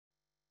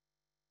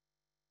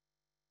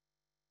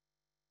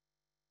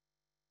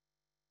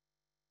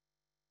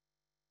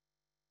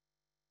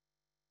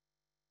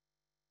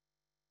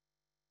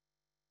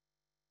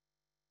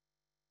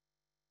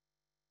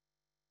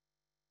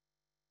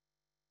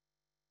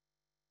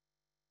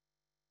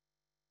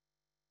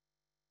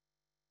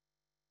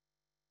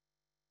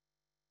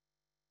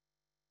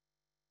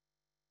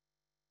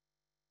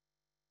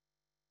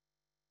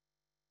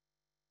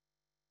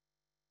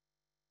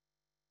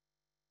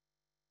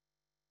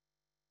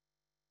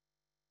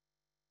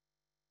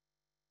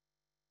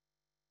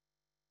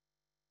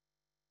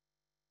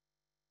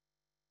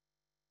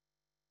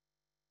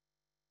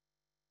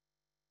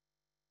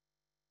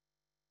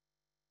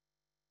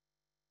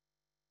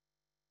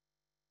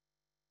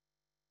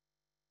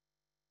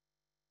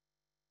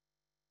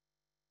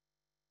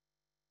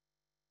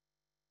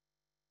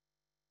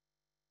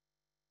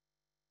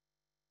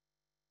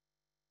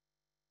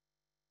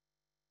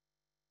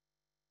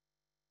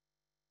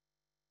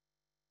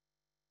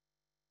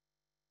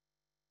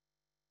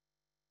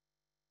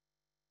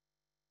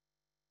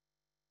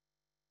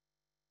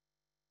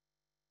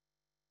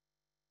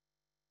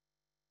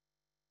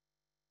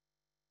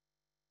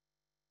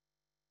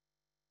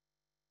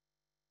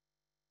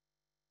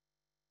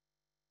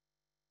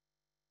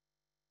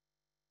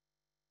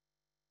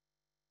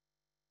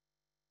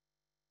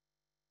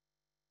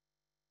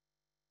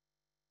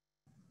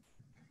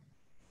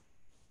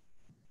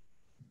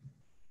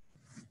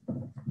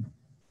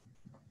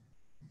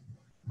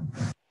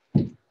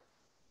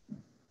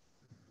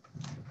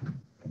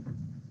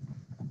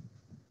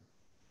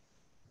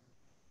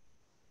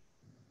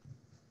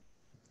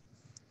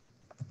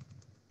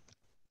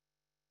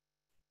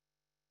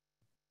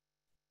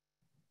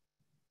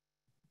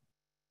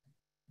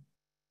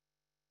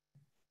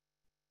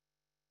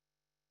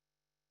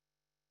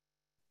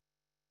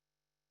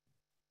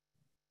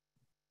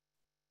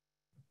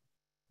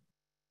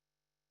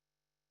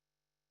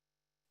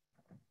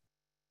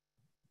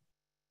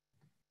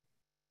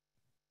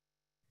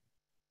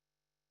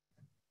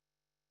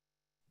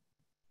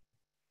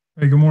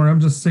Hey, good morning. I'm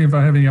just seeing if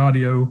I have any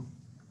audio.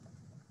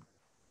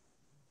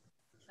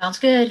 Sounds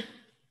good.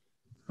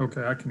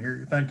 Okay, I can hear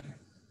you. Thank you.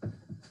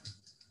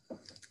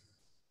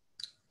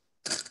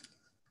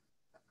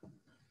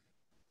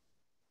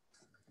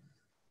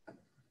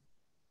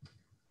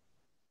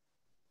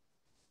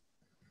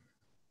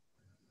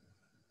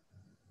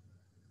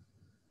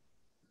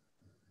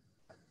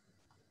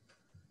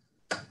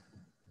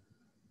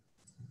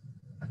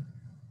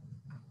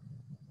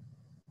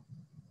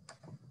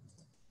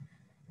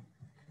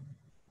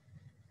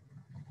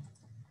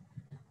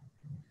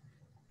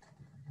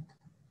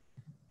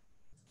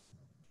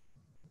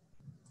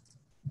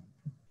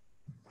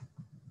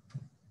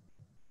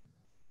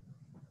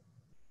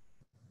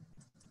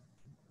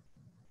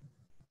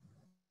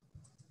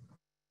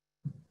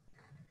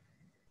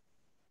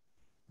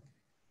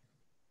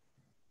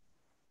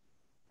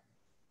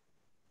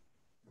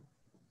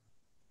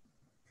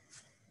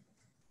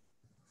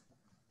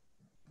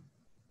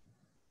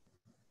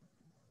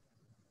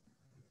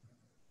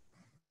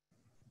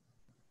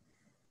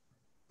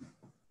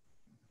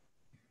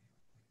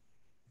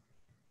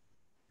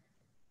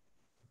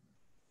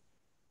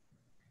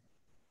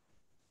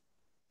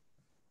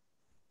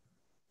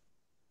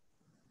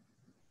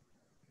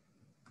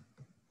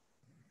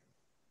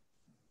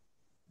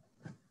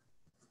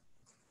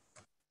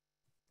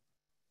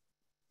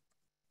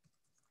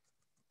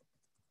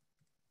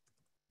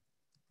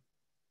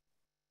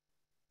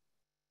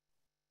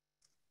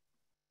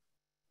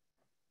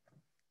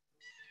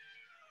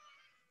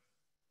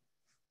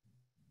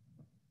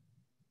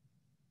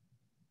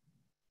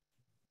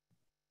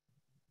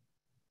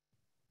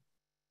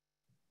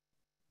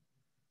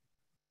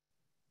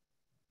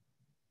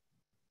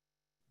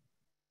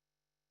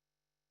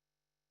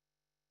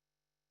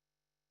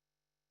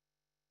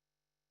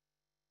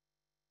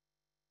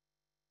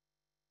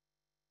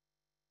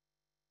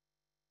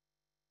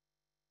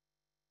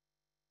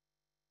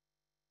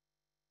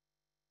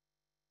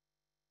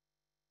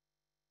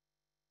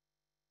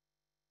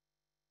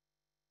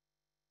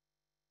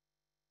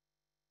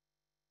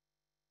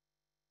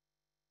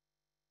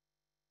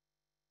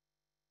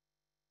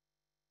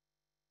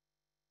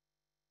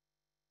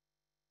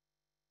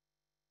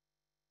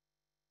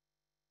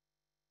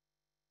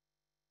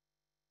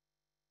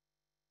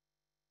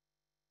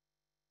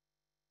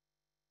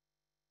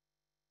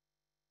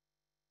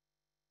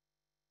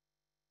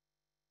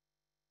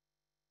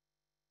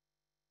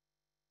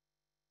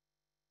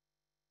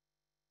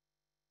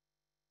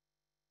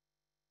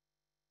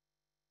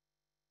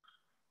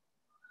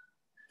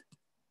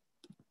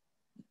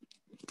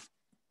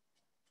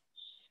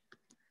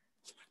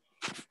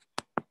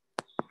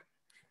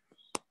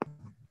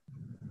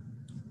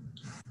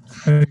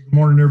 Hey, good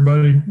morning,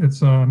 everybody.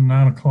 It's 9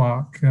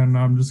 o'clock, and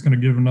I'm just going to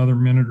give another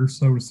minute or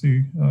so to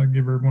see,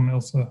 give everyone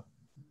else a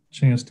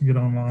chance to get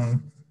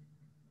online.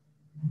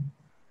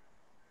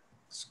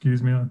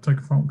 Excuse me, I'll take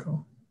a phone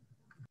call.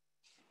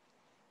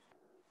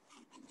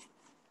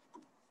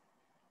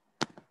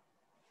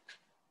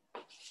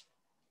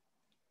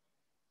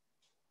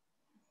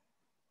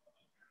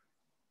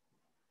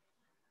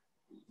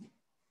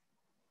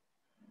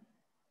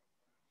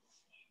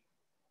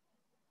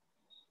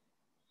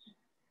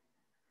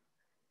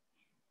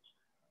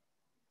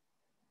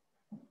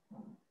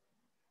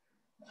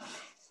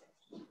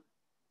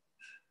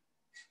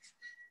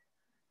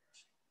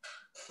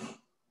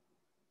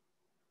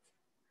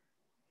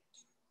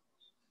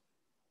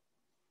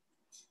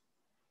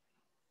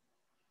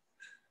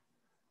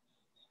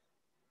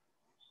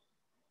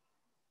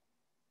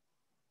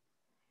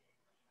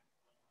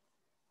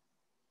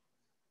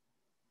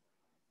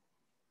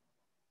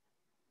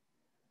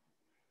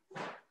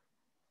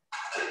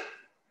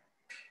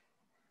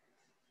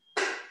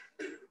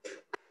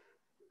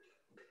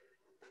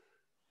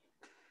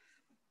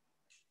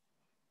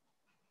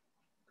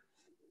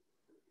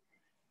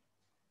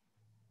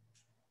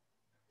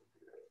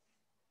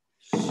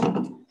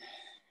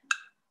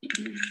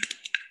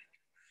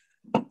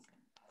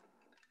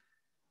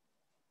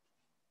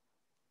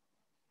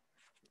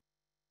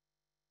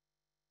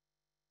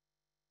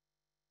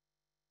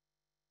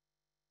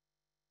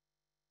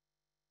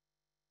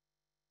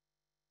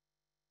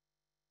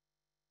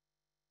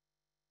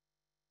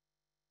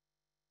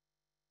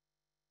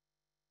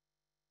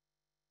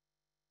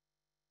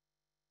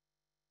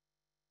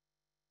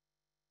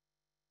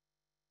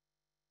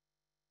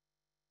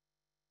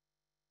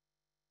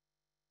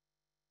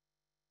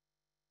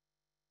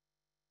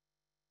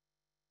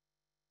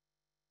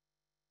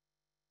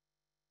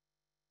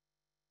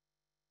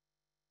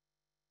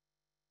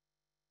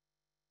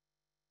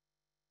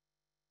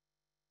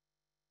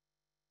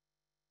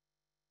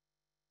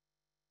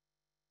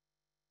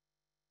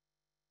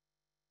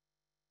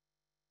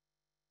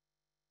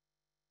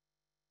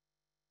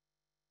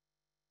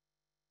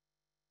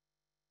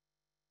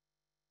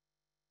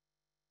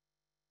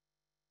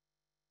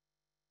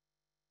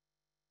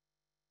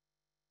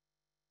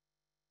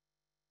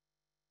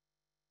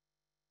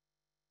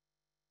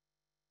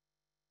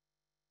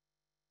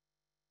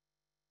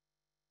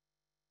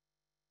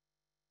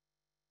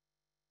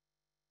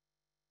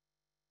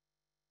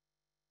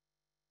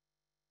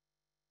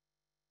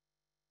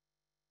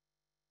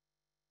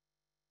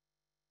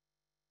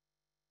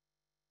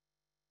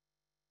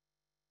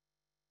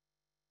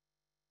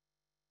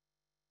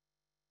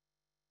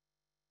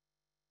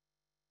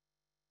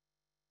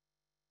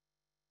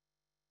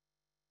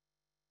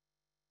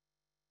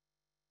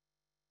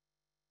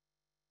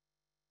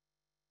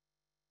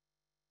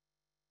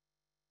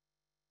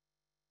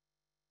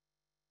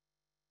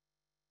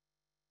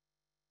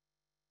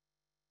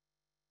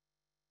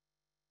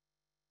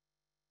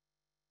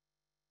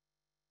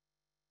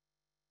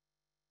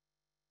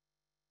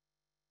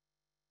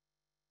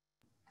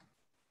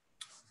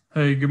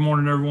 Hey, good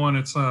morning, everyone.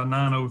 It's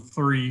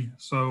 9:03,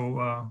 so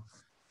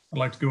I'd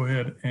like to go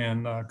ahead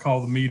and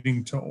call the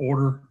meeting to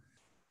order.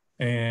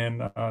 And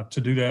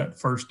to do that,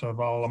 first of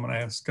all, I'm going to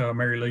ask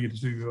Mary Lee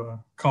to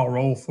call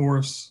roll for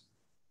us.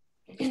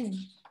 Good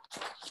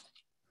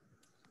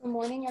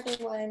morning,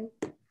 everyone.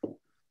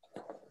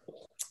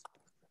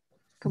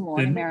 Good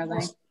morning, Mary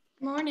Lee.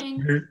 Good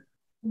morning.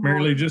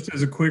 Mary Lee, just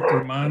as a quick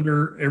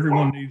reminder,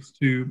 everyone needs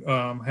to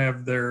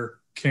have their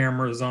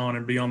cameras on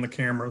and be on the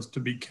cameras to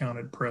be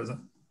counted present.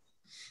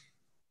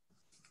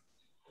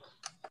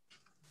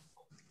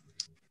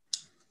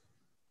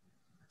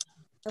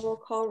 I will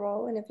call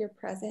roll, and if you're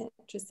present,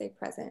 just say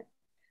present.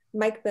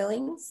 Mike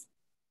Billings.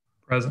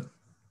 Present.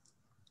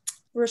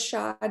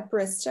 Rashad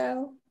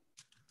Bristow.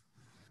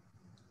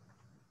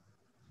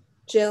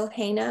 Jill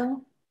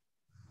Hano.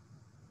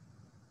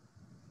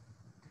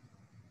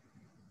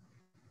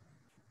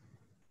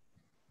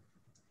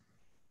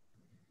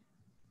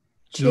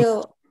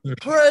 Jill.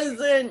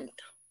 Present.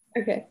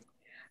 Okay.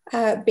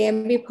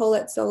 Bambi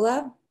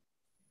Politzola.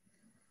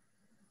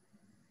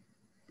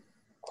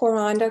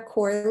 Coranda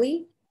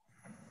Corley.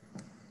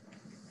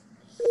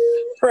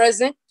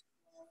 Present.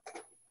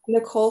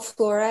 Nicole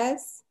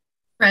Flores.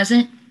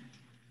 Present.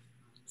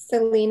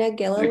 Selena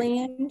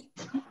Gilliland.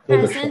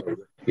 Present.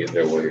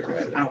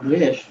 I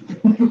wish.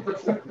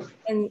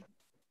 And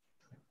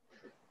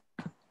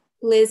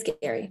Liz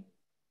Gary.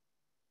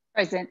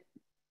 Present.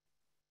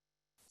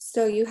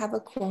 So you have a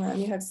quorum.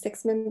 You have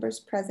 6 members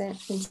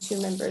present and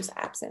 2 members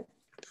absent.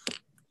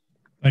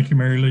 Thank you,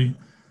 Mary Lee.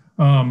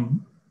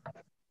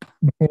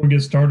 Before we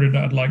get started,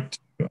 I'd like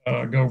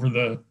to go over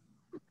the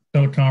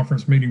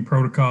teleconference meeting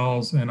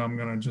protocols, and I'm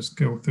going to just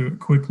go through it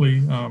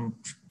quickly,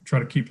 try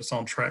to keep us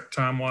on track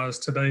time-wise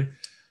today.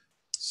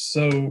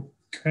 So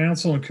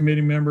council and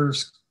committee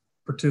members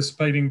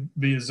participating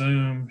via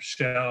Zoom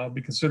shall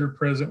be considered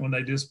present when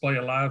they display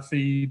a live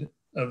feed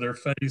of their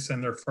face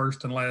and their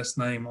first and last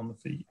name on the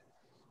feed.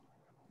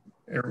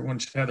 Everyone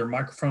should have their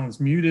microphones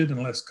muted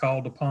unless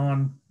called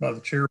upon by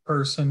the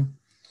chairperson.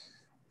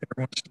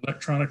 Everyone should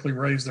electronically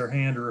raise their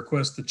hand to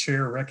request the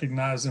chair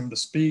recognize them to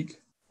speak.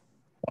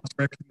 Once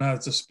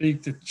recognized to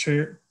speak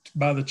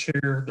by the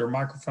chair, their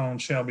microphone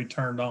shall be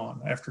turned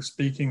on. After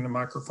speaking, the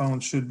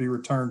microphone should be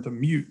returned to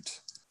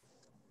mute.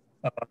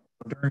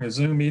 During a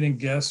Zoom meeting,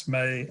 guests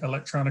may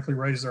electronically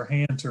raise their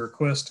hand to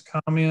request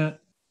a comment.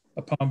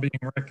 Upon being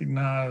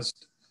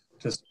recognized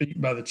to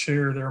speak by the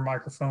chair, their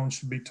microphone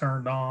should be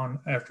turned on.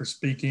 After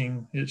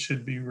speaking, it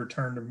should be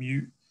returned to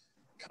mute.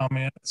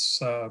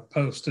 Comments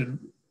post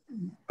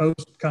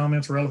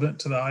comments relevant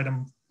to the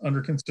item under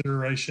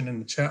consideration in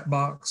the chat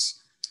box,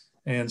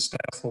 and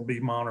staff will be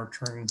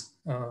monitoring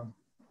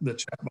the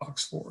chat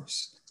box for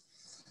us.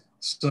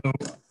 So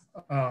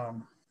I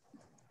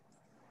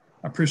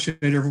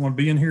appreciate everyone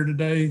being here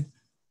today.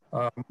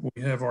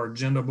 We have our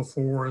agenda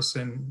before us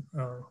and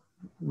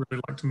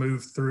really like to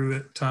move through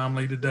it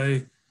timely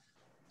today.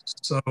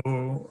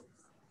 So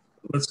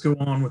let's go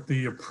on with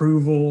the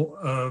approval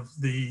of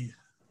the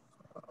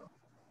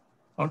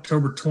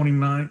October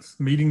 29th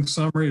meeting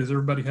summary. Has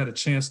everybody had a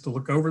chance to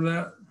look over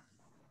that?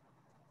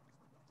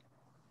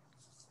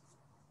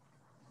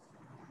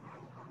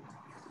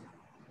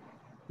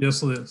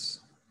 Yes, Liz.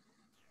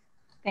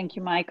 Thank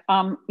you, Mike.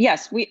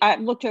 Yes, I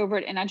looked over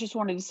it, and I just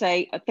wanted to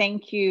say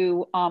thank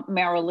you,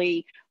 Mary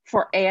Lee,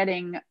 for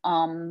adding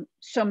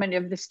so many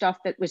of the stuff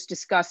that was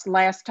discussed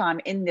last time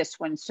in this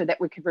one so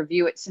that we could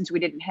review it, since we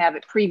didn't have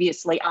it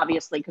previously,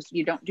 obviously, because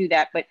you don't do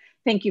that. But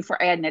thank you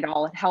for adding it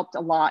all. It helped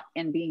a lot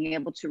in being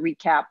able to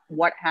recap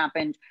what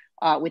happened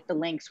with the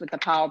links, with the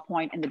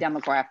PowerPoint and the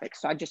demographics.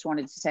 So I just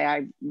wanted to say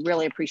I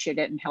really appreciate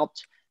it and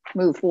helped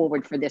move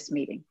forward for this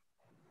meeting.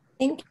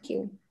 Thank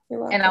you. You're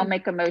welcome. And I'll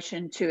make a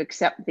motion to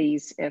accept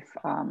these if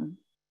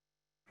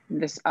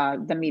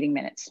the meeting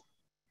minutes.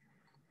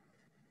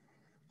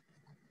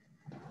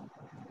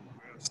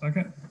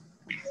 Second.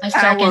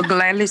 I will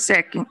gladly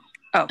second.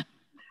 Oh.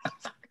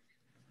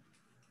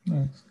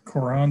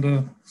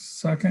 Coranda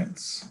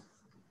seconds.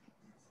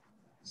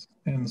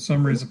 And the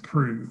summary is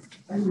approved.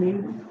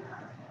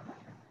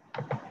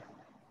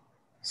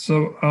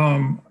 So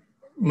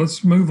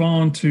let's move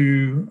on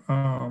to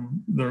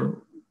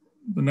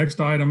the next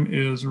item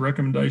is a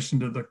recommendation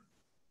to the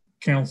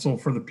council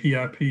for the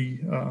PIP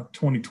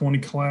 2020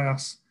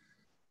 class.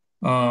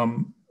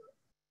 And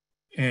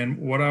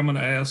what I'm going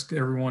to ask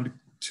everyone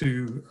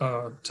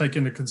to take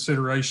into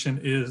consideration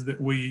is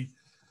that we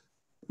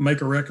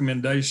make a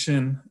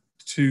recommendation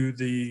to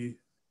the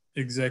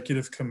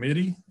executive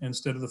committee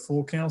instead of the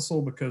full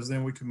council, because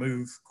then we can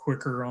move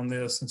quicker on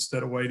this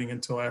instead of waiting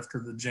until after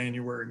the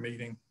January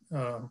meeting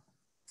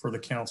for the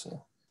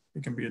council.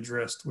 It can be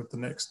addressed with the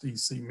next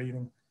EC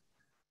meeting.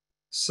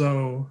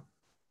 So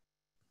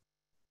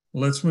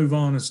let's move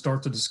on and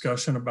start the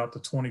discussion about the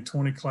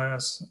 2020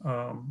 class.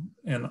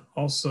 And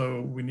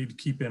also we need to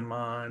keep in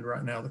mind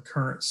right now the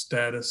current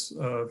status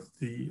of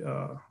the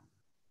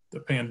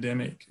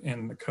pandemic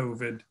and the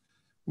COVID,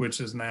 which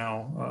is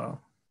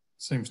now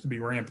seems to be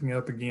ramping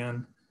up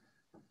again.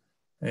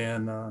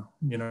 And,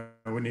 you know,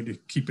 we need to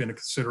keep into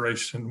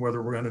consideration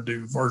whether we're going to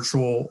do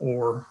virtual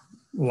or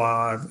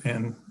live.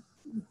 And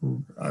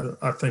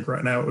I think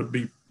right now it would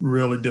be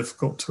really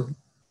difficult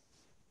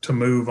to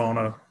move on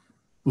a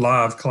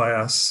live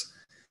class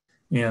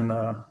in,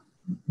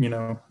 you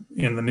know,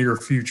 in the near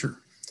future.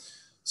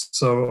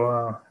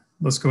 So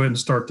let's go ahead and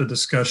start the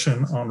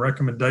discussion on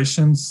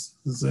recommendations.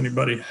 Does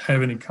anybody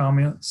have any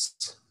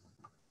comments?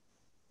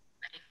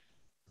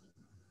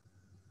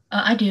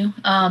 I do.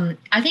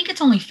 I think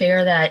it's only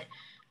fair that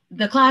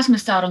the class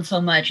missed out on so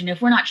much. And if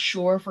we're not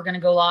sure if we're going to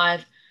go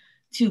live,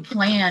 to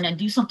plan and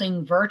do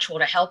something virtual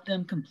to help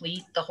them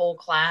complete the whole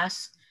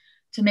class,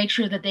 to make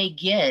sure that they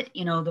get,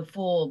 you know, the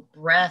full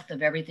breadth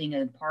of everything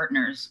as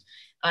partners.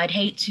 I'd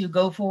hate to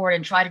go forward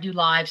and try to do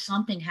live,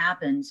 something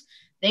happens,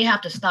 they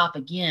have to stop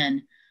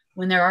again.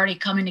 When they're already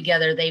coming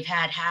together, they've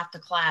had half the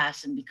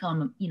class and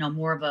become, you know,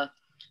 more of a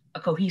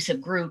cohesive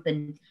group,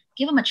 and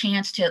give them a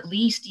chance to at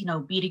least, you know,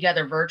 be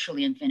together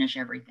virtually and finish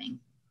everything.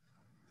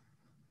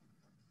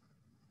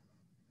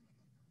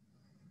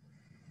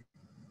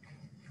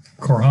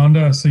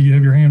 Corhonda, I see you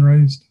have your hand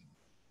raised.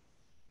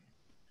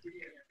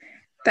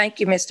 Thank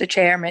you, Mr.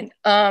 Chairman.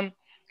 I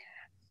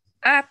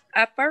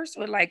first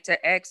would like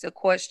to ask a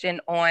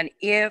question on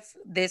if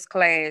this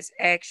class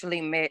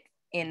actually met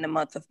in the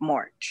month of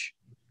March.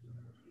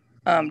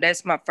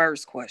 That's my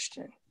first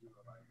question.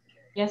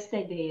 Yes,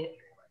 they did.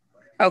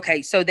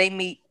 Okay, so they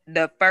meet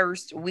the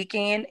first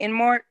weekend in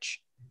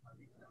March?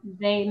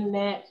 They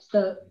met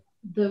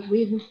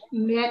we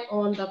met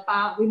on the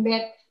file. We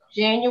met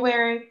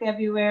January,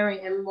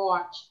 February, and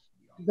March.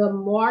 The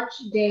March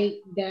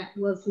date that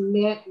was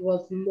met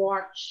was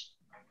March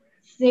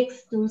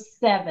 6th through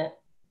 7th,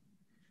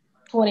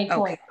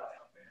 2020.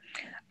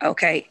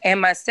 Okay, and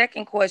my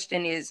second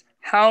question is,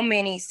 how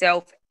many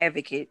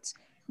self-advocates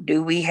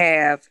do we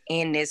have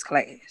in this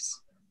class?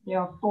 There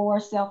are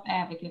 4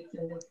 self-advocates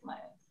in this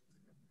class.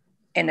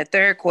 And the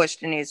third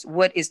question is,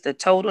 what is the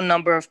total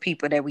number of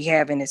people that we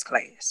have in this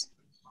class?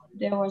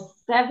 There were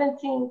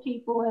 17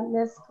 people in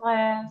this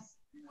class.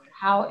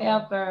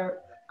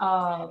 However,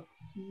 there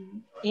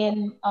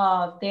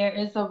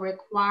is a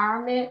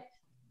requirement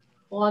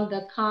on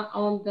the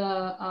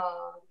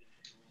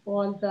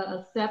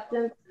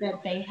acceptance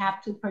that they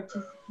have to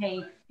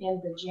participate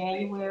in the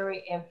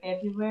January and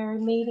February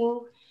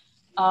meeting.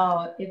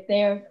 If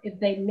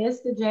they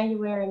miss the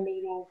January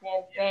meeting,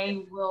 then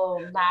they will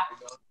not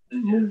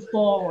move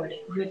forward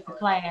with the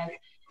class.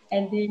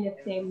 And then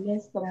if they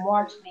miss the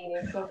March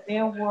meeting, so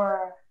there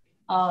were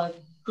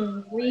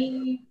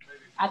 3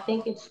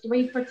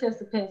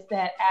 participants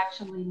that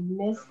actually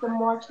missed the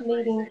March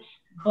meeting,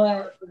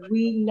 but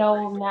we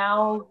know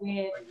now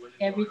with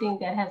everything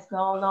that has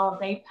gone on,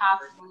 they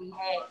possibly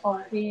had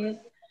COVID,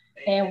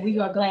 and we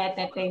are glad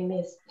that they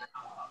missed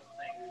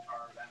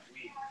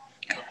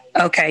it.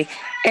 Okay,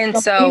 and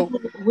so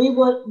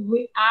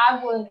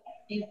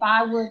if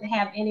I would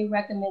have any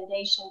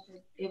recommendations,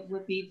 it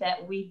would be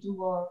that we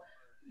do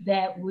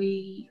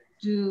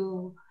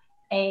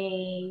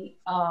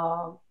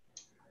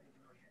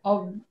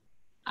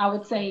I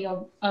would say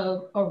a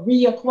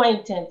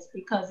reacquaintance,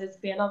 because it's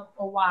been a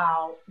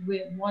while,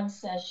 with one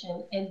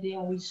session, and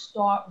then we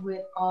start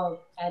with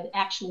an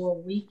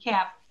actual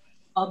recap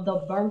of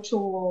the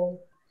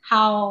virtual,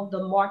 how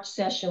the March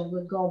session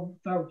would go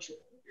virtual,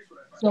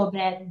 so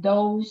that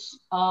those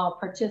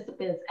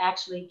participants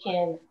actually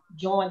can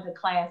join the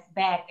class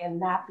back and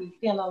not be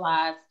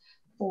penalized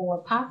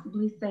for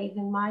possibly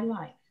saving my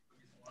life.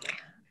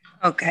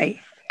 Okay.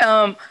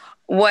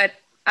 What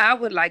I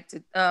would like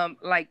to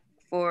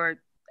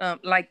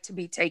to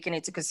be taken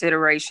into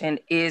consideration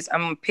is,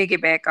 I'm gonna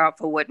piggyback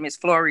off of what Ms.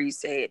 Flores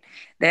said,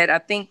 that I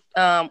think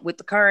with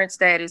the current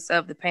status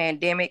of the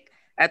pandemic,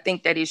 I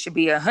think that it should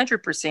be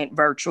 100%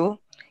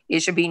 virtual.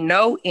 It should be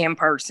no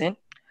in-person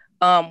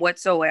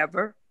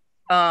whatsoever,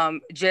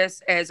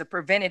 just as a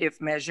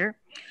preventative measure.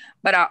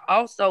 But I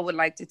also would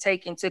like to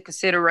take into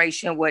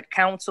consideration what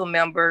Council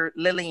Member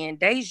Lillian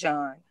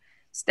Dejan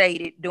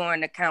stated during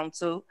the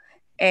council,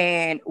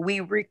 and we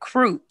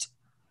recruit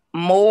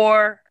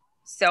more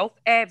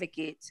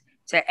self-advocates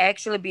to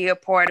actually be a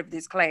part of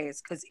this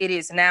class, because it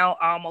is now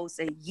almost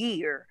a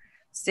year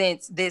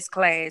since this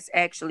class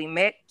actually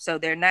met, so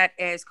they're not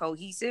as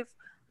cohesive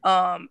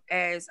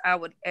as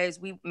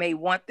we may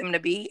want them to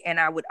be. And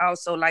I would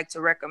also like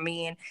to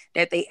recommend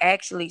that they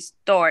actually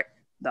start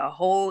the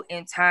whole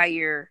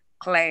entire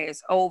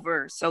class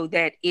over, so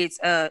that it's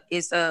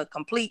a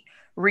complete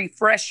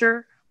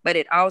refresher, but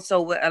it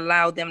also will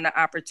allow them the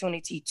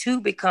opportunity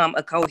to become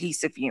a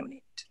cohesive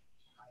unit.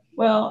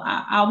 Well,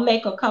 I'll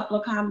make a couple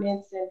of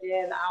comments and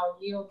then I'll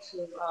yield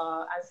to,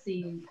 I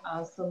see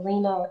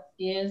Selena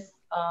is,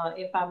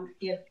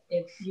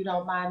 if you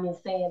don't mind me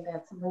saying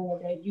that, Selena,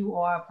 that you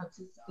are a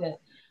participant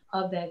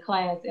of that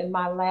class. In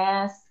my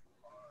last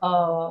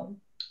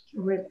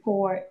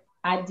report,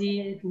 I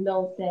did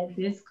note that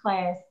this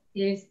class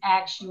is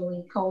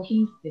actually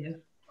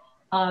cohesive.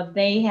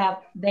 They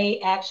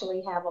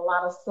actually have a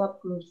lot of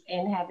subgroups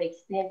and have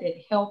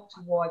extended help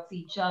towards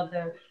each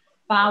other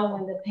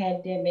following the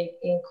pandemic,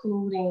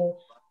 including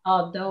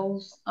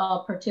those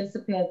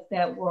participants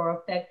that were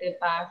affected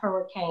by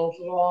Hurricanes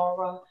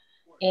Laura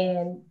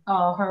and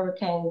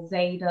Hurricane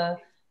Zeta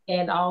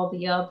and all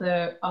the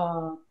other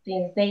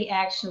things. They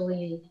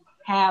actually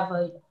have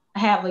a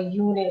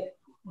unit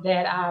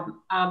that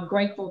I'm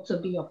grateful to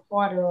be a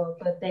part of,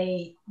 but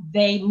they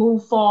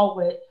move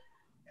forward.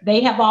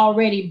 They have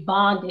already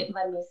bonded,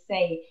 let me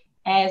say,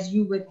 as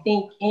you would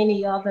think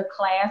any other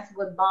class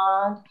would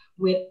bond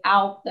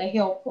without the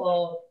help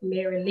of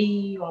Mary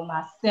Lee or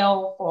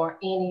myself or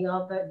any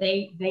other.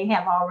 They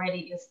have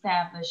already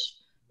established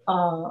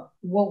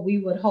what we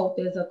would hope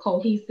is a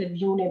cohesive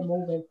unit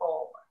moving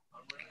forward.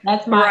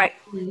 That's my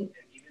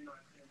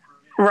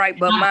right.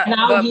 But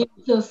I'll give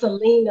to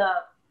Selena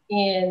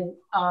in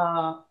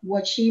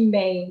what she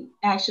may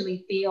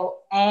actually feel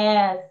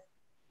as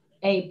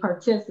a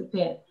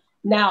participant.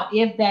 Now,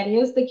 if that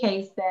is the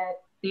case, that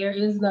there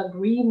is an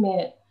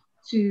agreement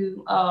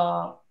to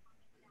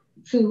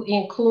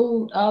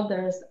include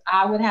others,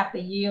 I would have to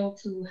yield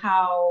to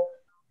how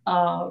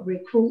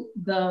recruit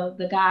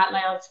the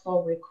guidelines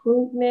for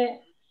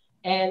recruitment,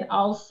 and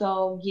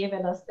also give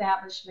an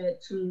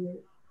establishment to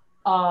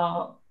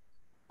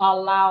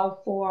allow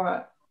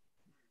for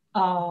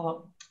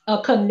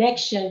a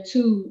connection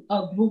to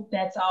a group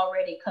that's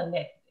already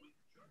connected.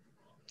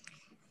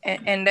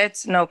 And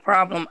that's no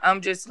problem.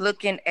 I'm just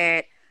looking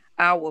at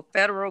our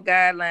federal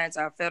guidelines,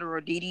 our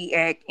federal DD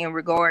Act in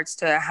regards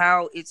to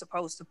how it's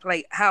supposed to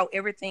play, how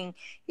everything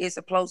is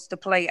supposed to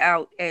play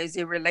out as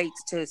it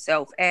relates to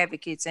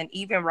self-advocates. And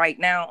even right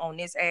now on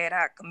this ad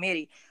hoc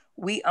committee,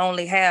 we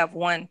only have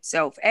one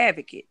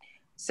self-advocate.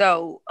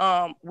 So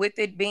with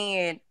it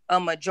being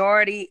a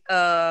majority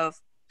of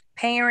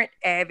parent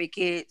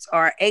advocates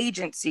or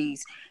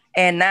agencies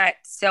and not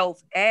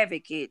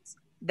self-advocates,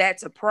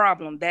 that's a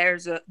problem.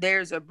 There's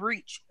a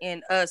breach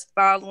in us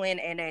following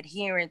and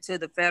adhering to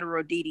the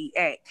federal DD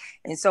Act.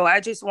 And so I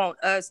just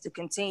want us to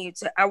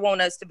I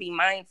want us to be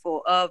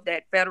mindful of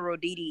that federal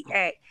DD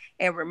Act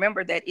and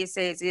remember that it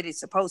says it is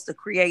supposed to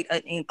create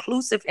an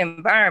inclusive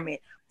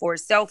environment for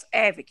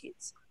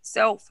self-advocates,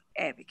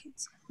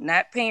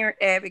 not parent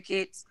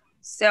advocates,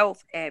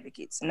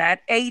 self-advocates, not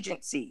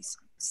agencies,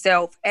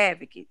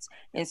 self-advocates.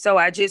 And so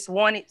I just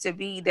want it to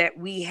be that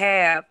we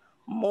have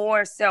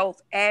more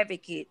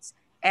self-advocates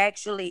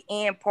actually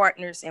and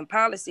partners in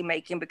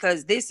policymaking,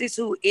 because this is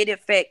who it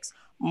affects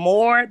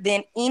more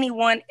than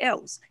anyone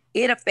else.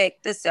 It affects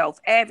the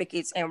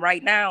self-advocates. And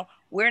right now,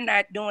 we're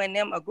not doing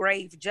them a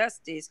grave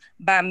justice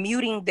by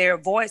muting their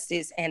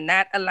voices and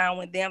not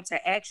allowing them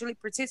to actually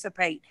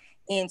participate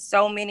in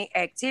so many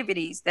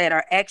activities that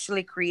are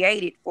actually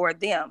created for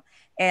them.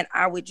 And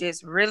I would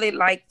just really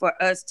like for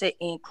us to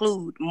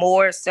include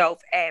more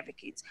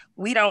self-advocates.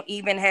 We don't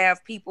even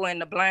have people in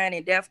the blind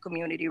and deaf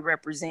community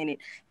represented.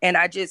 And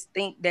I just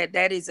think that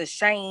that is a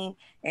shame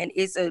and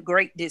it's a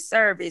great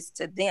disservice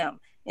to them.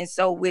 And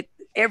so with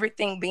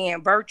everything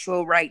being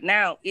virtual right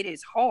now, it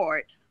is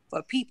hard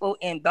for people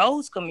in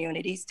those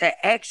communities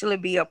to actually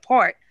be a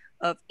part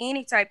of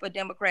any type of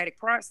democratic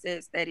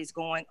process that is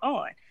going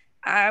on.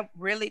 I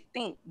really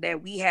think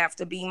that we have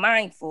to be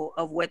mindful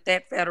of what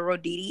that federal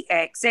DD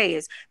Act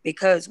says,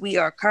 because we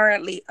are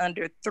currently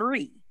under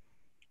three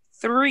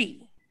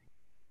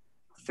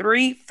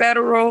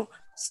federal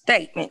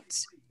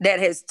statements that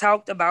has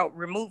talked about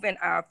removing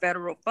our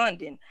federal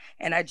funding.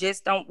 And I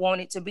just don't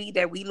want it to be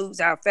that we lose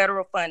our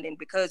federal funding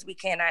because we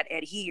cannot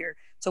adhere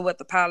to what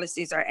the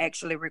policies are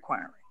actually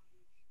requiring.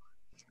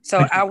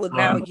 So I will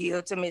now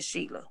yield to Ms.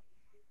 Sheila.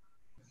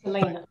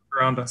 Selena,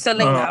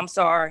 I'm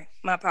sorry.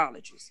 My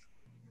apologies.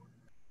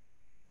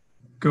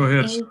 Go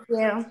ahead.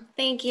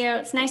 Thank you.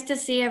 It's nice to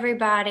see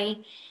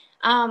everybody.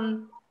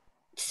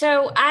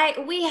 So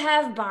we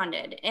have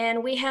bonded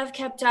and we have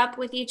kept up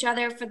with each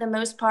other for the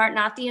most part,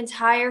 not the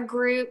entire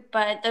group,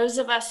 but those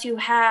of us who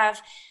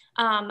have,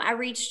 I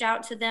reached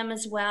out to them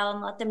as well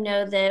and let them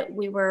know that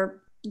we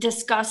were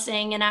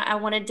discussing, and I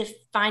wanted to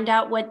find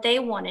out what they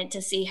wanted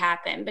to see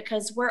happen,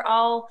 because we're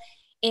all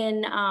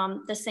in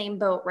the same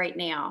boat right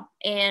now.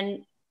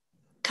 And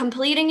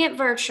completing it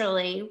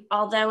virtually,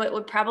 although it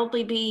would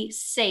probably be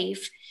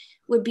safe,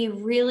 would be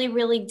really,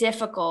 really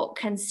difficult,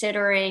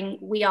 considering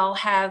we all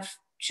have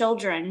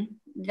children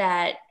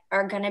that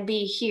are going to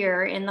be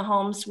here in the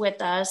homes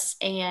with us.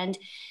 And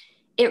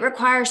it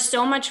requires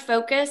so much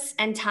focus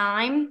and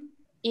time,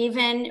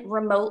 even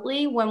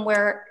remotely when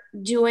we're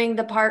doing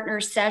the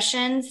partner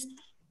sessions.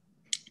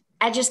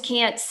 I just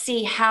can't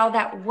see how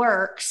that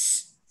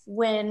works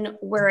when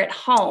we're at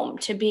home,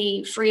 to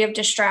be free of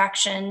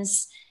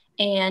distractions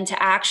and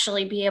to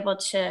actually be able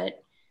to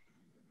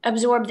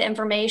absorb the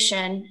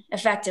information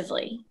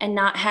effectively and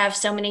not have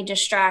so many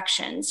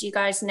distractions. You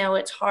guys know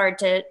it's hard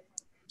to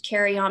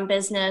carry on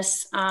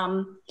business.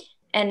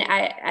 And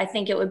I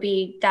think it would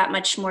be that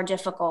much more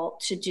difficult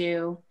to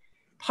do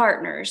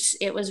partners.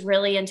 It was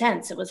really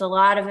intense. It was a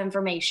lot of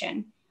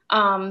information.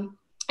 And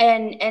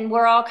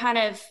we're all kind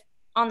of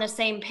on the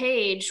same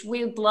page.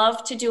 We'd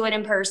love to do it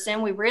in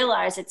person. We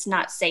realize it's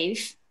not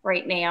safe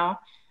right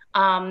now.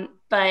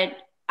 But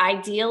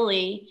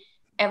ideally,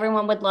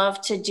 everyone would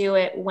love to do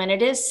it when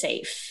it is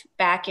safe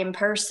back in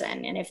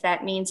person. And if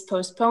that means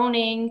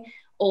postponing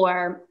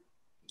or,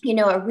 you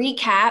know, a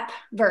recap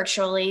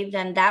virtually,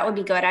 then that would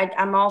be good.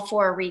 I'm all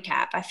for a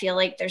recap. I feel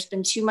like there's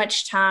been too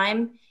much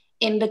time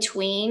in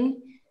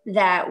between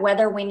that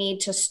whether we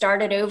need to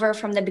start it over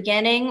from the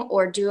beginning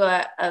or do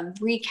a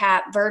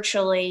recap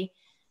virtually,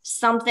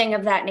 something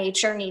of that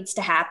nature needs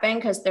to happen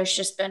because there's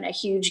just been a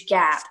huge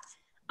gap.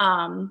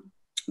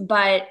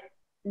 But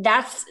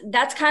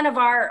that's kind of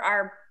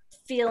our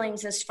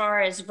feelings as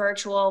far as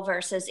virtual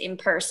versus in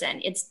person.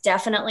 It's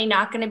definitely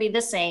not going to be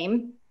the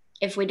same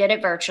if we did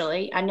it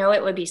virtually. I know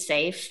it would be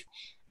safe,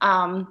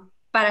 but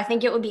I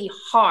think it would be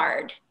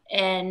hard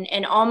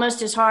and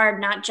almost as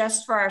hard, not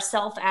just for our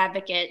self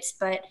advocates,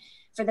 but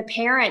for the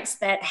parents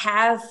that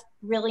have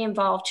really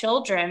involved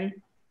children.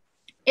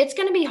 It's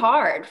going to be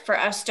hard for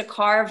us to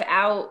carve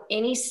out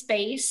any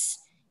space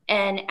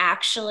and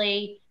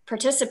actually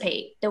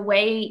participate the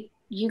way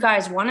you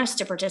guys want us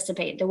to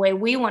participate, the way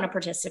we want to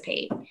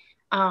participate.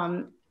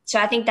 So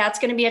I think that's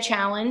going to be a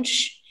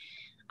challenge.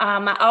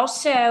 I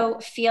also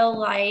feel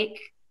like,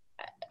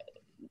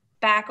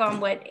 back on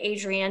what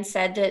Adrienne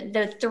said,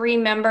 the 3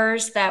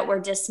 members that were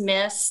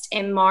dismissed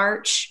in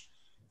March,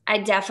 I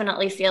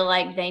definitely feel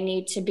like they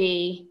need to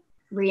be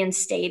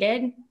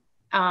reinstated.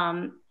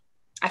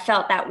 I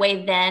felt that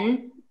way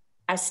then.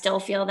 I still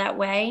feel that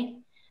way.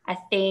 I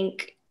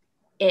think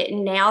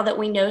now that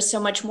we know so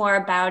much more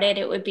about it,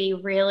 it would be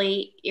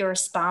really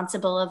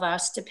irresponsible of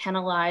us to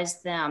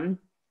penalize them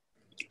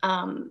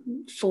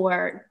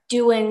for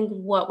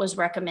doing what was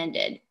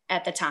recommended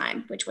at the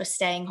time, which was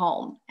staying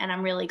home. And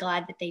I'm really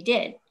glad that they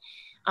did.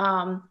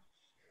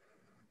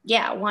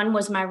 Yeah, one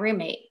was my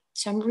roommate.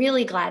 So I'm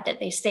really glad that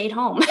they stayed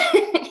home.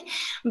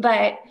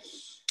 But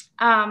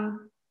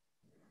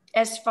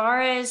as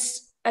far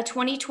as a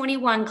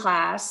 2021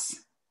 class,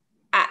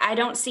 I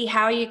don't see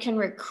how you can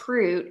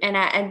recruit. And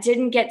I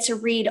didn't get to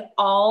read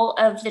all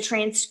of the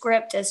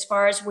transcript as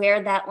far as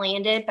where that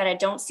landed, but I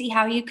don't see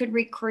how you could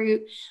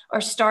recruit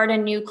or start a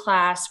new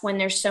class when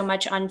there's so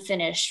much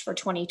unfinished for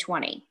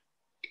 2020.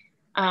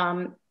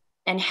 And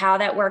how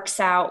that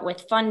works out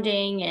with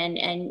funding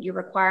and your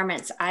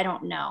requirements, I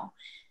don't know.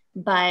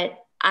 But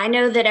I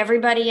know that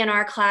everybody in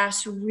our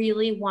class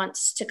really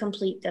wants to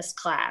complete this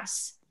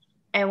class.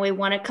 And we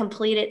want to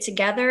complete it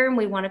together, and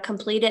we want to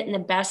complete it in the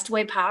best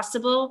way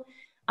possible.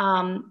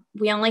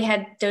 We only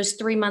had those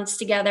 3 months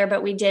together,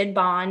 but we did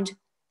bond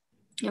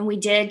and we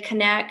did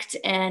connect,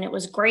 and it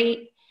was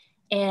great.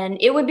 And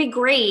it would be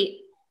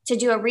great to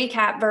do a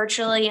recap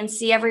virtually and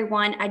see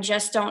everyone. I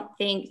just don't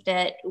think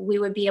that we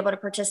would be able to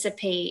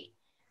participate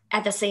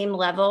at the same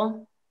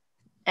level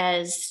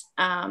as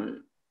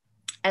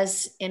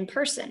in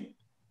person.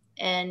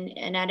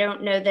 And I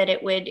don't know that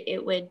it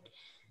would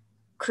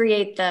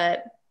create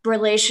the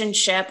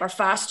relationship or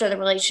foster the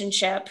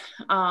relationship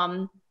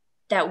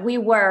that we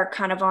were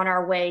kind of on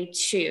our way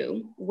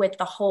to with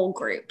the whole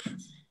group,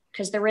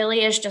 because there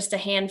really is just a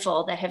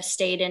handful that have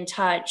stayed in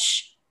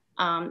touch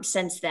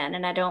since then.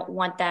 And I don't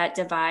want that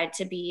divide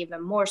to be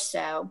even more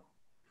so.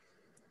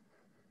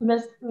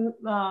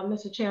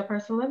 Mr.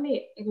 Chairperson,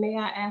 may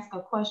I ask a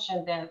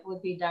question that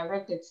would be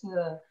directed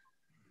to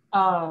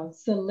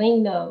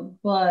Selena,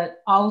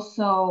 but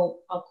also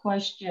a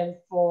question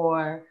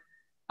for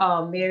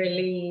Mary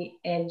Lee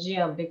and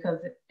Jim, because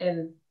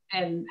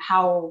and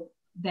how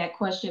that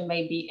question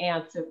may be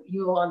answered.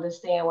 You'll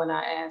understand when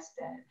I ask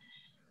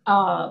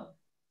that.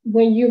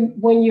 When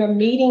you're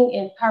meeting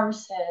in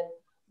person,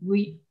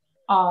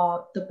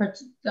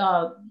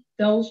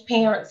 those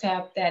parents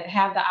have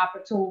the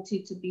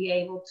opportunity to be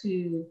able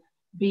to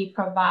be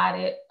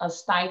provided a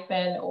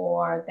stipend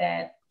or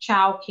that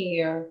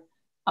childcare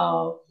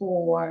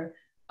for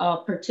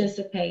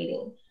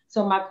participating.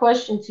 So my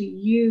question to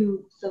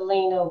you,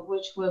 Selena,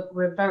 which would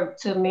revert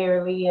to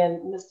Mary Lee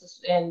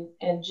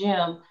and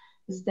Jim,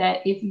 is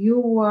that if you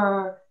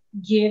were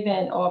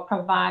given or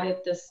provided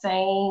the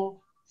same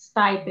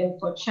stipend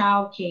for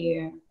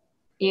childcare,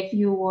 if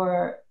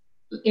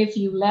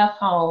you left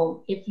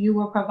home, if you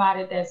were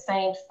provided that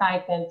same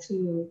stipend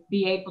to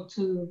be able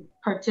to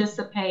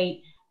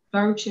participate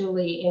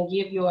virtually and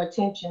give your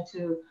attention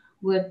to,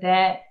 would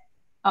that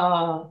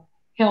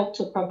help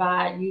to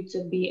provide you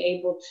to be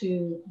able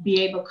to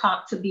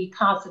be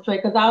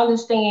concentrated? Because I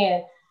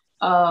understand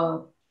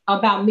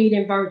about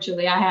meeting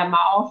virtually. I have my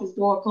office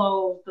door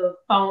closed, the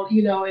phone,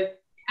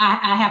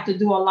 I have to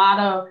do a lot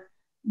of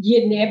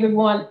getting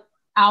everyone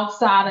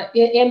outside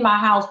in my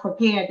house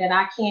prepared that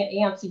I can't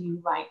answer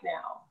you right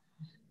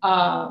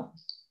now.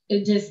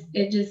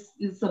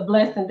 It's a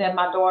blessing that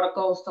my daughter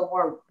goes to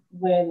work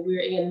when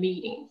we're in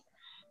meetings.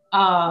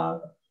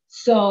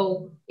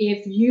 So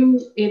if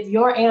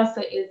your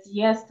answer is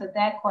yes to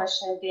that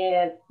question,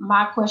 then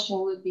my question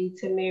would be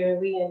to Mary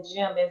Lee and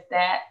Jim, is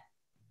that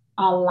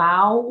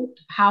allowed?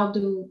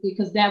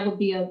 Because that would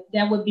be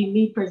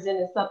me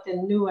presenting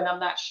something new, and I'm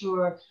not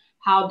sure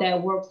how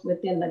that works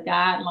within the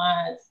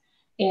guidelines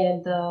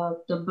and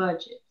the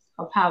budget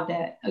of how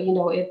that,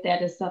 if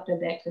that is something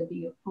that could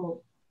be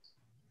approved.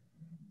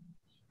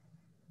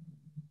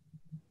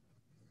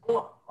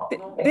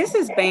 This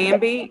is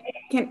Bambi.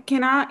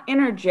 Can I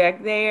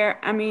interject there?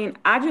 I mean,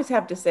 I just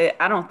have to say,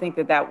 I don't think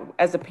that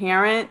as a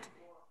parent,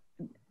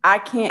 I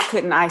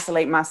couldn't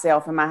isolate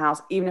myself in my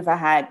house, even if I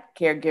had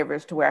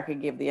caregivers to where I could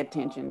give the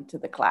attention to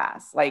the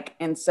class. Like,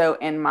 and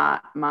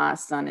my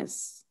son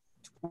is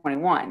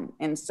 21.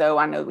 And so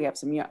I know we have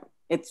some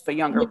it's for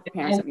younger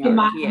parents of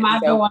younger kids. My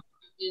daughter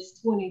is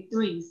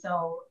 23,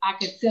 so I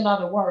could send her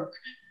to work.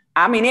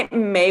 I mean, it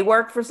may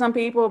work for some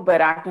people,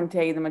 but I can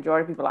tell you the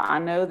majority of people I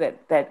know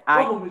that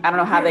I don't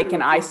know how they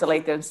can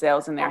isolate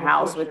themselves in their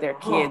house with their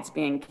kids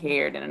being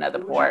cared in another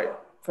part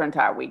for an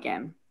entire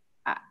weekend.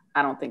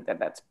 I don't think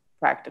that's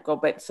practical.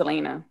 But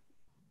Selena,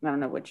 I don't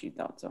know what your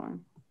thoughts are.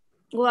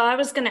 Well, I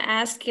was going to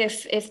ask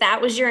if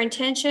that was your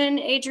intention,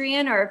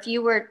 Adrienne, or if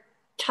you were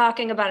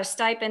talking about a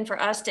stipend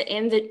for us to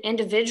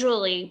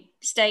individually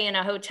stay in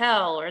a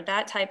hotel or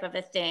that type of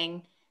a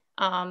thing.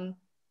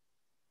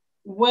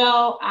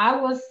 Well, I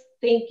was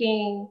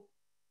thinking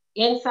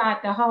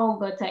inside the home,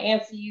 but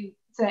to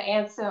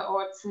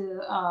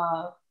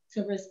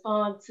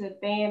respond to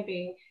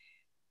Bambi,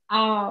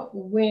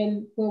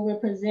 when we're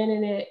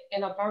presenting it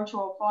in a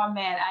virtual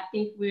format, I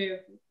think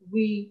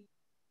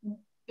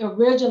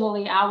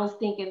originally I was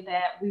thinking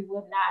that we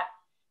would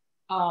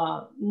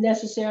not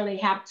necessarily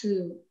have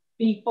to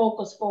be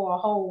focused for a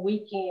whole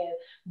weekend,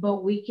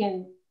 but we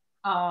can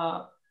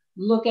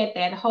look at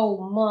that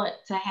whole month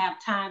to have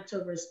time to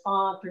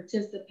respond,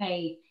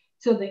 participate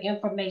to the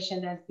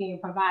information that's being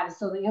provided.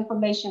 So the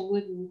information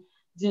wouldn't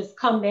just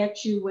come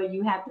at you where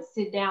you have to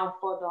sit down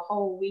for the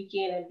whole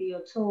weekend and be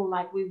attuned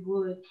like we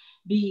would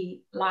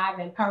be live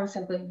in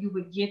person, but you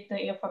would get the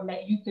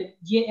information, you could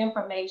get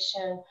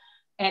information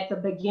at the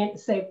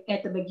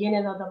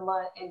beginning of the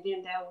month, and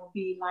then there will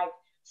be like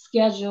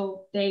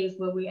scheduled days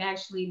where we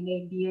actually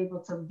may be able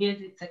to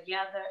visit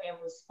together and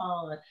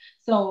respond.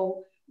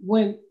 So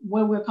when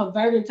we're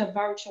converting to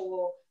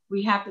virtual,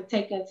 we have to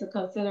take into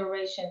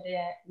consideration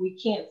that we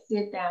can't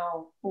sit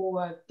down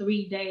for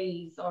 3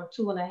 days or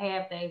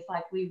 2.5 days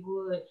like we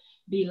would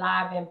be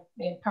live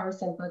in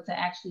person, but to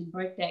actually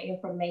break that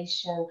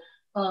information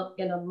up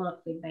in a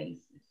monthly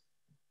basis.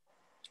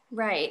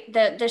 Right.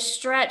 The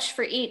stretch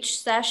for each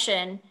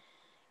session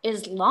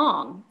is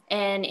long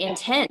and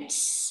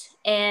intense.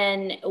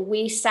 And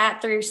we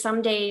sat through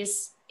some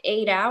days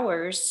 8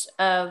 hours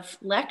of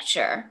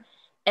lecture.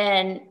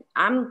 And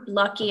I'm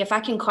lucky if I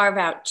can carve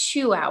out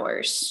 2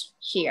 hours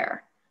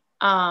here.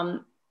 I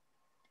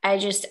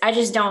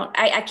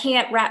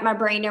can't wrap my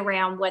brain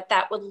around what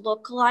that would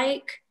look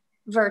like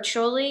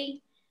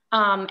virtually.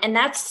 And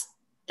that's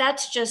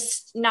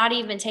just not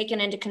even taken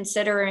into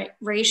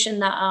consideration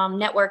the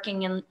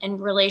networking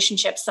and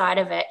relationship side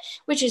of it,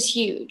 which is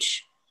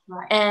huge.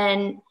 Right.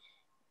 And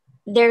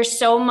there's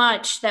so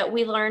much that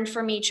we learned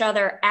from each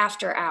other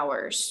after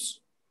hours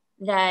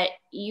that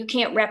you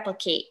can't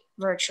replicate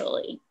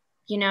virtually,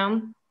 you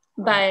know?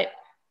 Right. But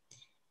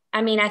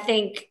I mean, I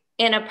think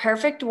in a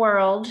perfect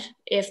world,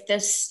 if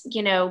this,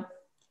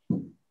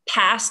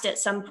 passed at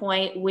some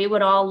point, we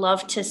would all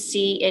love to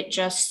see it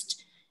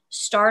just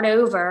start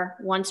over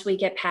once we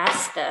get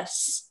past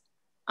this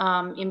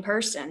in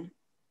person.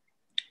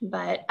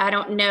 But I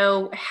don't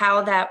know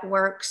how that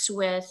works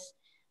with.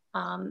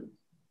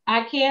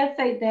 I can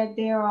say that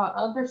there are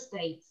other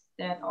states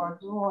that are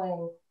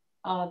doing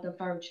the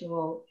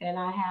virtual, and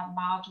I have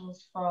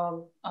modules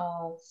from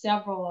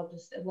several of the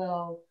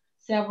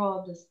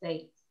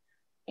states,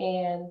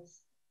 and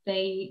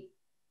they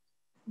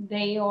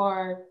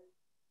are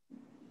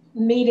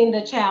meeting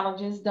the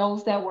challenges.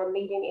 Those that were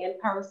meeting in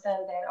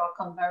person that are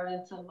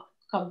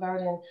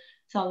converting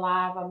to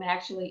live. I'm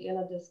actually in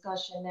a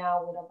discussion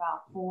now with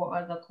about 4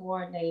 other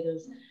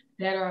coordinators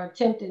that are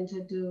attempting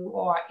to do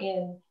or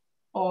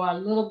a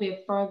little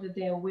bit further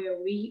than where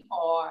we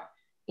are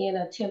in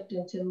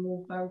attempting to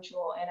move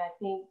virtual. And I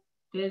think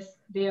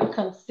they're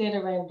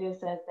considering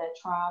this as that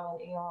trial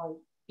and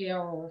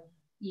error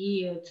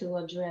year to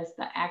address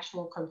the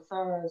actual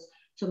concerns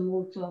to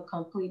move to a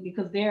complete,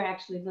 because they're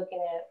actually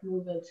looking at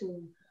moving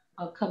to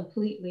a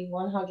completely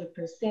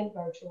 100%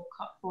 virtual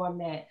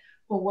format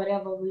for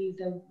whatever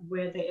reason,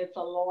 whether it's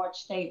a large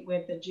state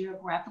where the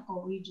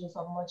geographical regions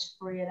are much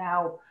spread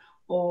out,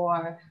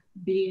 or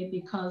be it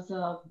because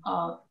of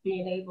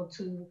being able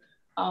to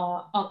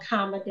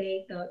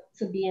accommodate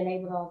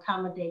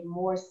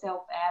more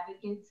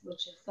self-advocates,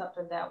 which is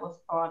something that was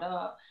brought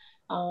up.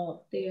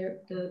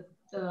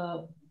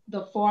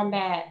 The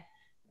format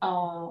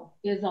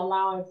is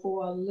allowing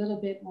for a little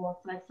bit more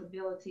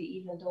flexibility,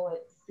 even though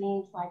it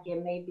seems like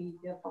it may be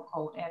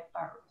difficult at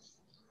first.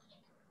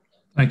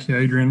 Thank you,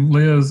 Adrienne.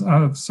 Liz,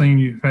 I've seen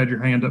you've had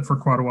your hand up for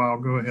quite a while.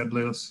 Go ahead,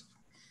 Liz.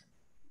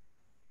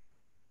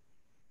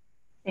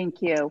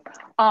 Thank you.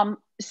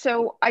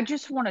 So I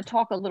just want to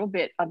talk a little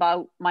bit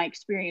about my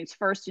experience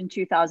first in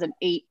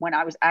 2008 when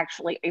I was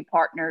actually a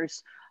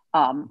partner's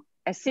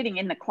sitting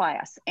in the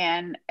class.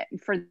 And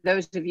for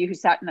those of you who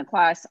sat in the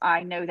class,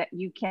 I know that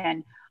you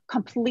can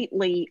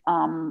completely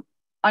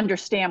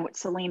understand what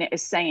Selena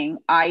is saying.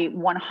 I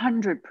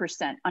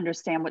 100%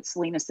 understand what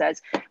Selena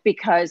says,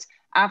 because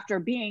after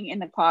being in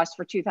the class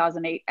for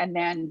 2008 and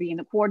then being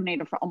the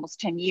coordinator for almost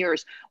 10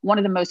 years, one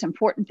of the most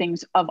important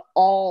things of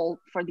all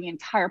for the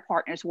entire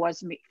partners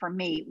was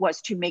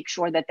to make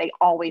sure that they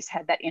always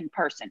had that in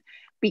person,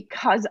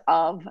 because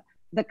of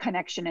the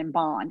connection and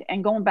bond.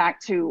 And going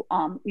back to,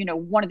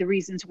 one of the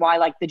reasons why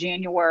like the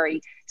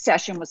January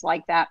session was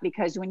like that,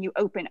 because when you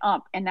open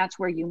up, and that's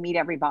where you meet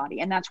everybody,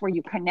 and that's where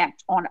you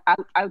connect on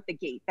out the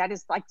gate. That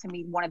is, like, to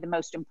me, one of the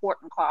most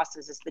important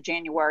classes is the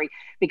January,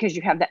 because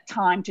you have that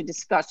time to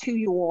discuss who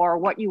you are,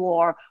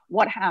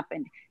 what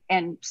happened.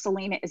 And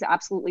Selena is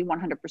absolutely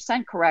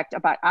 100% correct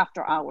about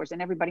after hours.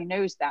 And everybody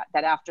knows that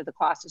after the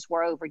classes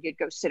were over, you'd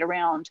go sit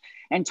around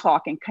and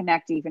talk and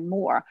connect even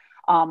more.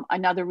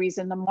 Another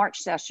reason the March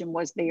session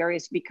was there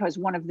is because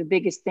one of the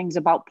biggest things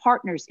about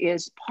partners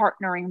is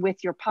partnering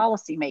with your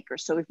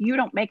policymakers. So if you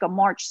don't make a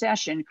March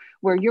session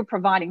where you're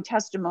providing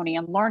testimony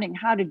and learning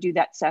how to do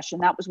that session,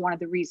 that was one of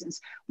the reasons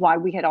why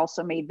we had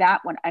also made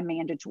that one a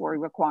mandatory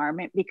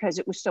requirement, because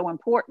it was so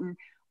important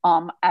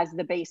as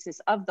the basis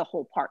of the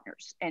whole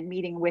partners and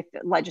meeting with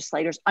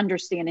legislators,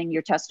 understanding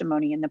your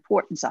testimony and the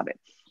importance of it.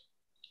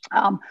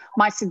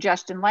 My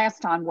suggestion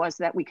last time was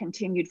that we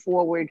continued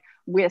forward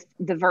with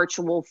the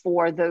virtual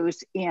for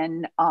those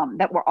in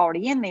that were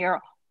already in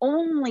there,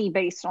 only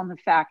based on the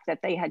fact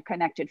that they had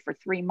connected for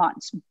 3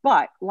 months.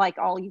 But like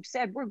all you've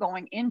said, we're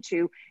going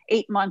into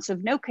 8 months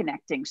of no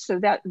connecting. So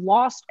that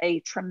lost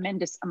a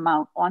tremendous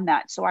amount on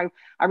that. So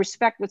I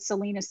respect what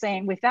Selena's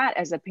saying with that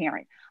as a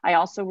parent. I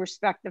also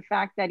respect the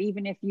fact that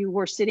even if you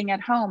were sitting at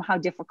home, how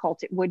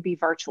difficult it would be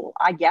virtual.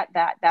 I get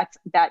that.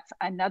 That's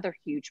another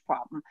huge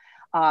problem.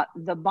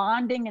 The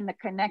bonding and the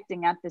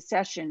connecting at the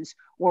sessions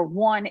were,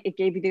 one, it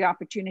gave you the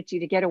opportunity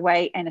to get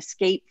away and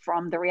escape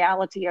from the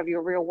reality of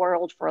your real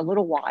world for a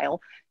little while.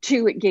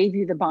 Two, it gave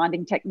you the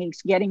bonding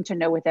techniques, getting to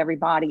know with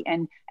everybody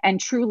and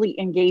truly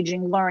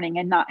engaging, learning,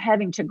 and not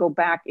having to go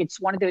back.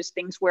 It's one of those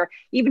things where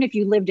even if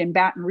you lived in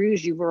Baton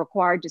Rouge, you were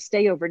required to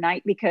stay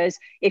overnight, because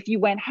if you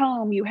went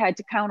home, you had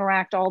to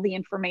counteract all the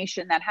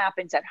information that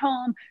happens at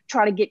home,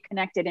 try to get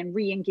connected and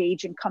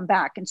re-engage and come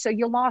back. And so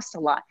you lost a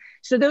lot.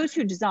 So those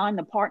who designed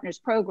the Partners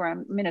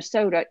program,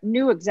 Minnesota,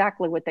 knew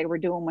exactly what they were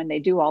doing when they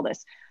do all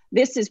this.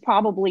 This is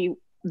probably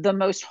the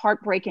most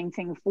heartbreaking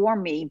thing for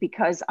me,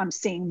 because I'm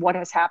seeing what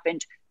has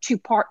happened to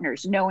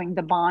partners, knowing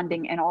the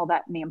bonding and all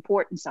that and the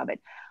importance of it.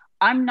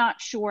 I'm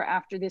not sure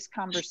after this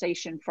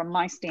conversation, from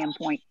my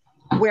standpoint,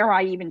 where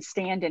I even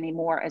stand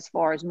anymore as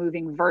far as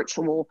moving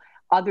virtual,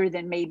 other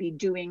than maybe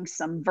doing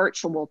some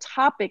virtual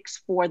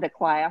topics for the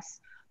class.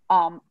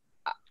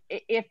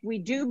 If we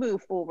do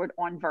move forward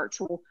on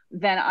virtual,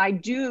 then I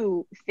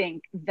do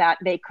think that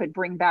they could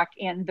bring back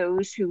in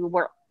those who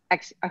were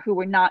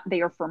not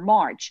there for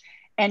March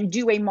and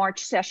do a March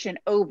session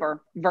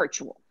over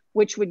virtual,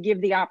 which would give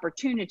the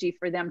opportunity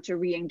for them to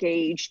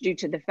re-engage due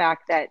to the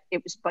fact that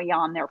it was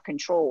beyond their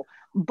control,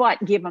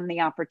 but give them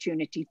the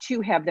opportunity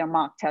to have their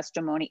mock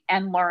testimony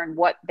and learn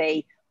what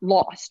they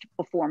lost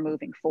before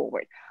moving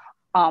forward.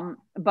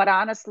 But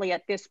honestly,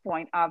 at this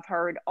point, I've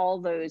heard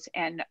all those,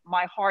 and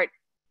my heart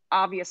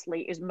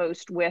obviously is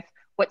most with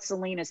what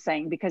Selena's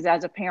saying, because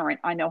as a parent,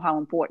 I know how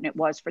important it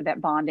was for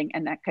that bonding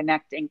and that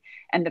connecting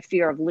and the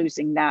fear of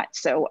losing that.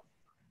 So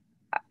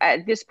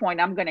at this point,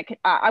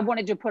 I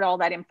wanted to put all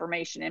that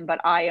information in, but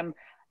I am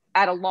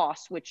at a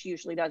loss, which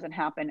usually doesn't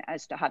happen,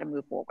 as to how to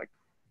move forward.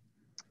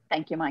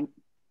 Thank you, Mike.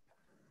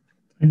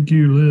 Thank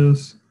you,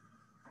 Liz.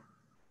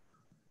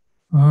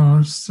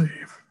 Let's see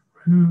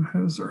who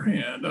has their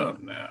hand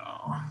up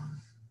now.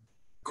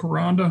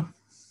 Karanda.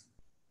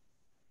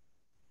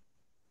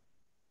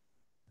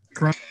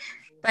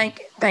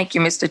 Thank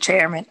you, Mr.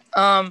 Chairman.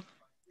 I'm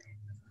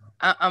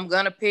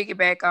gonna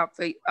piggyback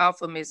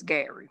off of Ms.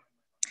 Gary.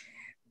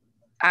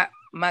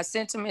 My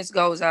sentiments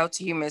goes out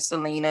to you, Ms.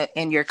 Selena,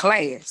 and your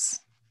class.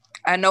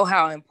 I know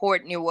how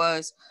important it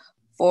was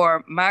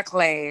for my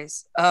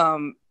class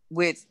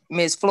with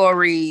Ms.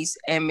 Flores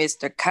and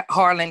Mr.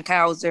 Harlan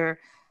Kauser,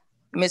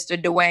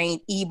 Mr. Dwayne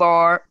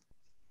Ebar,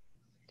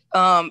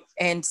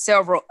 and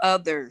several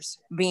others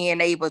being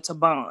able to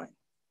bond.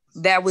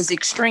 That was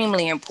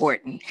extremely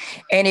important.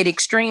 And it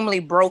extremely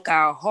broke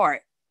our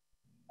heart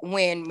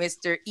when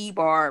Mr.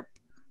 Ebar,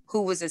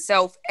 who was a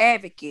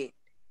self-advocate,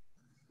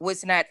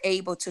 was not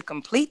able to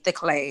complete the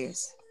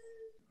class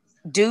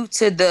due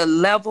to the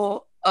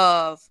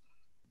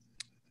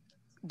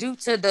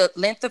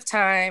length of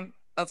time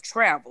of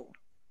travel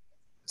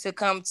to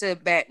come to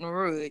Baton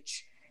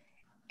Rouge,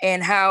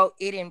 and how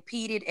it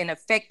impeded and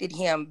affected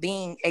him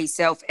being a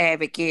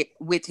self-advocate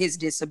with his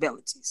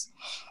disabilities.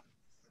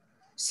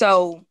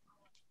 So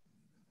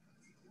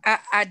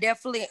I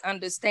definitely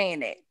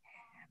understand that.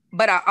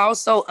 But I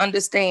also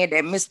understand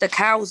that Mr.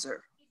 Kauser,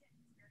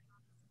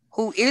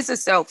 who is a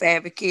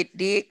self-advocate,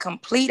 did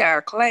complete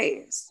our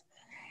class.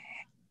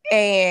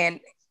 And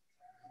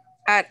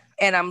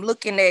I'm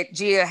looking at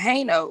Gia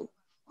Hano,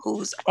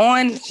 who's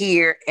on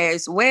here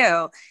as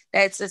well,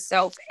 that's a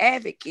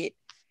self-advocate.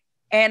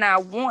 And I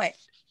want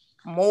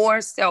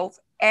more self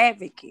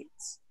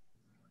advocates,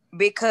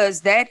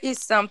 because that is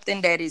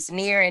something that is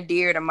near and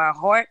dear to my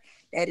heart.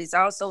 That is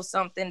also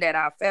something that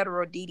our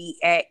federal DD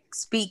Act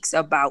speaks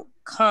about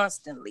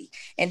constantly.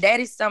 And that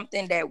is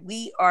something that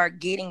we are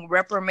getting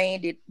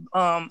reprimanded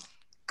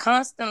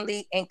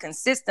constantly and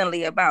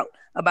consistently about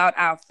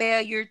our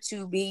failure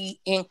to be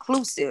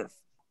inclusive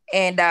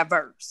and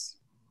diverse.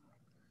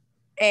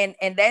 And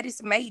that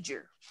is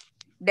major.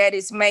 That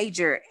is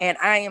major. And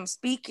I am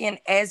speaking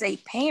as a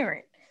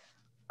parent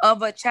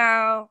of a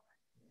child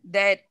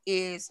that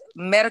is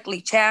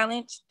medically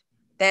challenged,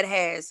 that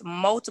has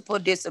multiple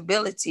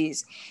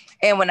disabilities.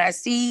 And when I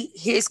see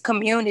his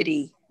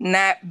community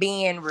not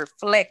being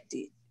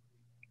reflected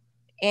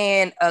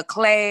in a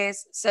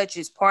class such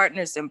as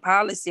Partners in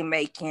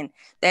Policymaking,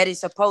 that is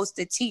supposed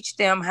to teach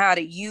them how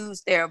to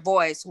use their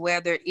voice,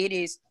 whether it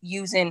is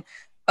using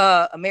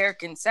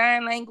American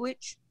Sign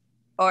Language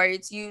or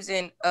it's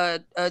using a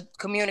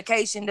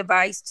communication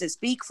device to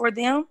speak for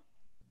them,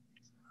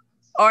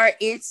 or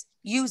it's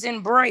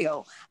using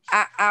Braille.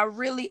 I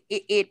really,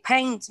 it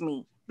pains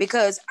me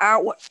because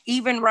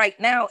even right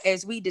now,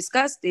 as we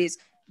discuss this,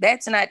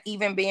 that's not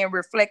even being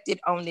reflected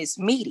on this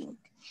meeting.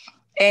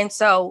 And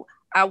so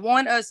I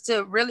want us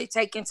to really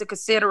take into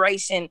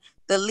consideration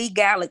the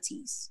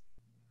legalities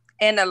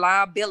and the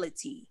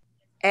liability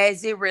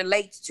as it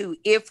relates to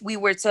if we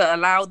were to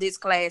allow this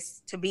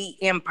class to be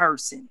in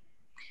person.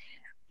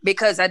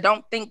 Because I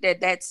don't think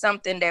that that's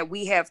something that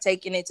we have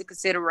taken into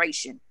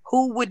consideration.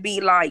 Who would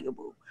be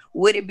liable?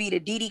 Would it be the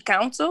DD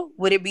Council?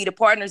 Would it be the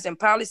Partners in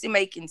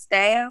Policymaking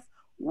staff?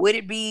 Would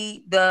it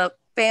be the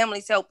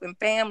Families Helping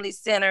Families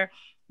Center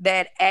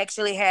that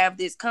actually have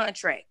this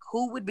contract?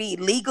 Who would be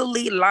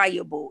legally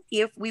liable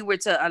if we were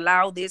to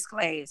allow this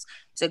class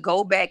to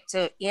go back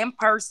to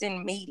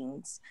in-person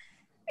meetings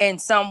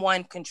and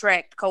someone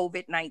contract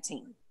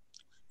COVID-19?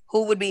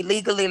 Who would be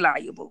legally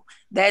liable?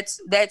 That's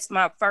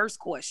my first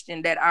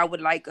question that I would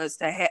like us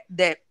to have,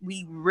 that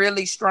we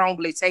really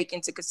strongly take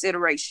into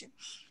consideration.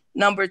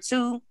 Number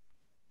two,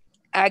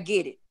 I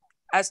get it.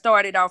 I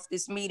started off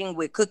this meeting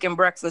with cooking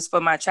breakfast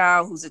for my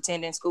child who's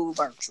attending school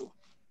virtual.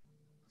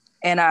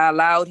 And I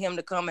allowed him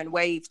to come and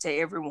wave to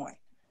everyone.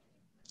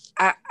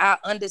 I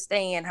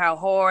understand how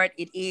hard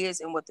it is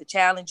and what the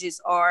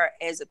challenges are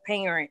as a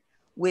parent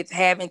with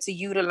having to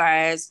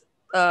utilize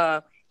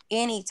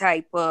any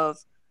type of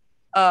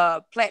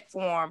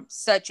platform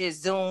such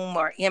as Zoom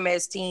or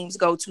MS Teams,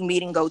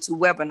 GoToMeeting,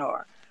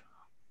 GoToWebinar.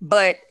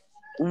 But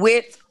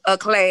with a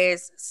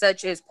class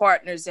such as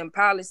Partners in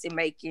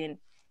Policymaking,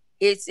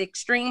 it's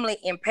extremely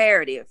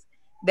imperative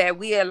that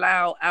we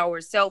allow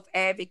our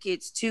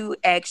self-advocates to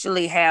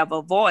actually have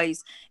a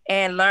voice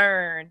and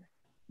learn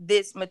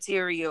this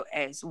material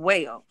as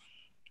well.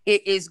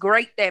 It is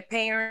great that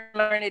parents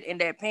learn it and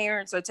that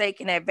parents are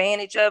taking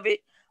advantage of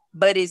it,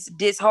 but it's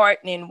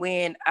disheartening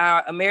when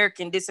our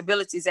American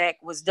Disabilities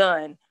Act was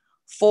done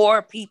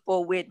for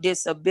people with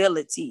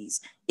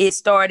disabilities. It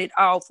started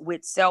off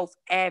with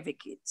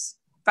self-advocates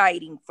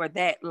fighting for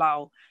that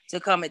law to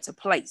come into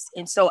place.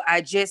 And so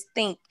I just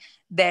think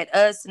that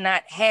us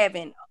not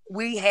having,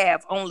 we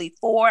have only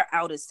 4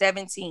 out of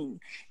 17.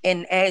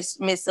 And as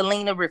Ms.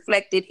 Selena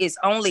reflected, it's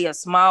only a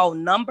small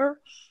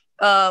number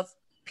of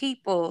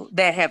people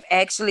that have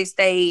actually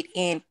stayed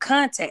in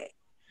contact.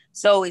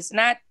 So it's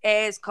not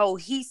as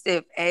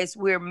cohesive as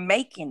we're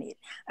making it.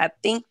 I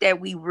think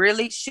that we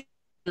really should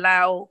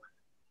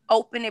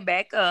open it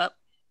back up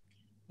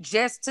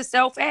just to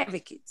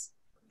self-advocates.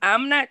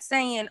 I'm not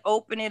saying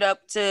open it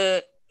up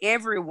to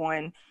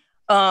everyone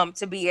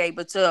to be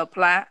able to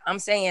apply. I'm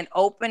saying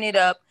open it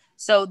up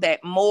so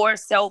that more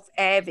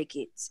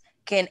self-advocates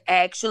can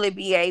actually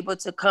be able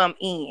to come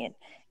in.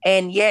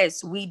 And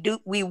yes, we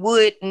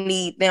would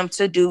need them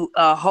to do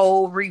a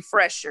whole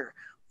refresher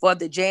for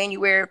the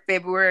January,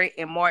 February,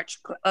 and March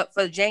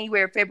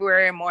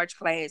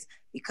class,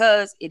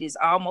 because it is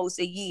almost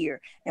a year.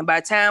 And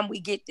by the time we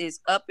get this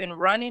up and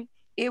running,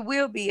 it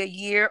will be a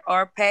year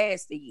or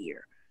past a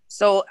year.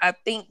 So I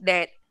think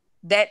that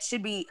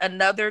should be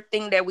another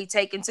thing that we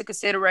take into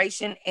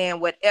consideration.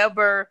 And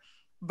whatever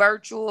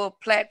virtual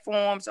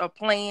platforms or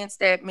plans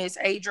that Ms.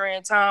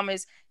 Adrienne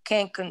Thomas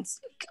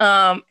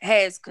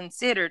has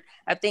considered,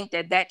 I think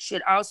that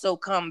should also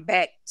come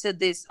back to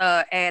this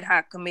ad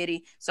hoc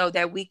committee so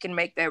that we can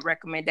make that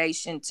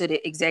recommendation to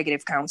the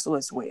Executive Council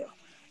as well.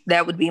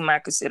 That would be my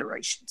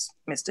considerations,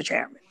 Mr.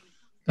 Chairman.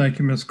 Thank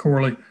you, Ms.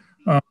 Corley.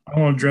 I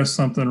want to address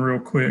something real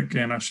quick,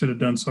 and I should have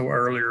done so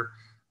earlier.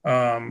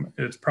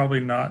 It's probably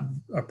not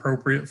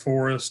appropriate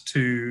for us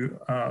to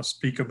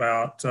speak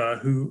about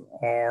who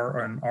are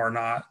and are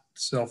not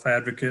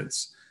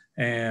self-advocates.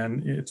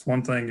 And it's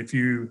one thing if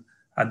you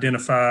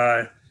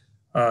identify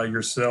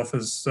yourself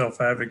as a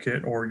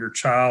self-advocate or your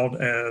child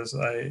as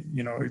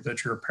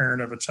that you're a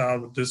parent of a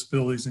child with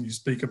disabilities and you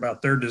speak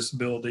about their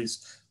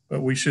disabilities,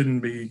 but we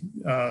shouldn't be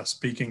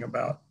speaking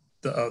about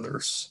the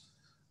others'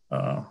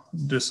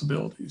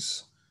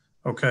 disabilities.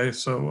 Okay,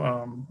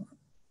 so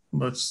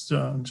let's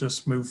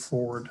just move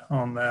forward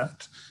on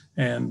that.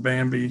 And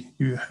Bambi,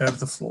 you have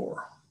the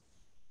floor.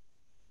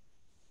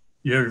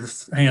 You have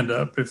your hand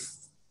up if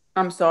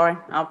I'm sorry.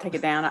 I'll take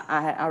it down.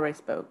 I already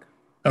spoke.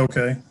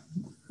 Okay.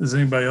 Does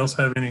anybody else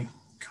have any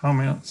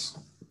comments?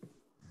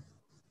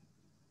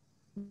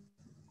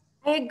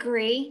 I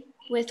agree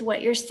with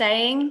what you're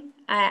saying.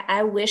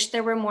 I wish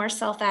there were more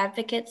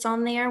self-advocates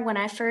on there. When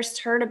I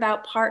first heard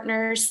about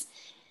partners,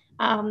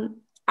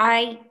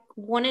 I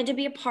wanted to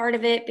be a part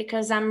of it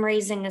because I'm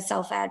raising a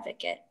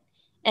self-advocate.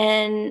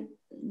 And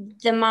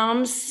the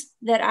moms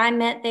that I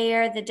met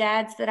there, the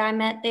dads that I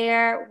met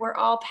there, were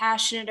all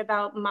passionate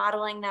about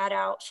modeling that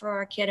out for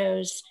our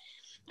kiddos.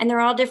 And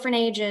they're all different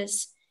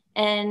ages.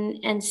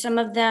 And some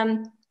of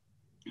them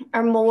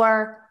are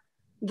more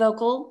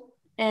vocal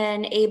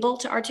and able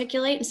to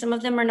articulate, and some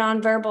of them are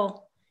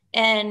nonverbal.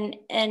 And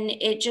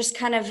it just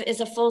kind of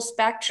is a full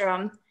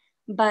spectrum.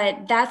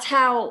 But that's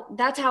how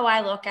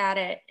I look at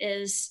it.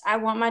 Is I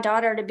want my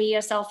daughter to be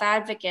a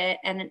self-advocate,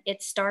 and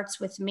it starts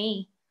with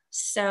me.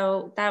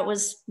 So that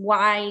was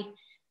why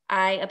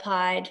I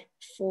applied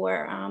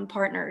for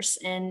partners,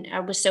 and I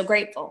was so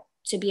grateful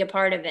to be a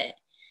part of it.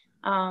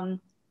 I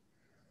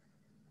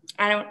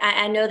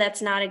know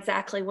that's not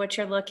exactly what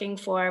you're looking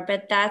for,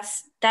 but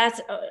that's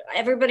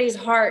everybody's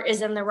heart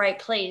is in the right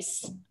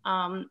place.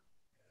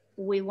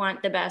 We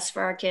want the best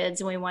for our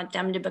kids, and we want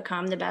them to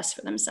become the best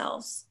for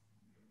themselves.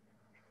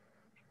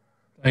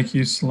 Thank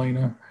you,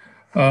 Selena.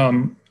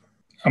 I'm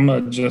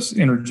going to just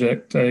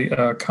interject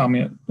a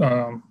comment,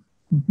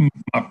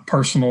 my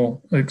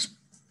personal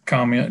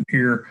comment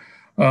here.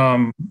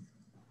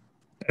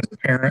 As a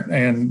parent,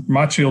 and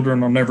my children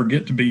will never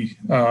get to be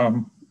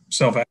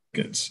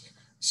self-advocates,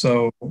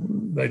 so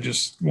they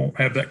just won't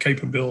have that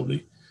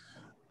capability.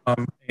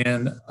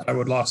 And I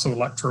would also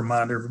like to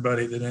remind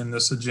everybody that in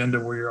this agenda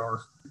we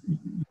are,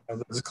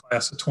 there's a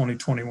class of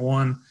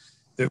 2021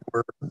 that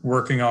we're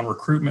working on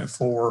recruitment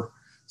for.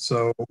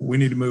 So we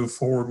need to move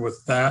forward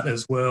with that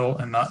as well,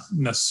 and not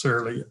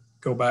necessarily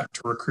go back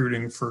to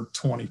recruiting for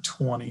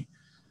 2020.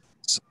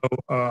 So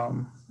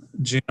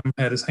Jim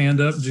had his hand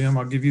up. Jim,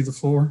 I'll give you the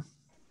floor.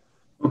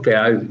 Okay,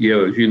 as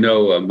you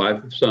know,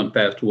 my son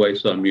passed away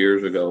some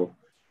years ago,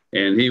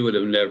 and he would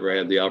have never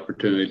had the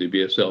opportunity to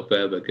be a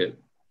self-advocate.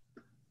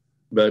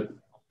 But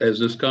as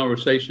this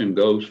conversation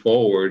goes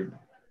forward,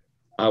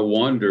 I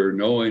wonder,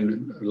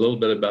 knowing a little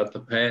bit about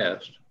the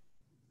past,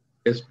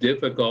 it's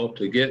difficult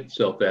to get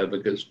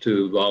self-advocates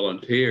to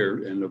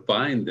volunteer and to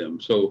find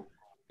them. So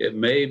it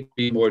may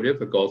be more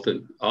difficult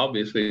than,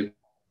 obviously,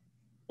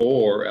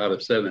 4 out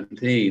of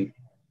 17.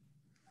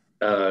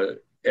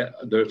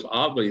 There's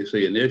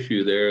obviously an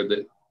issue there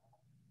that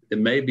it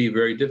may be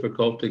very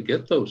difficult to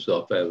get those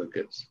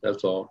self-advocates.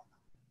 That's all.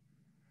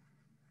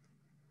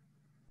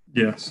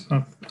 Yes,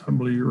 I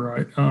believe you're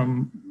right.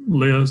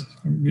 Liz,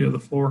 you have the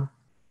floor.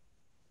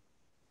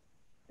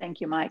 Thank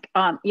you, Mike.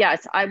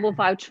 Yes, I will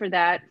vouch for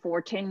that.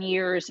 For 10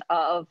 years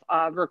of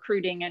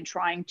recruiting and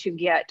trying to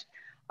get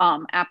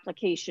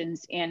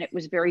applications in, it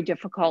was very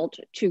difficult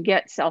to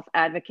get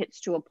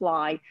self-advocates to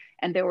apply.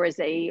 And there was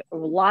a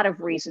lot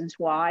of reasons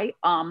why.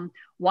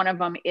 One of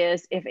them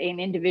is if an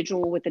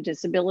individual with a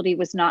disability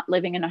was not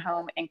living in a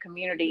home and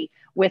community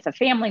with a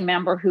family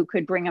member who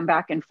could bring them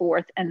back and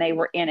forth, and they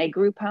were in a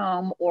group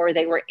home or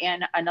they were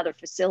in another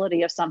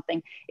facility of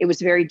something, it was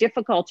very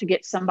difficult to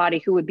get somebody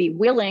who would be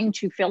willing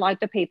to fill out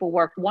the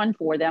paperwork, one,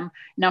 for them.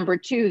 Number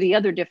two, the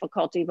other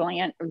difficulty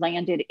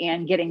landed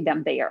in getting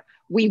them there.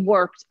 We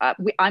worked,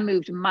 I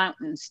moved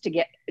mountains to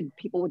get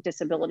people with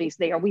disabilities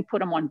there. We put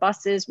them on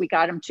buses. We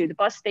got them to the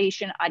bus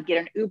station. I'd get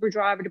an Uber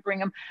driver to bring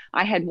them.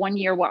 I had one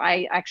year where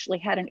I actually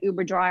had an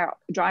Uber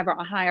driver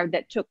I hired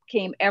that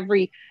came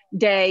every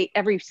day,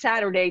 every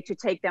Saturday, to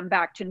take them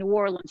back to New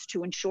Orleans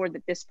to ensure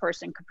that this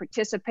person could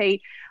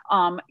participate.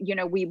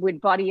 We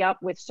would buddy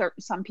up with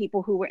some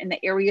people who were in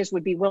the areas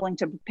would be willing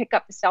to pick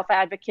up the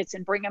self-advocates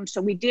and bring them. So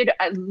we did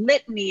a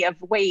litany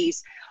of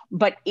ways,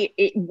 but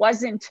it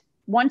wasn't.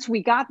 Once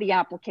we got the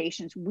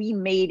applications, we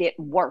made it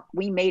work.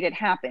 We made it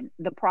happen.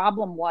 The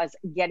problem was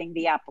getting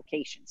the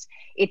applications.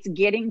 It's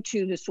getting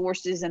to the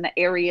sources and the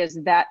areas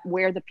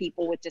where the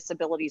people with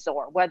disabilities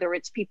are, whether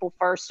it's People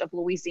First of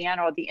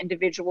Louisiana or the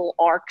individual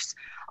ARCs,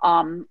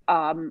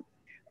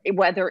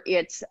 whether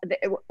it's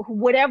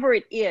whatever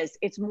it is,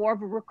 it's more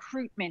of a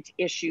recruitment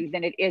issue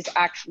than it is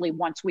actually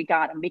once we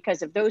got them.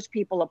 Because if those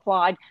people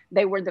applied,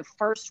 they were the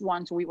first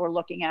ones we were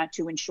looking at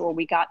to ensure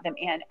we got them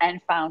in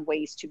and found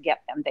ways to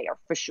get them there,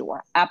 for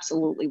sure.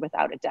 Absolutely,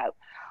 without a doubt.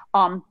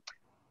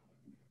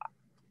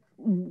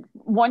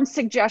 One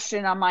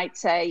suggestion I might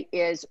say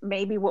is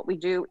maybe what we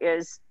do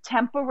is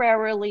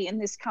temporarily in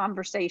this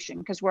conversation,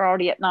 because we're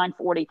already at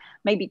 9:40,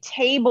 maybe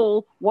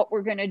table what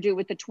we're going to do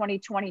with the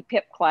 2020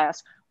 PIP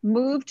class,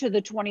 move to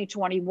the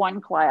 2021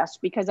 class,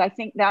 because I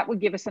think that would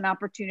give us an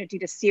opportunity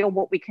to see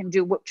what we can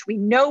do, which we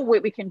know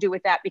what we can do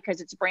with that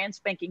because it's brand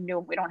spanking new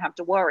and we don't have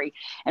to worry.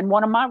 And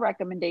one of my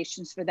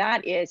recommendations for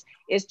that is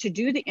to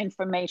do the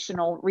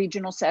informational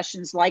regional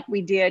sessions like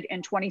we did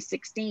in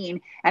 2016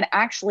 and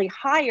actually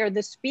hire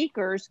the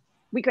speakers.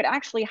 We could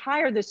actually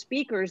hire the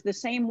speakers, the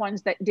same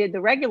ones that did the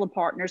regular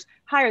partners,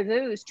 hire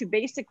those to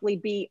basically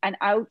be an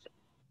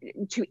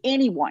to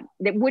anyone.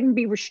 That wouldn't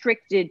be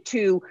restricted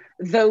to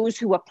those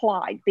who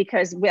applied,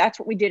 because that's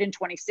what we did in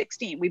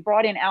 2016. We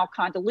brought in Al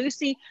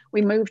Condalucci.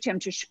 We moved him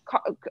to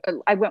Chicago.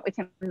 I went with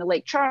him to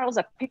Lake Charles.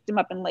 I picked him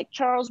up in Lake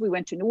Charles. We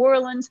went to New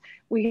Orleans.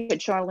 We had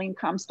Charlene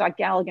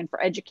Comstock-Galligan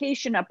for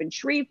education up in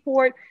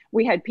Shreveport.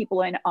 We had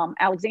people in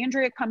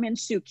Alexandria come in,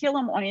 Sue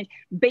Killam on it,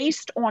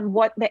 based on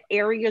what the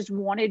areas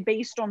wanted,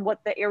 based on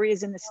what the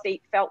areas in the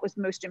state felt was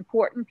most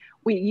important.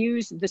 We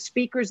used the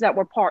speakers that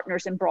were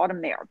partners and brought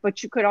them there.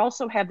 But you could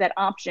also have that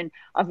option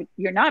of,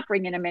 you're not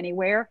bringing them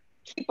anywhere,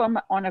 keep them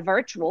on a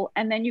virtual,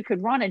 and then you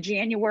could run a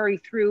January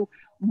through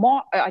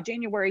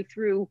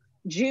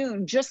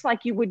June, just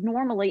like you would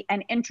normally,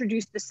 and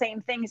introduce the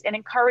same things and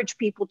encourage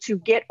people to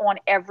get on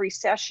every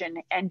session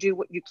and do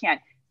what you can.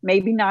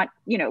 Maybe not,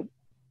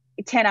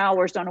 10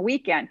 hours on a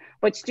weekend,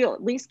 but still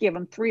at least give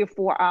them 3 or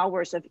 4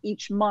 hours of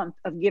each month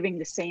of giving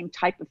the same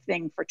type of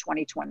thing for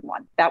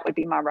 2021. That would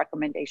be my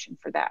recommendation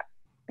for that.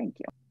 Thank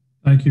you.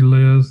 Thank you,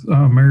 Liz.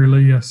 Mary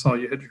Lee, I saw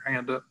you had your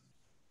hand up.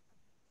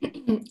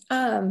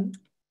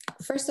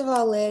 First of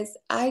all, Liz,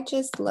 I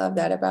just love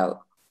that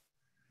about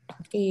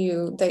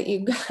you, that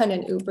you got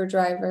an Uber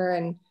driver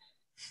and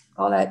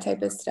all that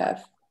type of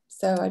stuff.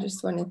 So I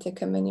just wanted to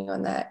commend you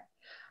on that.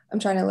 I'm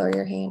trying to lower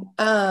your hand.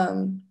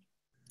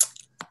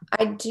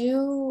 I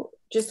do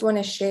just want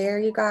to share,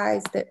 you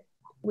guys, that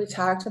we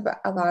talked about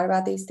a lot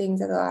about these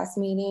things at the last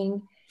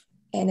meeting,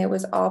 and it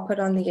was all put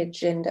on the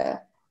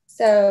agenda.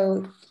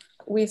 So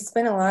we've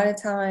spent a lot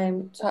of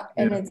time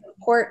and it's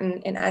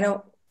important, and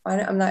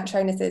I'm not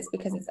trying to say it's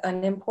because it's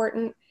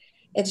unimportant.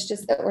 It's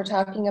just that we're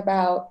talking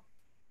about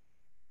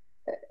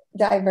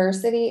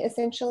diversity,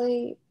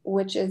 essentially,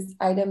 which is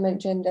item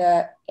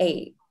agenda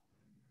 8.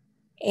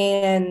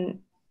 And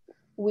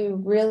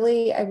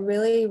I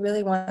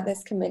really want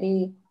this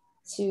committee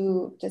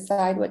to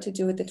decide what to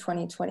do with the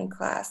 2020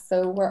 class.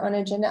 So we're on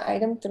agenda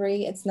item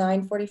 3. It's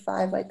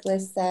 9:45, like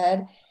Liz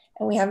said,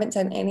 and we haven't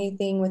done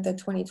anything with the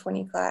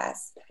 2020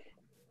 class.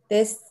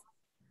 This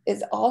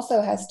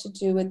also has to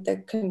do with the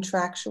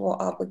contractual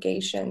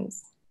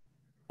obligations.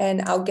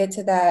 And I'll get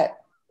to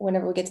that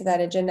whenever we get to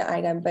that agenda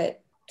item,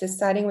 but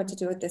deciding what to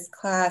do with this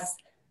class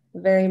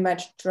very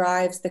much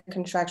drives the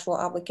contractual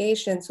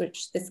obligations,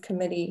 which this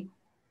committee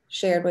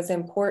shared was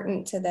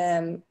important to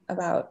them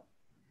about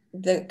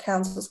the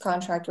council's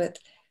contract with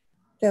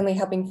Family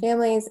Helping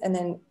Families, and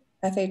then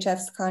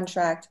FHF's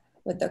contract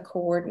with the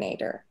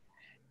coordinator.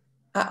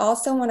 I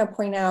also want to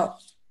point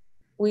out,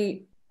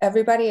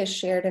 everybody is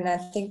shared, and I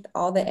think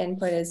all the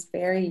input is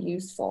very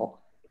useful,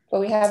 but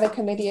we have a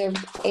committee of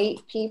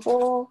 8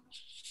 people,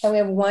 and we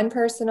have one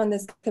person on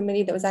this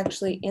committee that was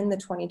actually in the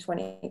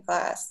 2020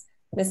 class,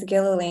 Ms.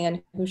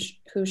 Gilliland,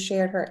 who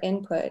shared her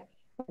input.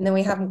 And then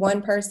we have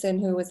one person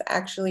who was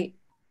actually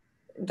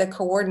the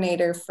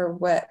coordinator for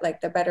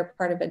the better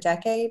part of a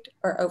decade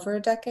or over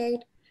a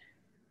decade.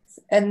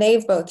 And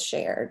they've both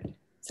shared.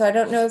 So I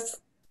don't know if,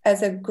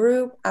 as a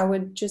group, I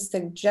would just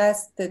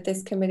suggest that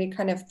this committee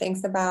kind of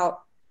thinks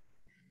about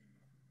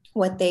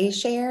what they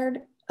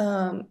shared.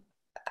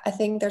 I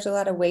think there's a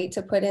lot of weight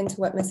to put into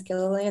what Ms.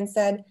 Gilliland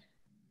said.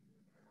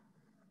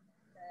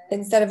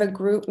 Instead of a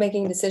group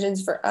making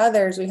decisions for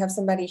others, we have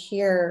somebody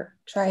here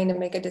trying to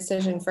make a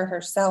decision for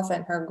herself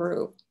and her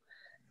group.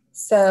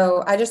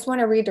 So I just want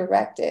to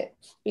redirect it,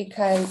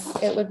 because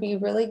it would be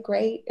really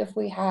great if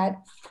we had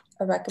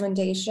a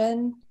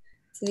recommendation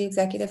to the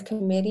executive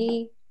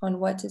committee on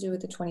what to do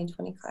with the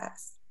 2020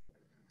 class.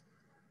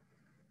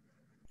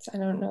 So I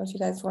don't know if you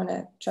guys want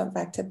to jump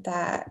back to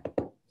that.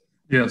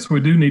 Yes, we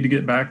do need to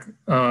get back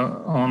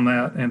on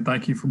that, and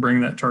thank you for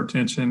bringing that to our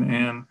attention.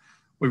 And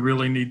we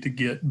really need to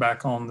get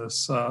back on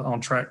this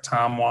on track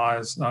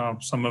time-wise.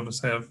 Some of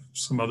us have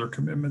some other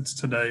commitments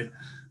today,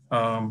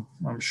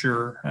 I'm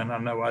sure, and I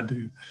know I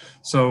do.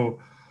 So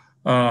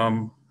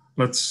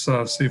let's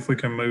see if we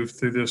can move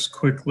through this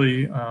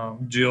quickly.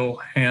 Jill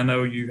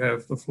Hanno, you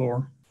have the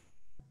floor.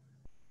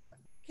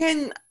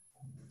 Can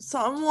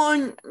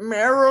someone,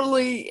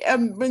 Marilee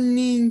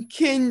Ebony,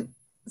 can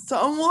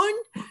someone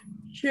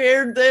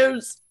share their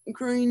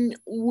screen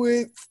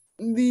with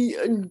the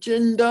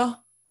agenda?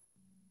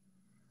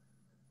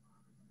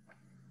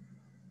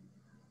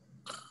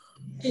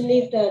 She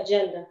needs the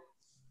agenda.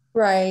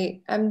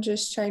 Right. I'm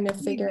just trying to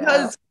figure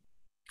out.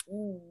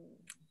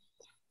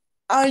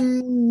 I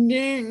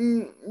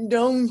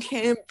don't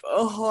have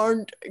a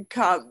hard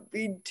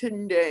copy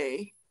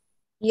today.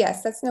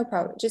 Yes, that's no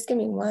problem. Just give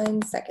me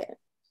 1 second.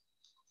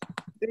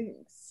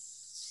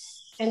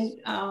 Thanks. And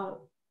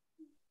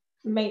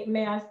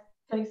may I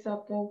say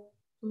something,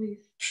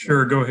 please?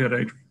 Sure, go ahead,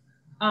 Adrian.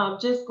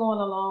 Just going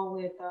along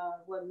with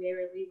what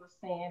Mary Lee was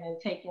saying, and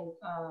taking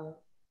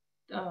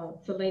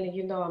Selena,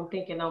 you know, I'm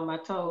thinking on my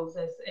toes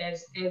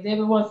as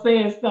everyone's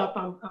saying stuff.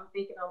 I'm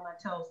thinking on my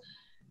toes,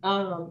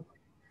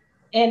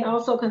 and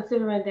also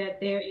considering that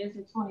there is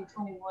a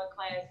 2021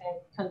 class, and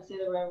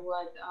considering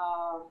what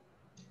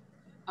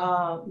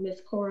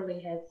Ms. Corley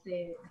has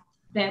said,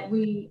 that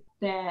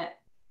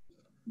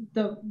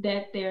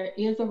there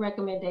is a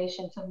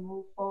recommendation to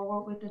move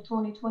forward with the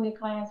 2020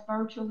 class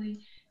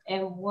virtually,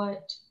 and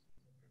what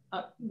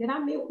Did I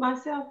mute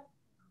myself?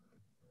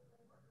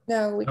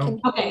 No, we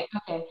can. Okay.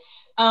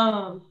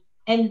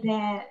 And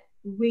that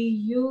we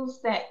use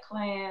that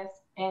class,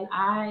 and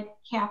I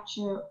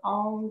capture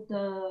all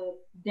the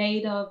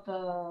data,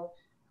 the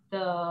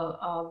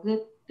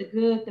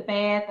good, the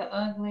bad, the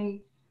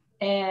ugly,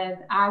 and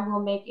I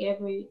will make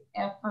every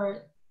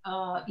effort,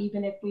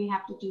 even if we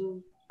have to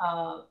do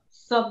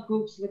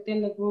subgroups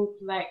within the group,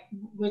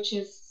 which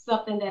is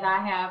something that I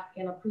have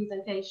in a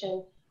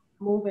presentation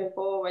moving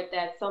forward,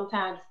 that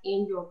sometimes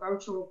in your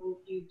virtual group,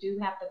 you do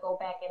have to go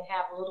back and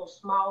have little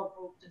small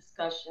group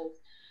discussions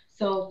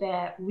so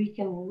that we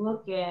can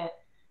look at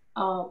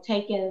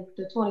taking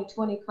the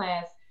 2020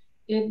 class.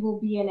 It will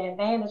be an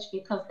advantage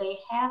because they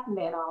have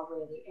met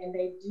already, and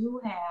they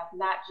do have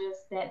not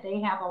just that, they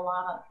have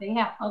they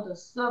have other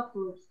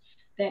subgroups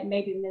that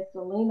maybe Miss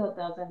Selena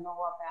doesn't know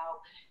about,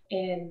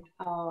 and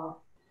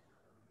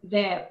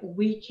that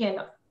we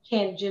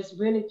can just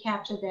really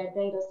capture that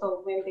data.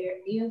 So when there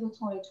is a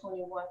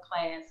 2021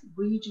 class,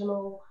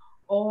 regional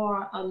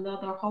or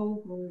another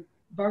whole group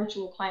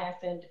virtual class,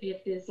 and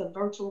if it's a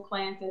virtual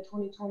class in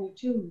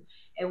 2022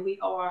 and we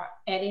are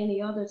at any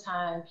other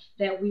time,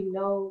 that we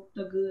know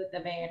the good, the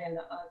bad, and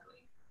the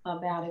ugly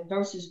about it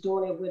versus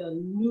doing it with a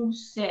new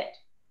set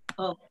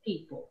of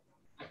people.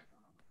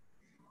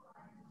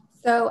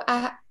 So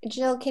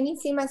Jill, can you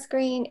see my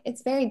screen?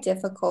 It's very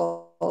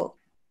difficult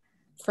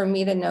for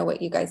me to know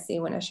what you guys see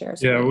when I share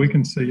screen. Yeah, we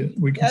can see it.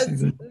 We can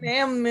see Yes, that.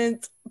 ma'am,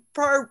 it's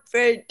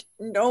perfect.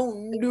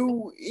 Don't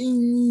do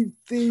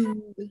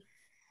anything.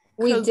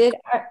 We did.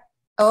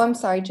 Oh, I'm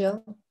sorry,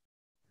 Jill.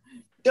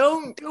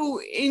 Don't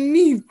do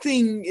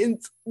anything.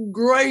 It's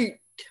great.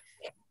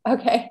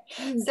 Okay,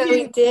 so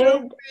we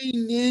did.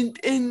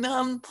 And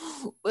I'm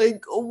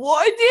like,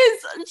 what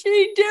is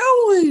she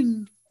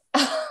doing?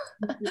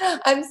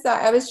 I'm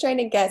sorry. I was trying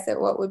to guess at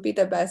what would be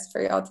the best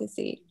for y'all to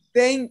see.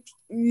 Thank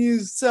you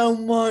so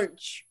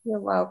much. You're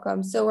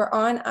welcome. So we're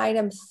on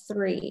item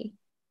 3,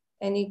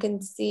 and you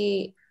can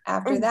see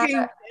after that.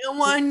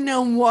 Now I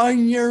know why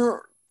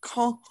you're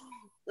calling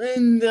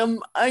them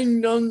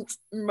items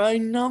by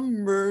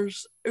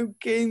numbers.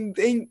 Okay,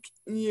 thank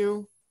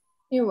you.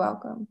 You're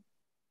welcome.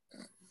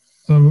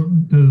 So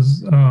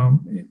does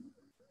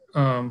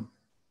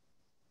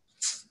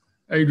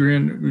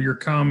Adrian, your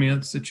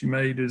comments that you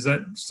made, is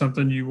that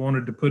something you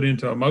wanted to put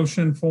into a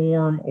motion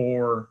form,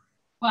 or?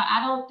 Well,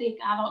 I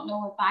don't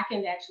know if I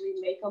can actually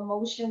make a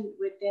motion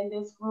within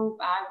this group.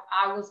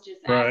 I was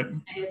just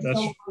asking if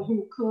someone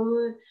who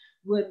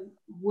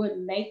would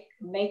make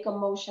a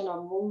motion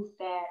or move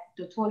that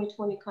the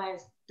 2020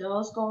 class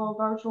does go on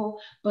virtual,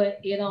 but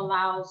it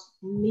allows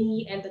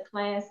me and the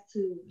class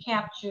to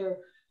capture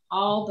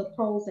all the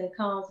pros and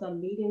cons of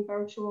meeting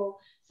virtual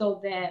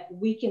so that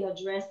we can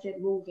address it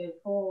moving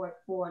forward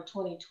for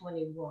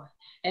 2021.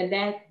 And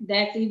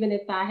that's even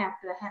if I have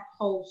to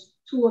host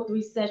 2 or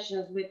 3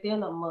 sessions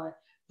within a month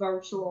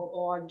virtual,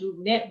 or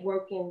do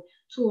networking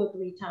 2 or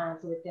 3 times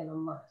within a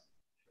month.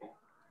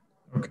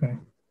 Okay.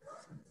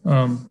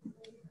 I'm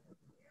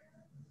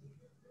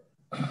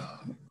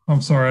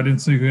sorry, I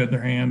didn't see who had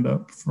their hand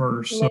up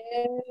first. So.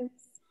 Liz,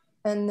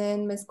 and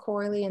then Miss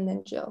Corley, and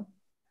then Jill.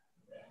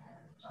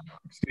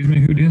 Excuse me,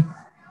 who did?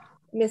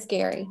 Miss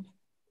Gary.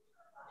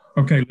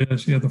 Okay,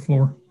 Liz, you have the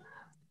floor.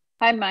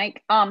 Hi,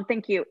 Mike.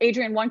 Thank you.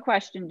 Adrian, one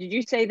question. Did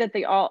you say that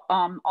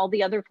all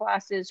the other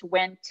classes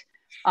went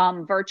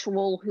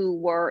virtual who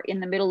were in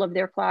the middle of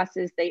their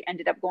classes? They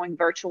ended up going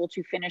virtual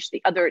to finish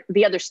the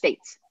other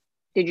states.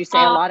 Did you say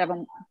a lot of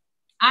them?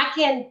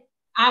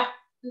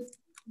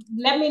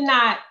 Let me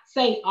not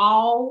say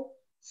all.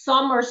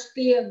 Some are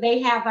still, they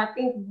have, I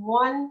think,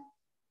 1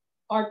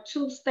 or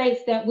 2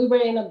 states that we were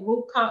in a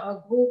group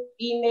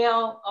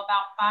email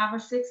about 5 or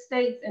 6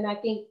 states. And I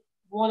think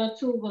 1 or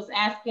 2 was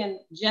asking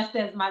just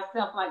as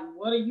myself, like,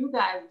 what are you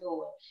guys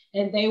doing?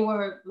 And they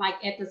were like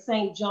at the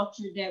same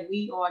juncture that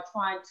we are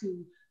trying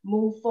to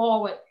move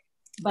forward.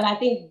 But I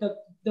think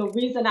the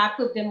reason I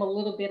put them a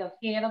little bit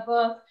ahead of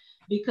us,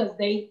 because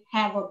they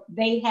have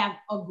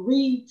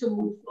agreed to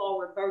move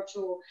forward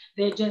virtual.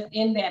 They're just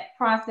in that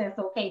process.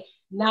 Okay,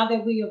 now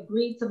that we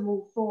agreed to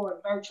move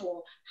forward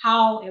virtual,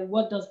 how and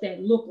what does that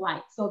look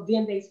like? So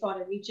then they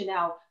started reaching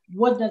out.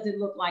 What does it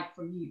look like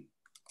for you?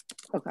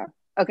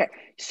 Okay.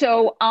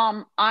 So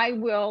I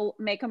will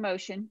make a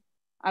motion.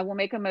 I will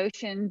make a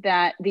motion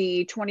that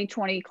the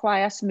 2020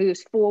 class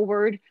moves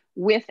forward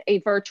with a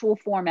virtual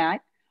format.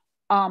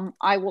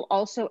 I will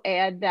also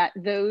add that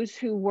those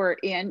who were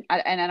in,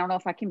 and I don't know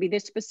if I can be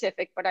this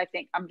specific, but I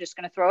think I'm just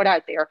going to throw it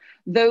out there.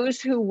 Those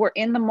who were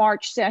in the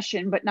March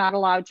session but not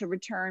allowed to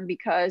return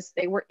because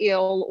they were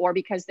ill or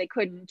because they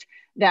couldn't,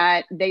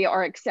 that they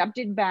are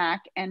accepted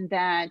back, and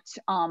that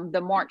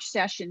the March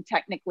session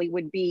technically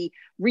would be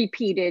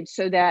repeated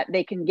so that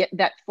they can get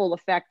that full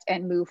effect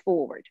and move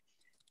forward.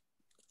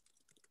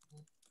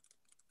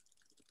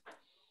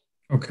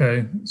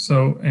 Okay,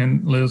 so,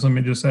 and Liz, let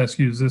me just ask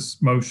you, is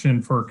this motion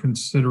for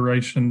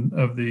consideration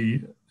of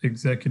the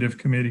executive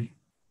committee?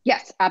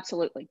 Yes,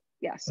 absolutely.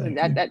 Yes,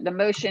 that the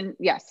motion,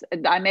 yes.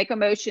 I make a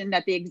motion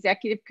that the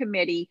executive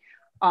committee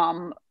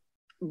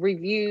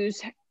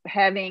reviews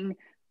having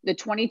the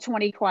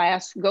 2020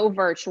 class go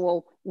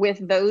virtual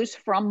with those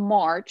from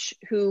March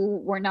who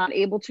were not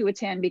able to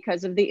attend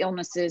because of the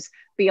illnesses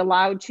be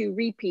allowed to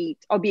repeat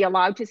or be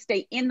allowed to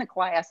stay in the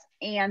class,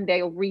 and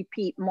they'll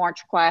repeat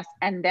March class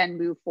and then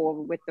move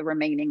forward with the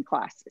remaining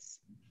classes.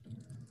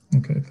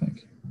 Okay,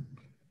 thank you.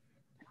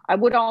 I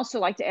would also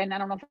like to add, and I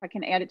don't know if I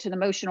can add it to the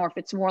motion or if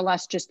it's more or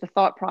less just the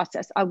thought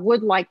process, I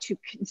would like to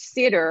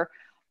consider,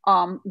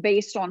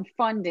 based on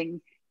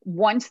funding,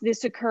 once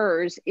this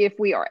occurs, if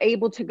we are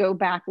able to go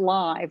back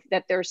live,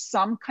 that there's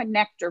some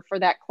connector for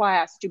that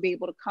class to be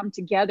able to come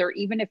together,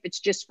 even if it's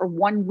just for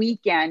one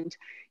weekend,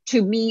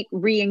 to meet,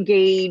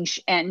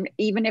 re-engage, and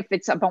even if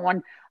it's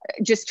on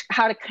just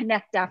how to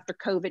connect after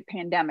COVID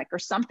pandemic or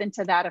something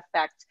to that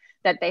effect,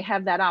 that they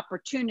have that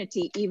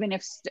opportunity, even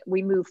if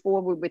we move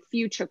forward with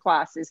future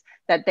classes,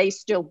 that they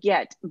still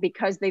get,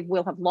 because they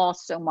will have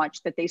lost so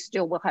much, that they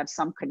still will have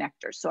some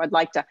connectors. So I'd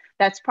like to,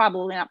 that's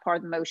probably not part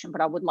of the motion,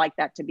 but I would like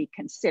that to be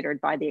considered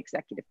by the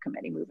executive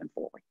committee moving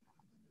forward.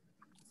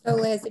 So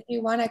Liz, if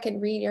you want, I could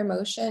read your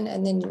motion,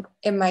 and then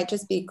it might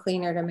just be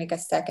cleaner to make a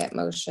second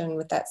motion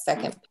with that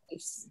second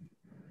piece.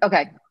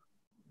 Okay.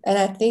 And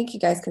I think you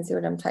guys can see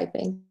what I'm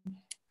typing.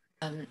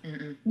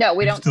 No,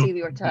 we don't see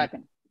your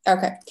typing.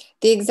 Okay.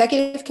 The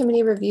executive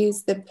committee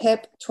reviews the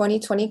PIP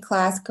 2020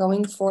 class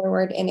going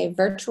forward in a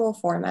virtual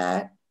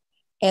format,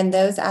 and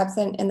those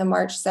absent in the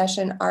March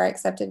session are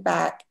accepted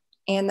back,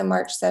 and the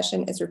March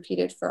session is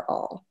repeated for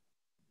all.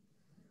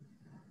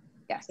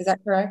 Yes. Is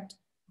that correct?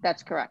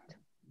 That's correct.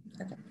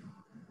 Okay.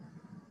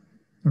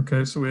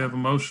 Okay, so we have a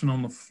motion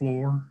on the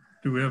floor.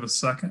 Do we have a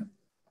second?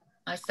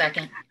 I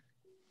second.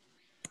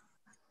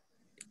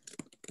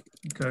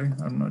 Okay,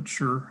 I'm not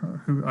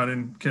sure who, I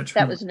didn't catch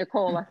that who. Was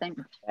Nicole, I think.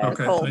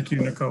 Okay, Nicole. Thank you,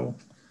 Nicole.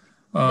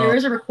 There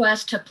is a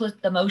request to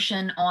put the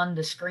motion on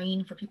the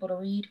screen for people to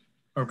read.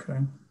 Okay.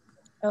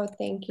 Oh,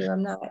 thank you.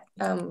 I'm not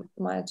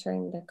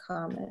monitoring the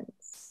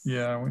comments.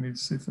 Yeah, we need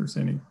to see if there's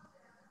any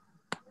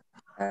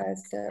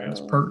that's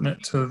so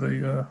pertinent to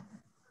the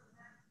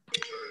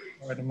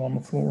item on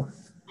the floor.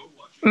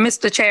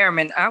 Mr.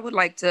 Chairman, I would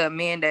like to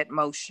amend that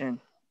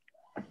motion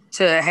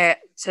to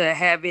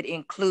have it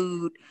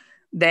include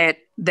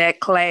that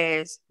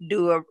class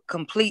do a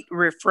complete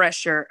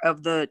refresher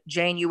of the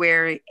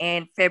January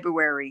and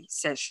February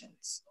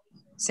sessions,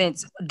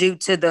 since due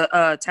to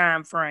the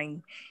time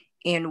frame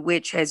in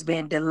which has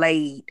been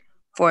delayed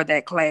for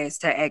that class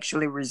to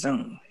actually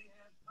resume.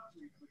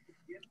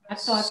 I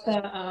thought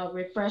the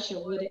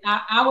refresher would.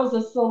 I was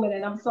assuming,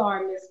 and I'm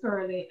sorry, Ms.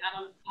 Curley,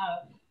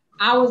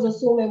 I was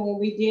assuming when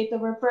we did the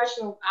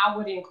refresher, I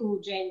would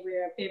include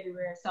January and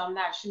February. So I'm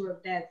not sure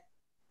if that's,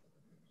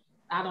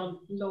 I don't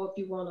know if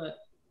you want to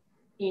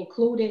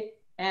include it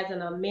as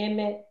an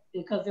amendment,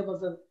 because it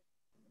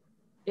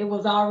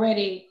was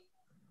already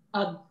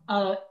a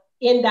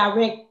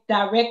indirect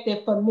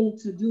directive for me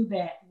to do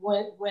that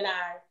when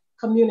I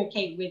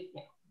communicate with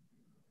them.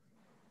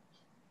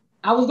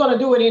 I was going to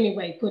do it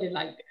anyway, put it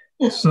like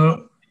that.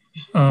 So,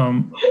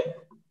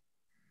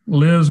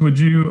 Liz, would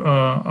you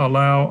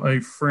allow a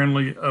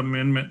friendly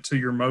amendment to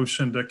your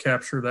motion to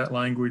capture that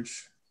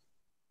language?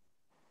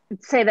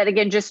 Say that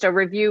again, just a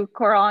review,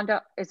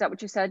 Coranda, is that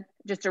what you said?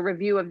 Just a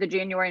review of the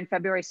January and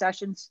February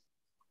sessions?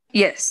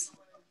 Yes.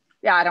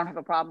 Yeah, I don't have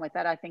a problem with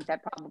that. I think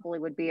that probably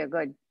would be a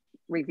good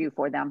review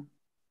for them.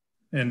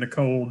 And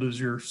Nicole, does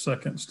your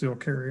second still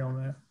carry on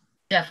that?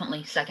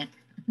 Definitely second.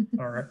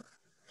 All right.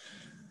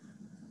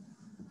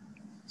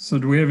 So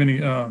do we have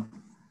any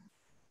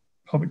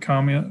public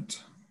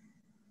comment?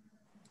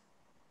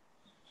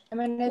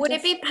 Would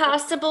it be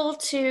possible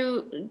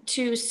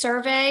to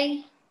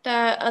survey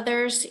the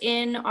others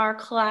in our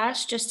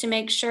class just to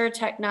make sure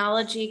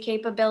technology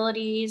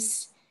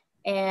capabilities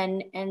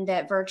and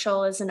that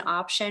virtual is an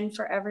option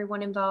for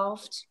everyone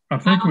involved? I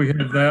think we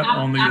have that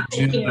on the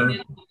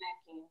agenda.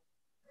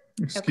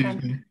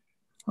 Excuse me.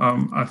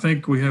 I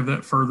think we have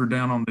that further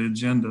down on the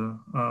agenda,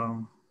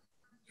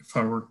 if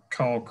I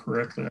recall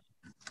correctly.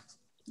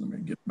 Let me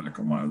get back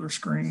on my other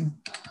screen.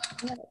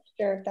 I'm not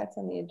sure if that's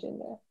on the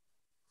agenda.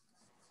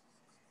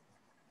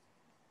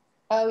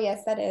 Oh,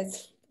 yes, that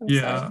is.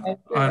 Item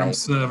right.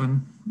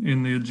 7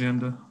 in the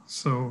agenda.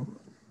 So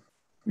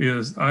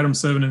item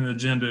 7 in the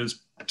agenda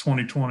is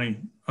 2020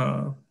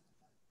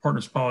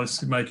 Partners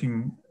Policy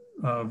Making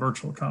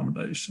virtual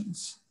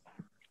accommodations.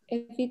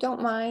 If you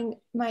don't mind,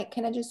 Mike,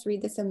 can I just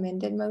read this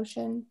amended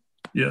motion?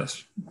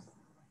 Yes.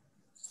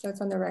 So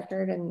it's on the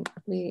record and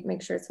we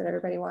make sure it's what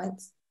everybody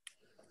wants.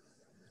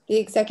 The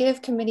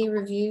executive committee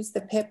reviews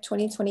the PIP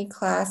 2020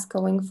 class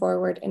going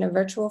forward in a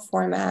virtual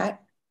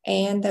format,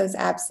 and those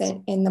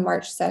absent in the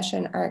March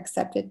session are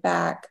accepted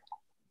back,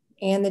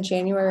 and the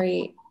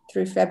January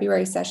through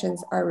February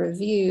sessions are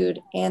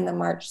reviewed, and the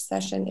March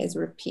session is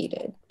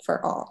repeated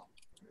for all.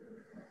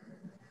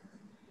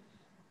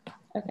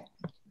 Okay.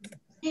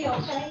 You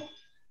okay?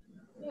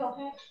 You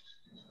okay?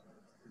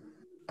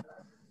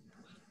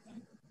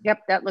 Yep,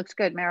 that looks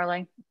good,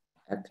 Marilee.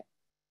 Okay.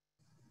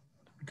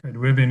 Okay, do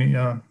we have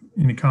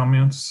any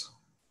comments?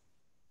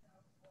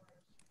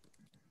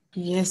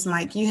 Yes,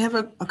 Mike, you have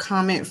a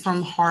comment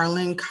from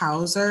Harlan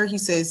Kauser. He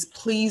says,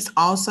 please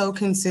also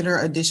consider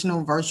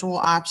additional virtual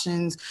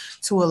options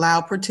to allow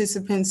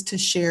participants to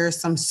share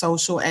some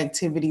social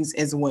activities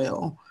as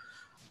well.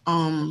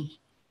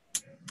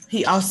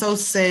 He also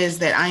says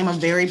that I am a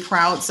very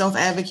proud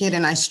self-advocate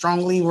and I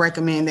strongly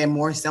recommend that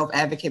more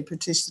self-advocate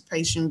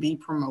participation be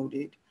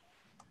promoted.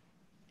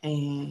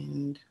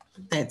 And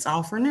that's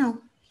all for now.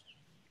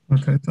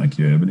 Okay, thank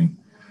you, Ebony.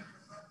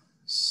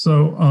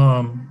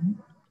 So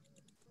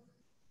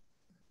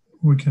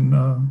we can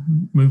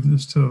move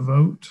this to a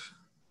vote.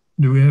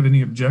 Do we have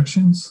any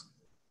objections?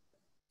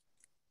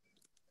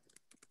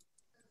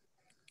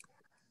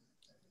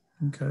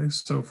 Okay,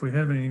 so if we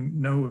have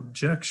no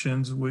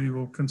objections, we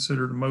will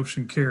consider the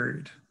motion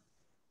carried.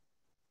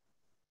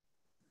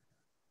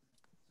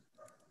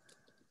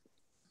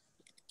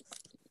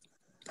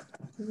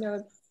 No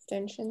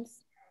abstentions.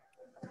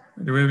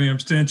 Do we have any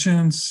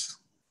abstentions?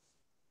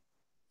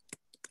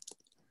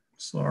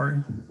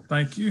 Sorry,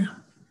 thank you.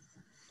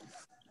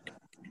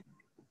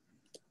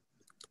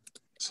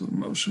 So the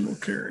motion will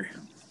carry.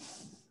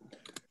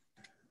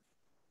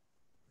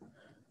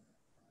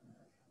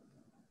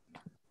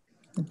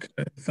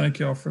 Okay, thank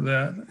y'all for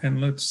that.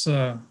 And let's,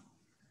 we're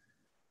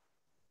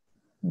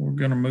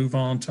gonna move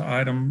on to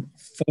item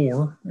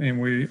 4, and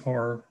we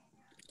are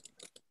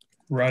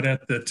right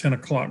at the 10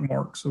 o'clock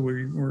mark. So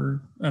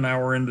we're an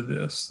hour into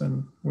this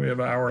and we have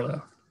an hour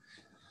left.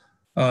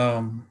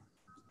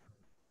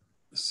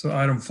 So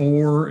item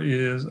 4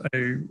 is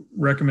a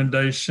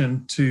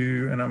recommendation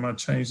to, and I'm gonna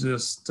change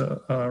this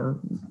to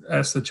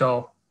ask that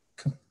y'all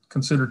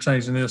consider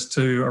changing this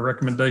to a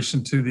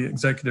recommendation to the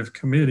executive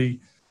committee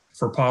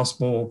for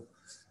possible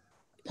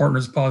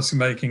partners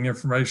policymaking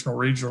informational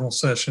regional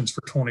sessions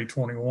for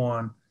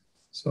 2021.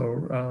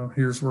 So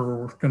here's where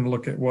we're going to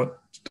look at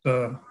what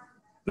the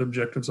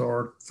objectives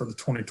are for the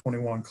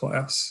 2021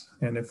 class.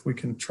 And if we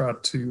can try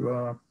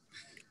to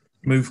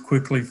move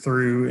quickly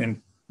through and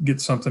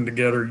get something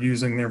together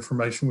using the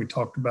information we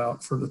talked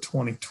about for the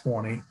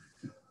 2020,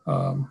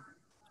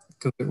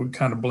 because it would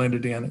kind of blend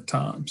it in at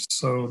times.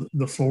 So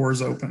the floor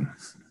is open.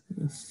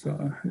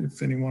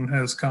 If anyone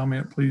has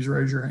comment, please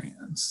raise your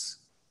hands.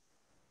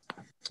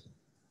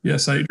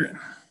 Yes, Adrian.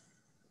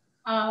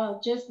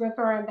 Just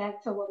referring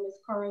back to what Ms.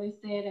 Curley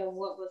said and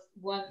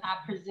what I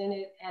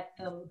presented at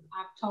the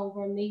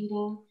October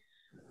meeting,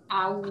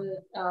 I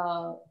would,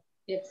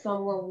 if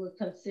someone would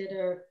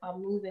consider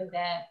moving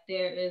that,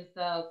 there is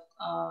a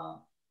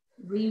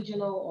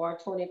regional or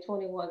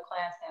 2021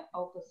 class that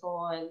focus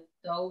on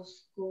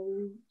those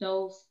schools,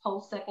 those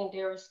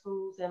post-secondary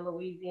schools in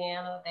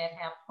Louisiana that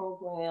have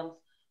programs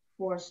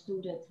for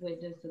students with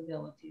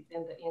disabilities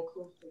in the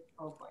inclusive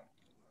program.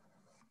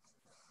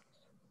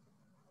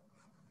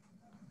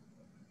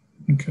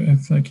 Okay,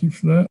 thank you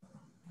for that.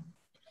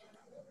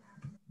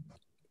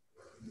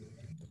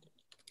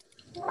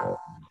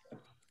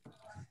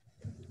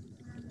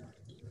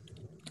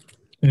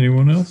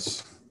 Anyone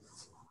else?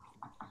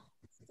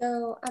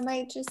 So I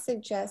might just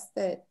suggest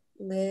that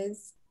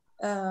Liz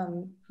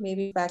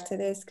maybe back to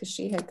this because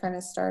she had kind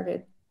of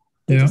started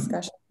the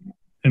discussion.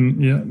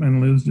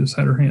 And Liz just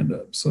had her hand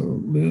up. So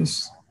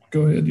Liz,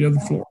 go ahead, you have the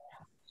floor.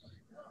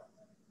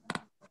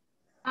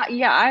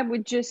 Yeah, I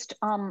would just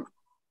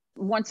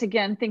once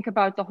again think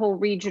about the whole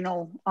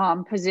regional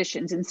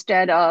positions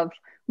instead of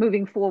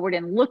moving forward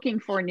and looking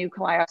for a new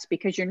class,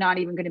 because you're not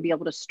even going to be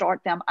able to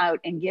start them out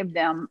and give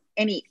them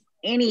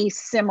any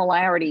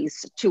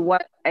similarities to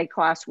what a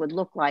class would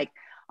look like.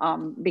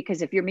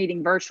 Because if you're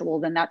meeting virtual,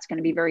 then that's going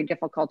to be very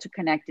difficult to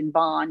connect and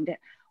bond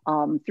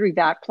through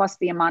that, plus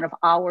the amount of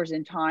hours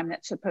and time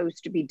that's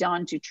supposed to be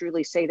done to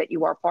truly say that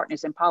you are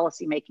partners in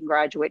policymaking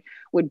graduate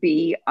would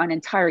be an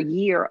entire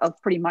year of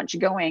pretty much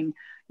going,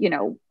 you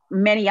know,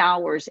 many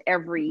hours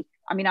every,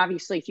 I mean,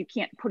 obviously if you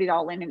can't put it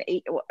all in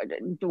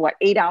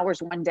 8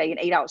 hours one day and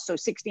 8 hours, so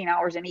 16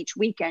 hours in each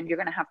weekend, you're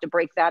going to have to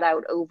break that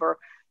out over,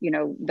 you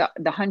know, the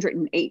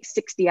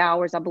 160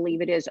 hours, I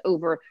believe it is,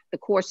 over the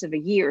course of a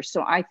year.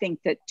 So I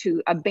think that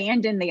to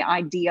abandon the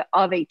idea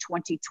of a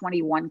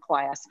 2021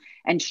 class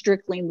and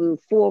strictly move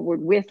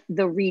forward with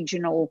the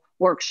regional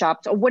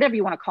workshops or whatever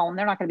you want to call them,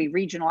 they're not going to be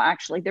regional,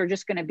 actually. They're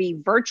just going to be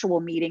virtual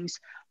meetings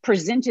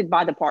presented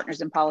by the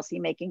partners in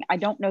policymaking. I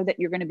don't know that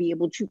you're going to be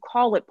able to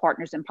call it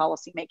partners in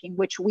policymaking,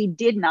 which we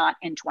did not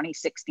in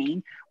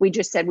 2016. We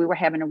just said we were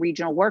having a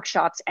regional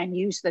workshops and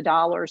used the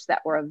dollars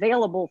that were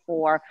available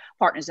for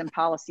partners in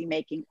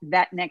policymaking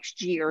that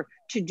next year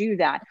to do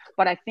that.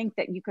 But I think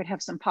that you could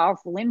have some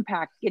powerful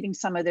impact getting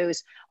some of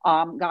those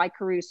Guy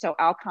Caruso,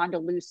 Al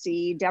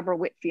Condalucci, Deborah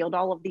Whitfield,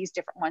 all of these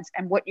different ones.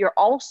 And what you're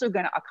also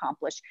going to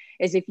accomplish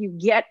is if you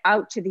get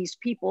out to these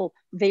people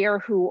there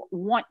who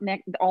want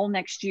all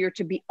next year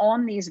to be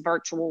on these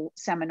virtual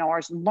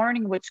seminars,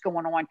 learning what's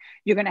going on,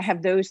 you're going to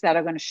have those that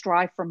are going to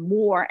strive for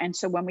more. And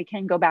so when we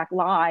can go back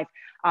live,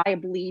 I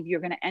believe you're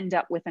going to end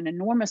up with an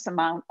enormous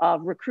amount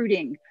of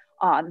recruiting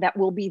that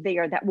will be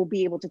there, that will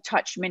be able to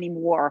touch many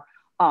more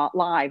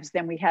lives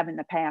than we have in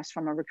the past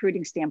from a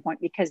recruiting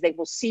standpoint, because they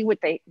will see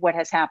what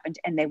has happened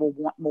and they will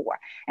want more.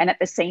 And at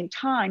the same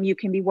time, you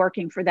can be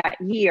working for that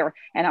year.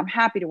 And I'm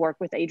happy to work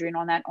with Adrian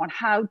on that, on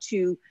how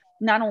to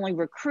not only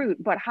recruit,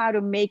 but how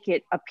to make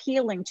it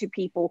appealing to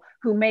people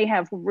who may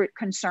have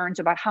concerns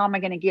about how am I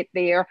going to get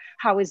there?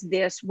 How is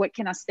this? What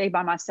can I stay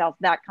by myself?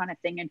 That kind of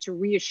thing. And to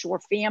reassure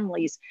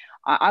families,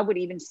 I would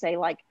even say,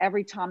 like,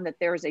 every time that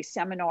there is a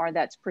seminar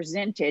that's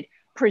presented,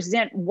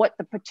 present what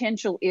the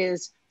potential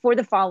is for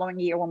the following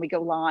year when we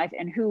go live,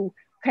 and who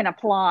can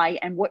apply,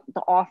 and what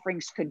the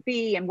offerings could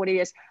be, and what it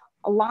is.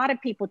 A lot of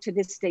people to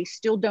this day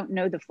still don't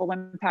know the full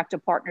impact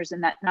of partners,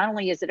 and that not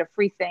only is it a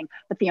free thing,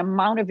 but the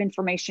amount of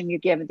information you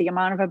give, the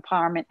amount of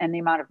empowerment, and the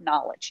amount of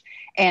knowledge.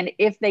 And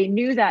if they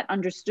knew that,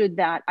 understood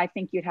that, I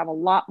think you'd have a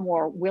lot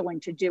more willing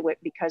to do it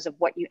because of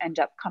what you end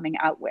up coming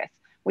out with.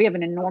 We have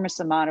an enormous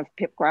amount of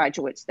PIP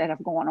graduates that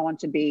have gone on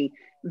to be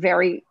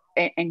very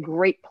in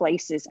great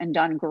places and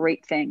done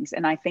great things.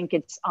 And I think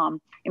it's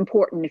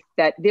important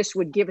that this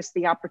would give us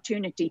the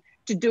opportunity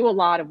to do a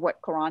lot of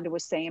what Karanda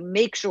was saying,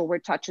 make sure we're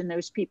touching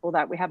those people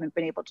that we haven't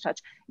been able to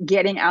touch,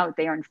 getting out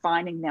there and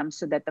finding them,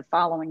 so that the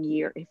following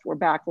year, if we're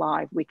back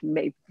live, we can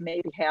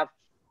maybe have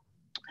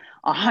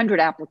 100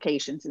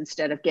 applications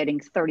instead of getting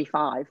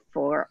 35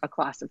 for a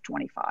class of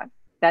 25.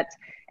 That's,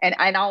 and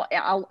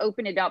I'll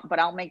open it up, but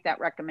I'll make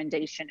that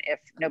recommendation if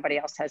nobody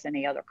else has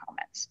any other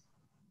comments.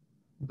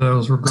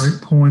 Those were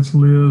great points,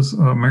 Liz.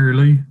 Mary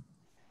Lee?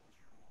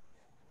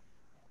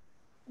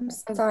 I'm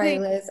sorry,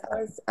 Liz. I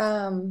was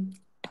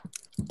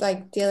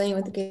like dealing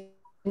with the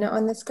note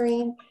on the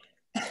screen.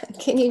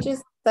 Can you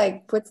just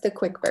like, what's the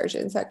quick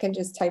version so I can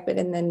just type it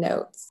in the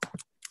notes?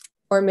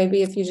 Or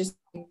maybe if you just,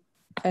 I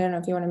don't know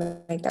if you want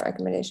to make that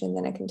recommendation,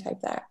 then I can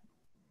type that.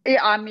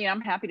 Yeah, I mean,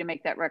 I'm happy to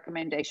make that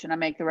recommendation. I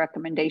make the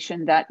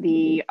recommendation that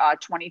the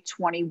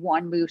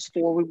 2021 moves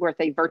forward with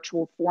a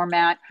virtual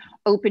format,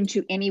 open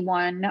to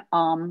anyone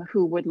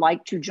who would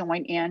like to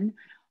join in.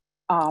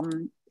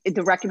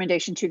 The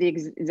recommendation to the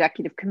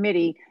executive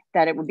committee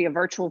that it would be a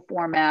virtual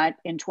format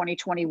in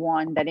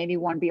 2021, that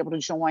anyone be able to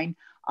join.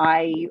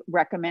 I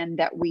recommend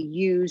that we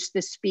use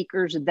the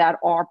speakers that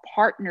are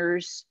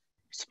partners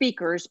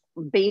speakers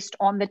based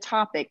on the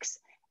topics,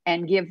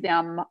 and give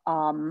them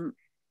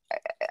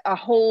a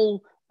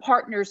whole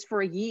partners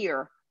for a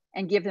year,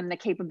 and give them the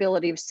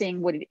capability of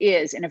seeing what it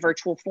is in a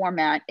virtual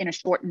format in a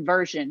shortened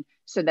version,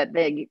 so that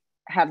they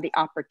have the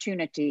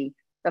opportunity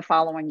the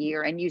following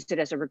year and use it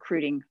as a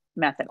recruiting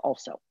method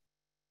also.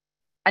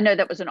 I know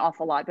that was an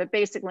awful lot, but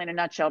basically in a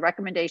nutshell,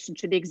 recommendation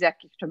to the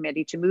executive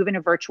committee to move in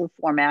a virtual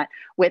format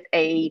with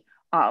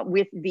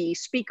with the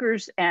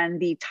speakers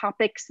and the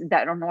topics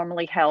that are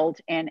normally held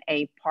in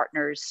a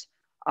partners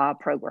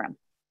program.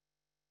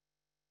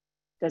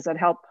 Does that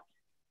help?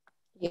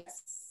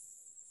 Yes.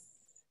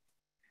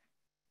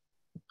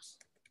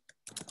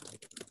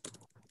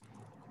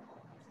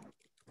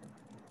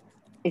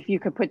 If you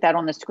could put that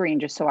on the screen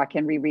just so I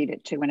can reread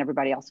it too and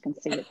everybody else can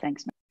see it.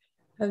 Thanks.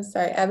 I'm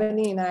sorry,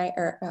 Ebony and I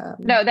are.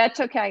 No,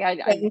 that's okay. I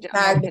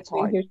it's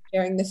hard. You're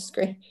sharing the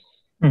screen.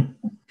 1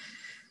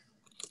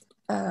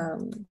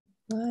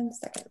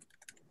 second.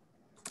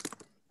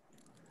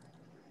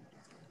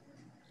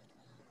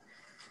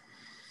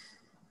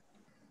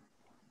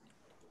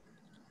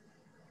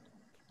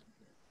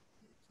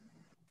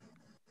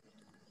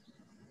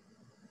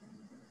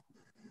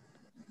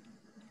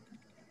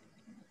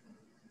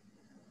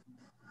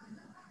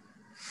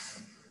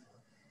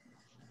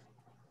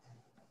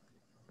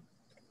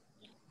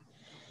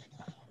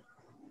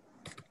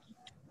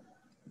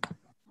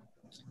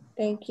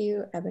 Thank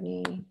you,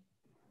 Ebony.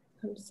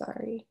 I'm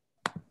sorry.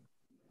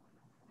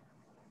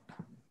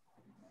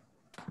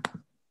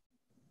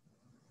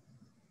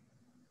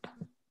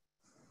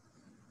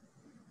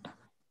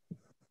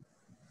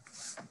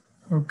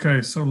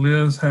 Okay, so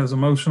Liz has a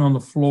motion on the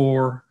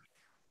floor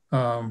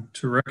to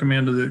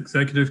recommend to the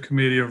executive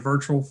committee a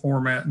virtual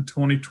format in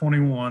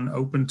 2021,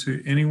 open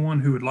to anyone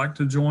who would like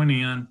to join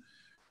in,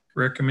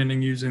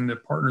 recommending using the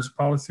partners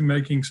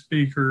policymaking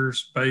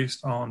speakers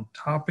based on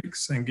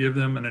topics, and give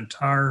them an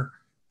entire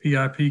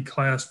PIP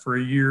class for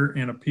a year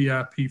in a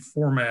PIP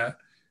format,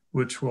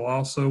 which will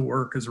also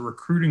work as a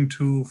recruiting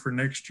tool for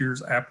next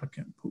year's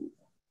applicant pool.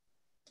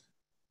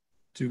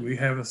 Do we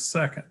have a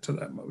second to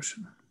that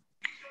motion?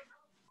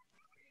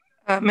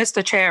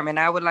 Mr. Chairman,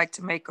 I would like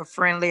to make a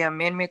friendly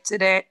amendment to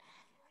that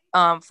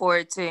for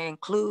it to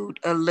include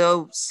a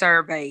little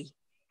survey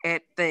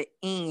at the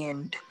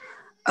end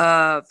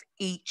of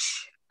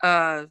each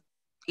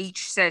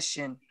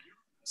session,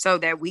 so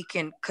that we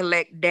can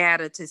collect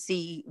data to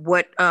see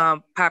what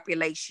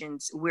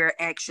populations we're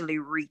actually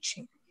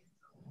reaching.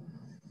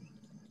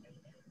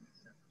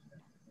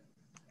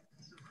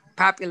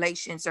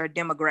 Populations or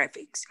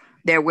demographics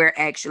that we're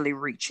actually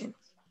reaching.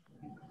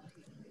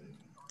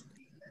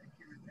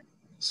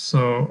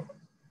 So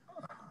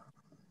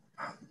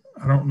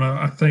I don't know.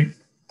 I think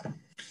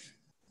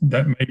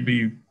that may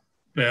be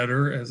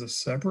better as a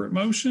separate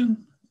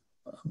motion.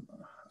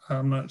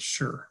 I'm not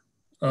sure.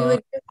 You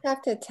would just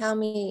have to tell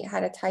me how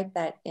to type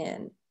that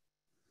in.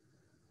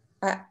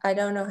 I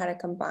don't know how to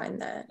combine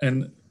that.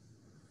 And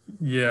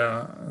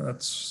yeah,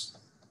 that's.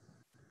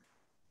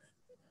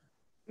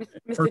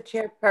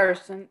 Mr.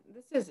 Chairperson,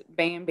 this is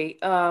Bambi.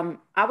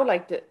 I would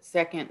like to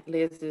second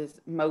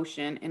Liz's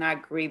motion, and I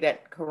agree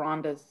that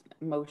Karanda's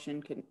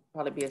motion could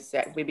probably be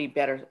would be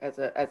better as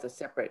a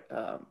separate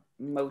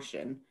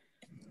motion.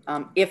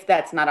 If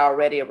that's not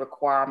already a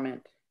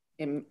requirement.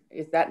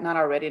 Is that not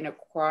already a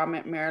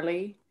requirement,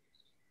 Marilee?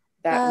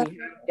 That we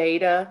have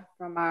data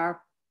from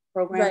our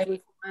programs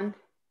we fund?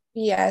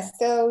 Yeah,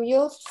 so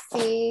you'll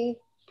see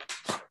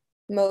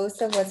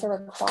most of what's a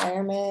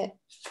requirement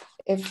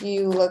if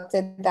you looked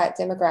at that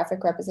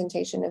demographic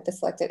representation of the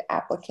selected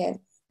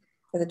applicants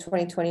for the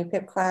 2020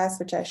 PIP class,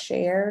 which I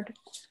shared.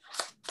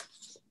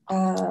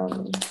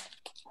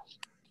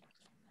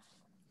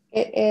 It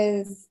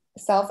is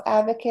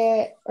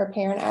self-advocate or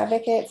parent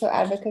advocate, so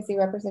advocacy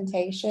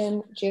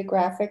representation,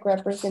 geographic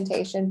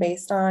representation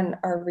based on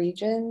our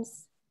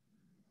regions,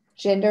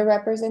 gender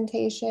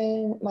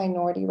representation,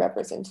 minority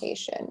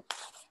representation.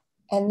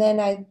 And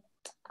then I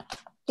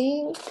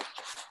think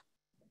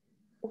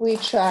we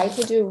tried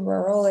to do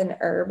rural and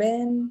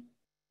urban,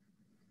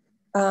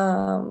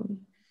 but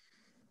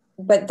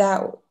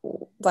that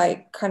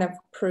like kind of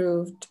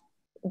proved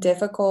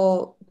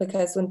difficult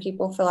because when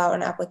people fill out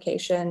an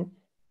application,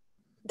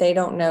 they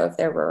don't know if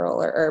they're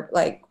rural or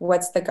like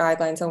what's the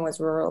guidelines on what's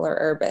rural or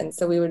urban.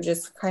 So we would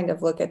just kind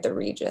of look at the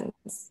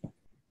regions.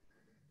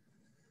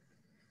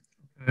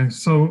 Okay,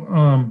 so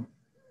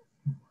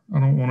I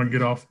don't want to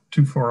get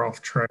too far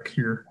off track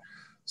here.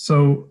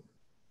 So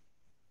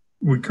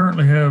we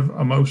currently have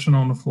a motion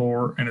on the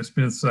floor and it's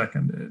been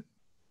seconded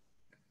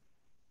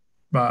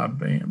by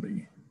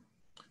Bambi.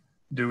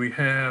 Do we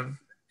have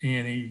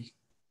any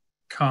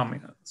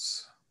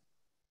comments?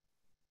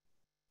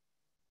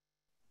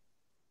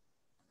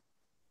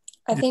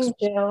 I think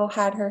Jill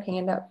had her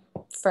hand up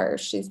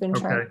first. She's been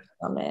trying to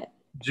comment.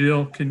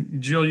 Jill,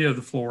 you have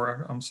the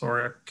floor. I'm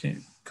sorry, I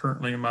can't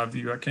currently in my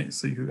view. I can't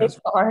see who has.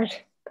 It's hard.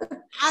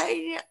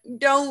 I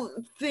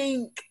don't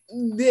think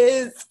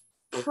this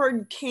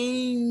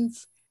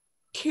pertains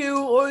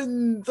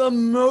to the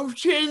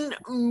motion,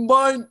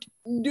 but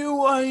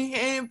do I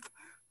have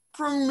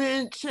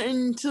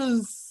permission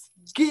to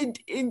get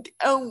it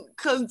out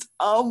because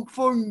I'll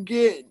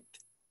forget?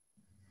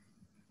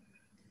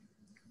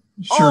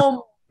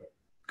 Sure.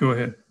 Go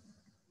ahead.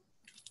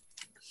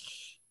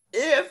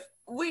 If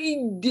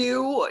we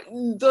do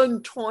the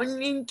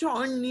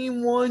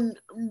 2021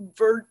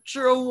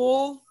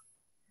 virtual,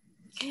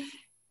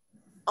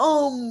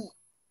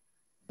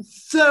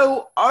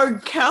 so our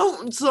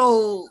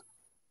council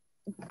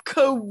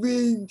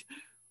COVID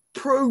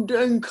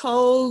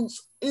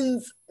protocols,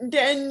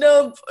 instead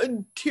of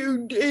a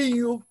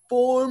 2-day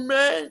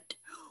format,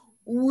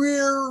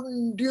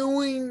 we're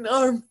doing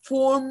our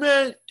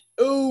format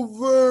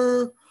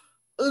over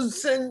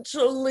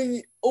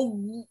essentially a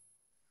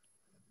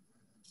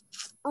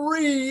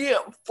 3,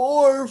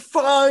 4,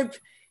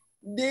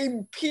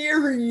 5-day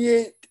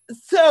period.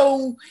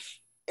 So,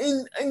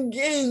 and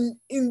again,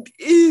 it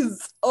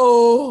is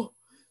a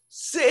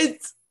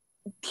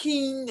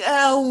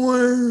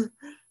 16-hour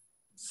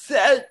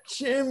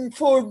session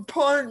for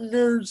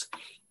partners.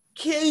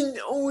 Can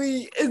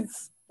we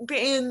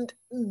expand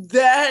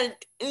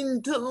that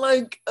into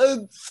like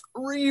a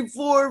 3,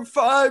 4,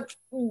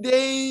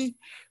 5-day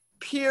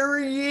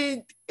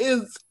period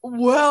as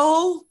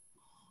well?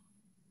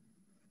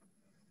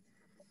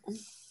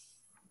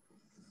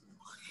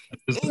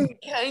 And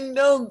kind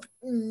of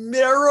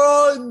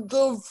mirror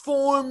the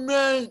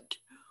format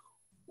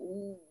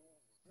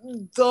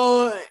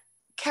the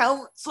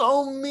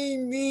council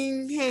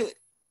meeting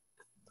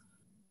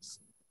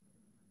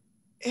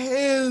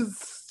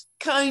has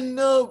kind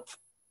of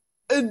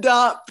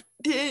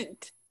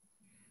adopted.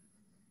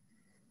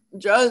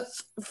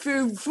 Just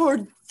food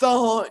for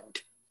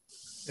thought.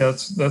 Yeah,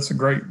 that's a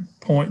great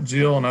point,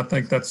 Jill, and I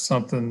think that's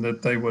something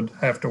that they would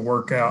have to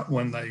work out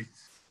when they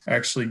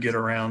actually get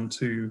around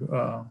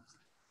to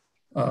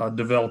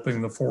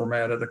developing the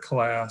format of the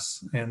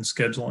class and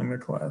scheduling the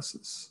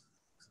classes.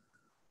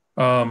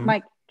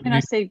 Mike, can I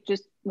say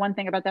just one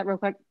thing about that real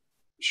quick?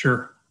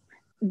 Sure.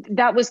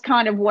 That was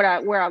kind of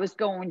where I was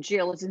going,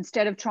 Jill, is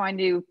instead of trying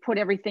to put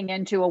everything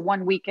into a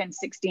one weekend,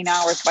 16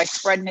 hours by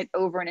spreading it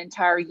over an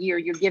entire year,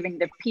 you're giving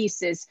the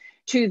pieces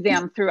to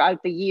them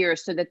throughout the year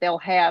so that they'll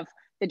have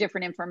the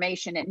different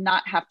information and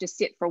not have to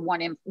sit for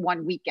one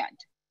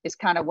weekend is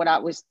kind of what I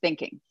was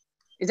thinking.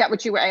 Is that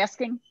what you were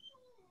asking?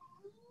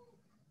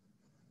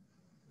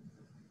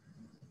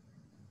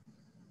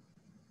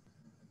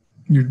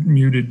 You're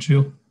muted,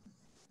 Jill.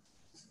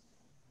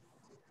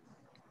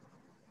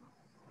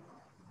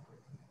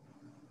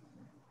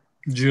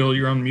 Jill,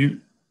 you're on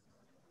mute.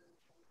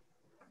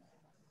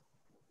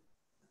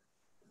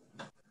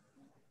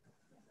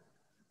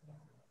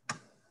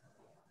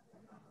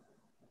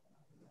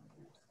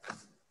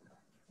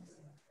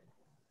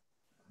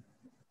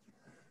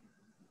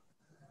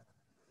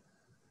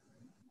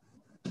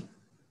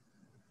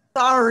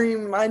 Sorry,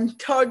 my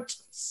touch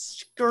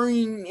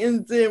screen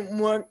isn't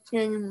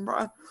working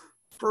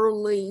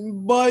properly,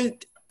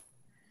 but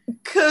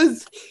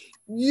because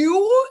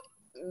you,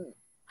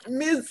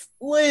 Miss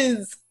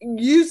Liz,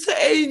 you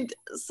said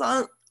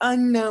I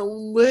know,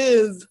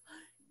 Liz,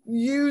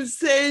 you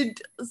said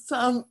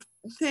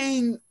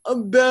something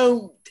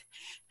about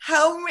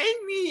how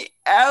many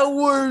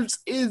hours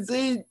is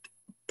it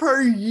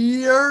per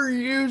year,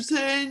 you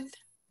said?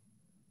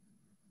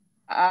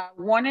 I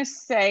want to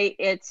say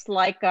it's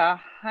like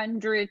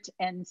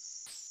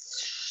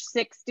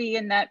 160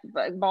 in that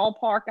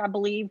ballpark, I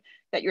believe,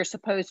 that you're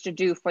supposed to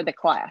do for the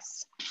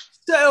class.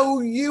 So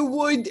you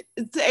would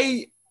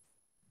say,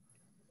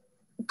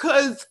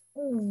 because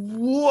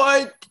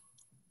what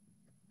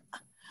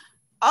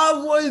I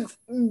was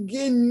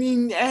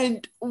getting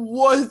at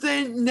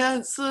wasn't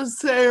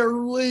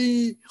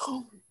necessarily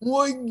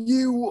what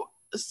you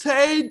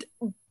said,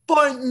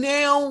 but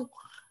now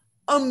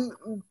I'm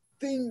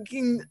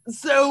thinking,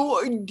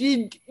 so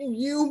did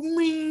you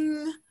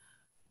mean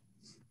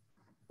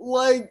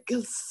like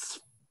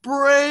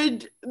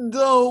spread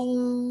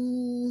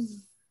the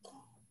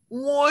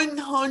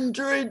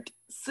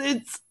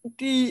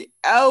 160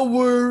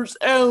 hours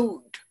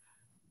out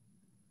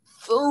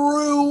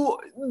through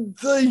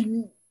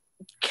the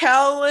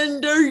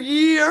calendar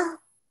year?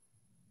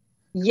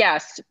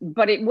 Yes,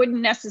 but it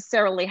wouldn't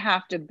necessarily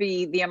have to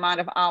be the amount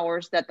of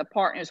hours that the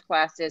partners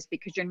class is,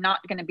 because you're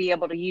not going to be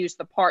able to use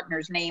the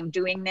partner's name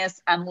doing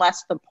this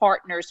unless the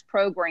partner's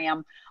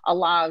program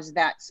allows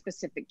that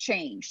specific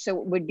change. So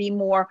it would be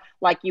more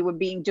like you would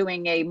be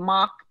doing a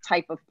mock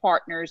type of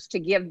partners to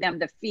give them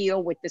the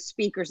feel with the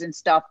speakers and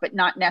stuff, but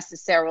not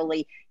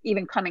necessarily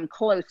even coming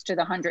close to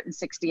the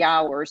 160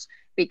 hours,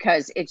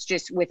 because it's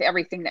just with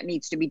everything that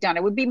needs to be done.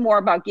 It would be more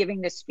about giving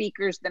the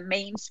speakers, the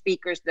main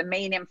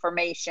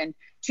information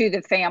to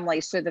the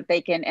families so that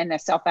they can, and the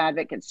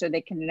self-advocates, so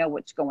they can know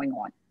what's going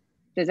on.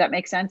 Does that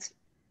make sense?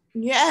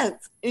 Yes,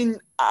 and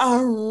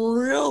I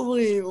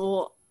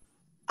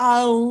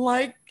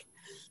like,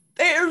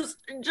 there's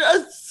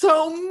just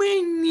so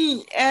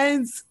many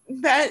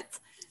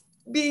aspects,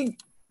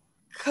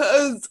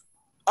 because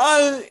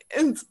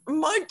as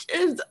much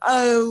as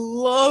I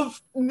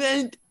love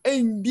that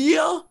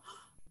idea,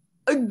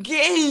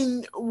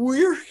 again,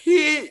 we're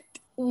hit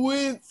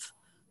with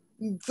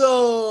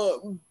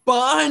the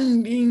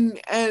bonding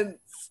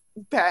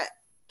aspect.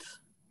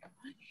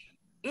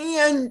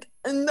 And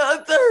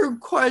another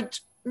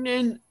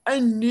question I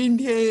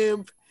did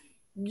have,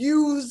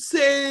 you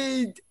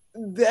said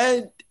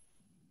that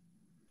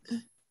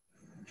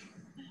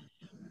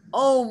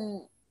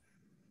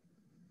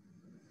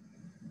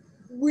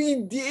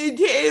we did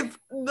have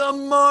the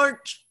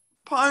March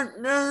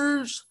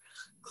Partners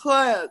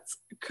class,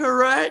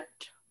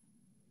 correct?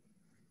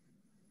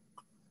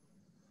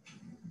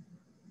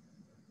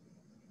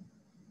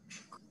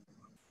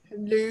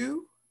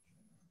 Hello?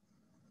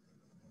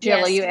 Jill,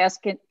 Yes. are you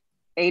asking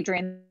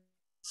Adrian?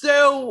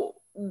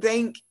 So,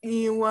 thank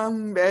you,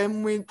 I'm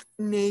bad with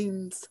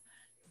names.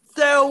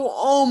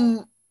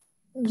 So,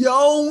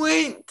 y'all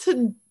went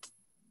to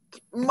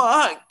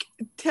mock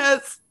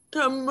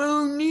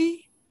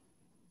testimony?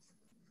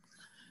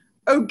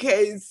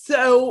 Okay,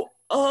 so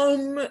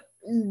I'm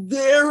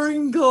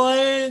very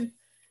glad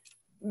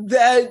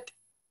that,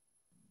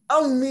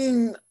 I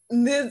mean,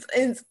 this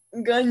is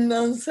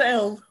gonna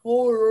sound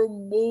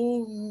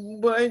horrible,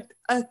 but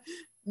I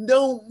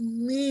don't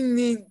mean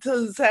it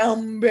to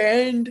sound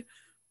bad,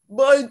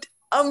 but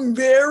I'm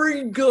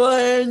very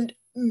glad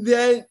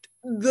that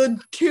the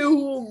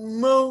two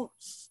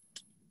most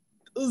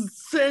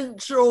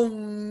essential,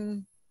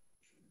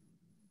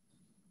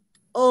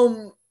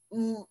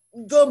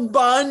 the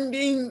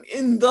bonding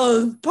in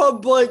the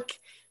public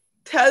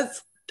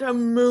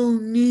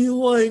testimony,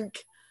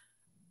 like,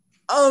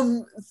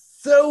 I'm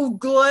so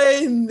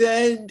glad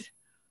that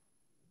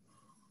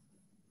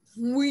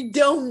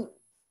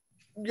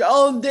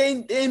y'all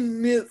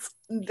didn't miss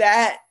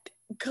that,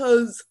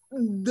 because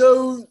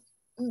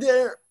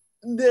they're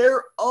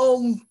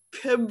all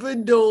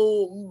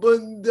pivotal,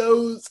 but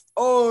those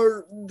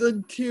are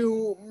the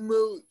two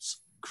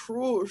most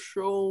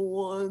crucial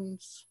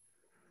ones.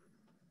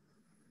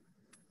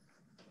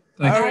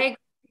 I agree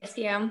with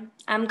you.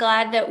 I'm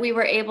glad that we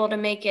were able to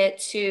make it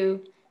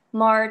to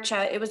March.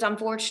 It was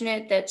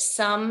unfortunate that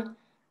some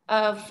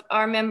of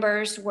our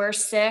members were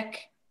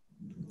sick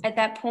at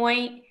that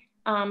point.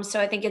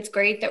 So I think it's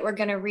great that we're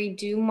going to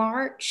redo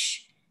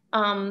March.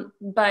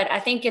 But I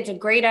think it's a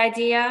great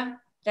idea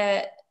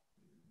to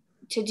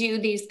do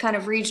these kind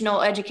of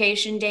regional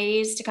education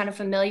days to kind of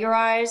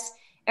familiarize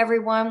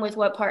everyone with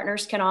what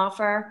partners can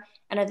offer.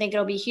 And I think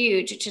it'll be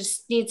huge. It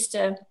just needs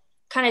to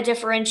kind of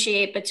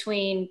differentiate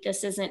between,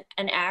 this isn't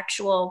an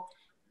actual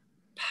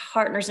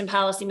partners in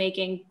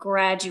policymaking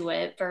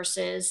graduate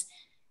versus,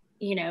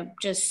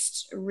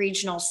 just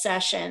regional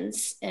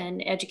sessions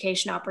and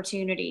education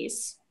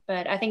opportunities.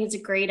 But I think it's a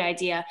great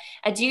idea.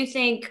 I do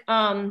think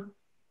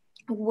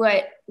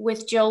what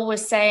Jill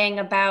was saying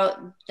about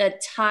the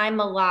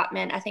time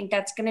allotment, I think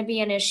that's going to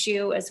be an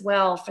issue as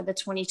well for the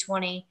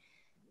 2020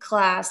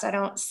 class. I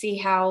don't see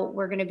how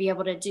we're going to be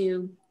able to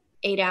do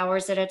 8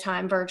 hours at a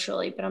time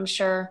virtually, but I'm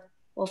sure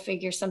we'll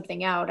figure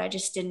something out. I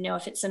just didn't know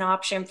if it's an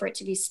option for it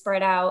to be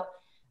spread out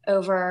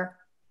over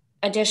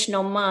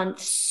additional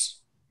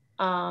months,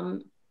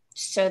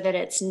 so that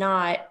it's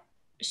not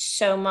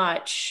so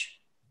much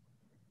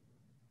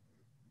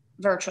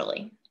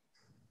virtually.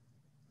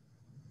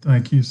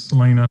 Thank you,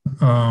 Selena.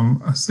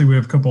 I see we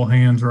have a couple of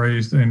hands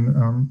raised,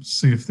 and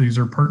see if these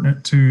are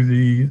pertinent to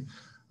the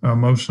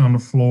motion on the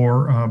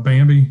floor.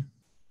 Bambi?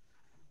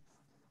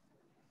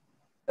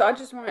 So I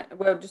just want,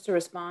 well, just to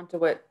respond to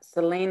what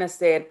Selena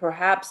said,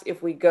 perhaps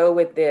if we go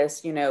with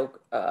this,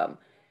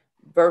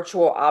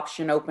 virtual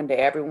option open to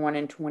everyone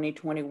in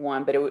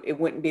 2021, but it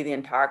wouldn't be the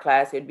entire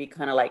class. It'd be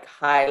kind of like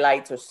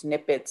highlights or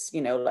snippets,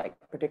 like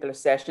particular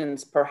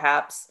sessions.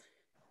 Perhaps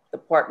the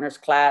partners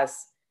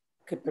class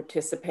could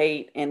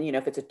participate, and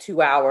if it's a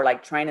 2-hour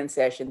like training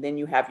session, then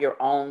you have your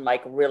own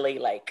like really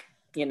like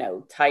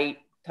tight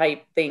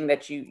thing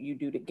that you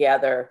do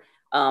together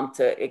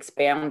to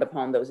expand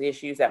upon those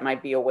issues. That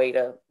might be a way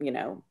to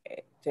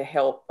to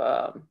help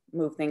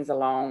move things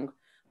along.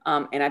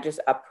 And I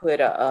put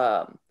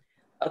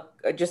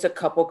just a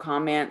couple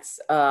comments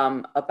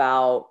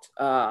about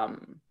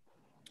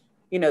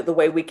the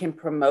way we can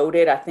promote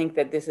it. I think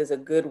that this is a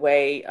good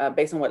way,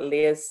 based on what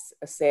Liz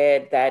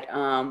said, that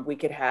we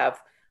could have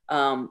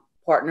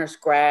partners,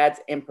 grads,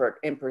 and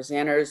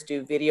presenters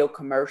do video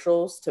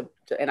commercials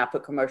and I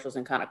put commercials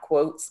in kind of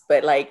quotes,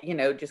 but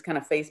just kind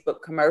of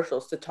Facebook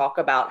commercials to talk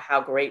about how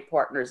great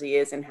Partners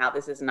is and how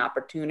this is an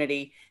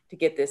opportunity to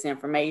get this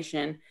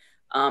information.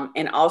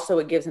 And also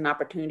it gives an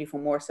opportunity for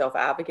more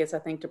self-advocates, I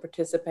think, to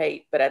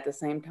participate, but at the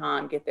same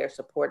time, get their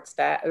support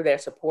staff, or their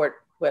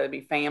support, whether it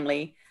be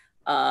family,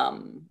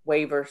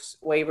 waiver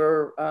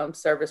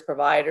service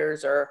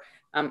providers, or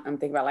I'm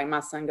thinking about, like, my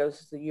son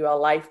goes to the UL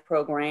Life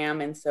program.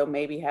 And so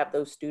maybe have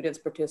those students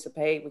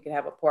participate. We could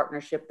have a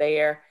partnership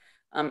there,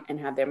 and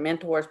have their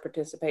mentors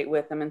participate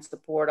with them and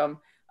support them.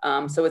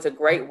 So it's a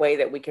great way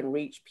that we can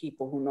reach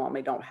people who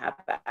normally don't have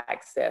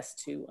access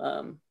to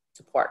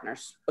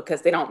Partners,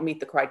 because they don't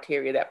meet the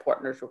criteria that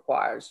Partners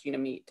requires you to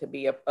meet to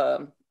be a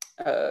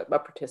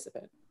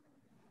participant.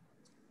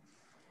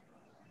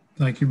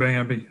 Thank you,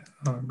 Bambi.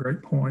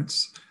 Great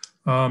points.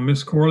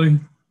 Ms. Corley?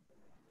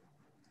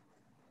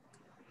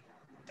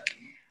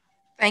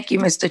 Thank you,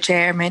 Mr.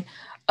 Chairman.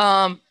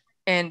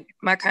 And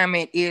my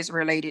comment is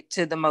related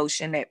to the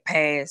motion that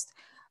passed.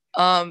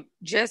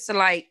 Just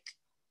like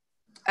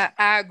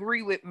I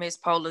agree with Ms.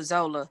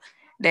 Polazola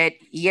that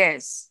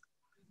yes,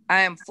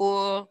 I am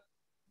full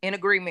in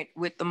agreement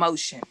with the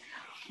motion,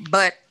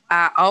 but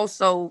I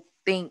also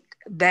think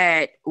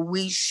that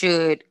we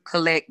should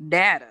collect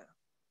data.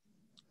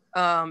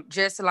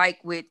 Just like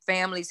with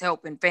Families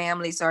Helping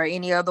Families or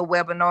any other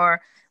webinar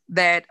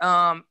that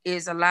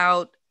is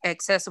allowed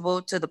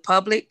accessible to the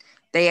public,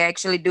 they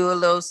actually do a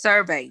little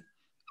survey,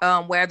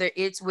 whether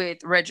it's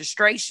with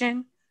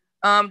registration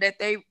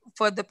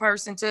for the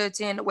person to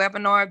attend the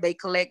webinar. They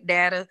collect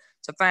data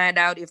to find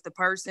out if the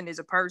person is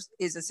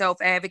a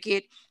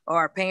self-advocate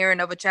or a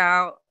parent of a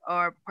child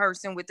or a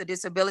person with a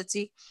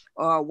disability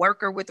or a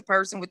worker with a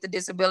person with a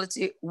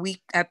disability.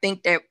 I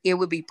think that it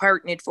would be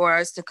pertinent for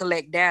us to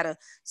collect data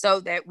so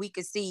that we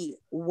could see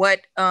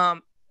what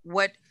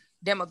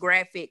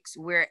demographics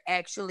we're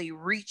actually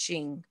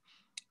reaching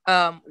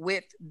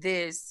with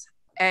this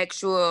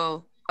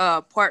actual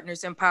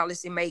Partners in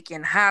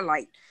Policymaking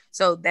highlight.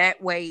 So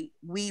that way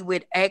we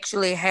would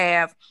actually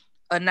have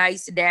a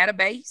nice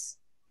database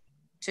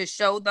to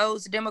show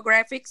those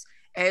demographics,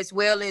 as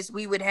well as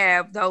we would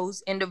have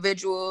those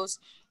individuals'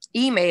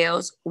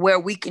 emails where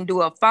we can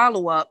do a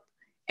follow-up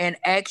and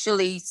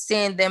actually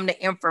send them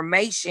the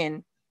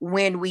information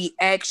when we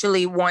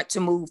actually want to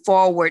move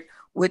forward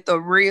with a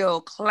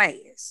real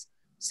class,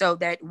 so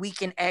that we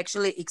can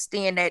actually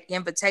extend that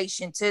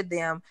invitation to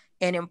them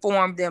and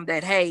inform them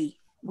that, hey,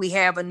 we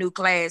have a new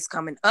class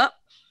coming up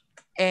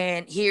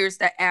and here's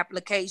the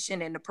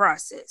application and the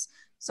process.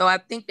 So I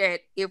think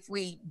that if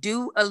we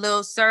do a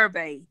little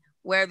survey,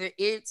 whether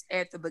it's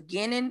at the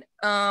beginning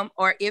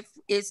or if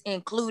it's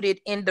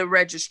included in the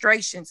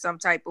registration some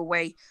type of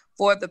way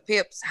for the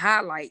PIPS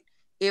highlight,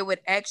 it would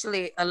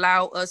actually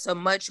allow us a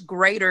much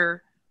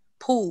greater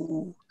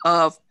pool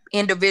of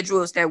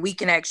individuals that we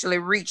can actually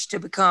reach to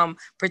become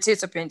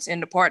participants in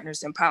the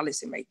Partners in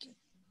Policymaking.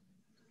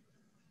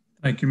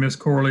 Thank you, Ms.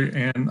 Corley.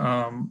 And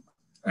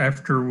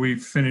after we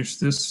finish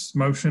this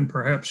motion,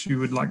 perhaps you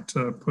would like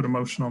to put a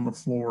motion on the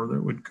floor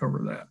that would cover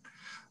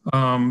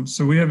that.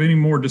 So we have any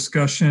more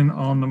discussion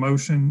on the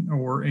motion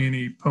or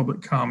any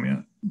public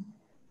comment?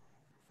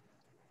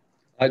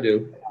 I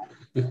do.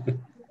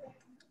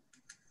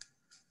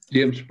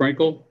 Jim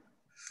Sprinkle?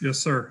 Yes,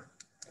 sir.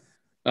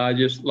 I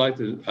just like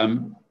to,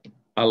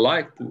 I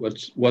like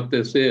what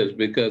this is,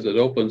 because it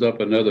opens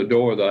up another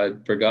door that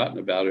I'd forgotten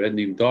about or hadn't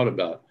even thought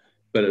about,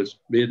 but it's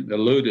been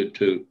alluded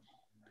to.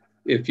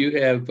 If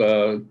you have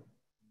a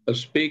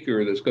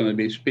speaker that's going to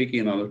be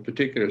speaking on a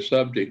particular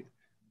subject,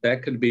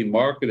 that could be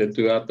marketed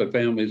throughout the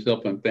Families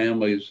Helping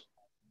Families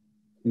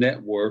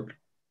network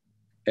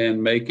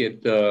and make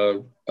it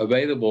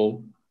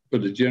available for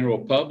the general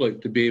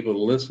public to be able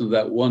to listen to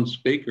that one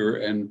speaker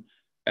and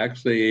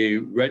actually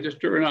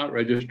register or not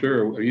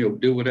register, or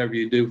do whatever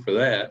you do for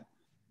that.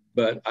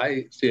 But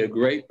I see a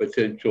great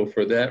potential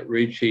for that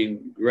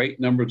reaching great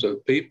numbers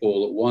of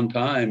people at one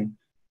time,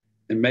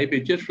 and maybe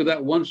just for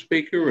that one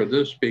speaker or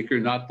this speaker,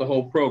 not the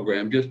whole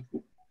program, just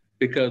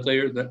because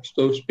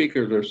those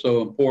speakers are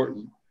so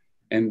important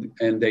and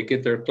they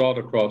get their thought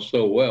across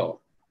so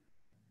well.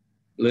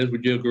 Liz,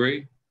 would you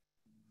agree?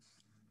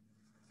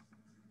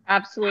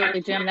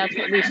 Absolutely, Jim. That's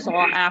what we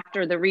saw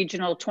after the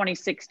regional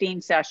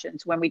 2016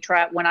 sessions when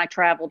I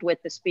traveled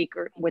with the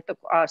speakers.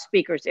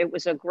 It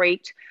was a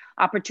great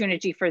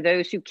opportunity for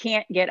those who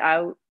can't get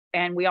out,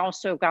 and we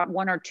also got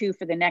 1 or 2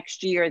 for the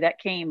next year that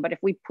came. But if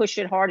we push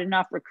it hard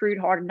enough, recruit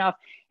hard enough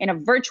in a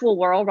virtual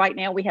world right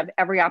now, we have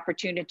every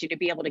opportunity to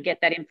be able to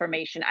get that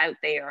information out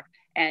there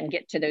and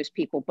get to those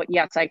people. But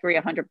yes, I agree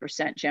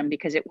 100%, Jim,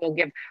 because it will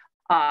give.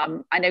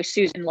 I know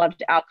Susan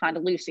loved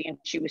Alconda Lucy, and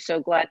she was so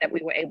glad that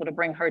we were able to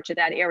bring her to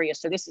that area.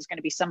 So this is going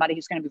to be somebody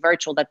who's going to be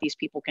virtual that these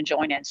people can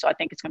join in. So I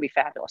think it's going to be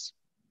fabulous.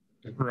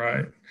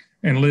 Right.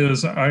 And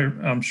Liz,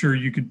 I'm sure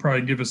you could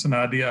probably give us an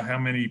idea how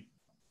many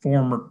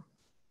former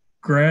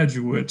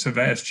graduates have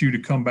asked you to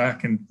come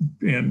back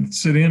and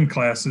sit in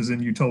classes, and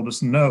you told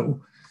us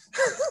no.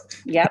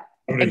 Yep,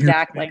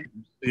 exactly.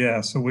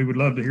 Yeah, so we would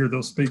love to hear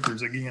those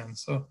speakers again.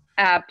 So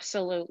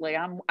absolutely,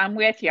 I'm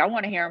with you. I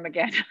want to hear them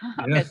again.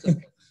 Yeah.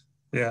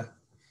 Yeah.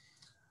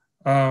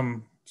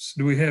 So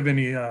do we have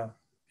any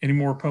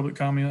more public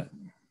comment?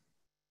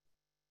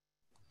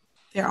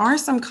 There are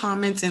some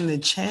comments in the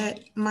chat.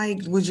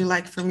 Mike, would you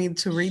like for me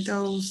to read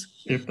those?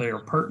 If they are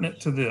pertinent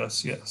to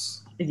this,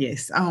 yes.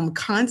 Yes.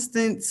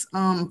 Constance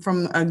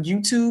from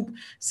YouTube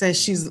says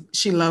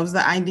she loves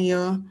the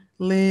idea.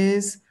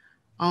 Liz,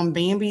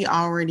 Bambi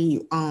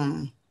already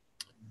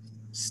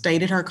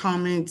stated her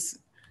comments.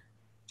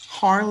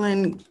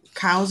 Harlan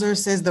Kauser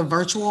says the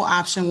virtual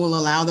option will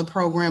allow the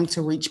program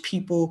to reach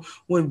people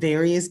with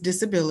various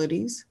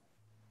disabilities.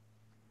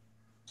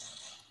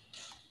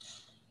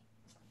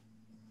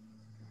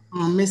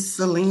 Ms.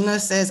 Selena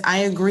says, I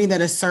agree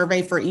that a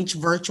survey for each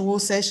virtual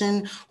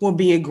session will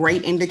be a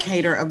great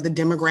indicator of the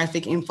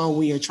demographic info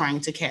we are trying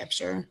to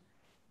capture.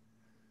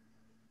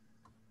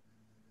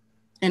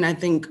 And I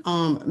think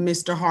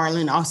Mr.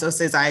 Harlan also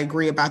says, I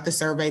agree about the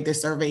survey. The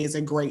survey is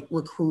a great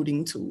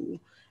recruiting tool.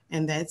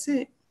 And that's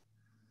it.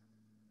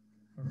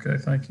 Okay,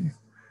 thank you.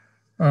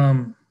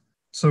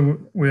 So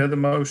we have the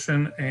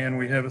motion and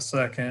we have a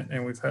second,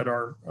 and we've had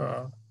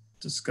our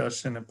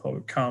discussion and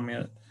public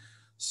comment.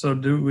 So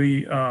do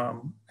we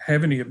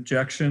have any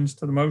objections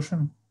to the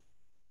motion?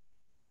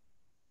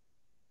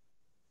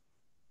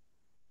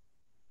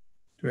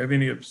 Do we have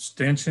any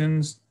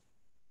abstentions?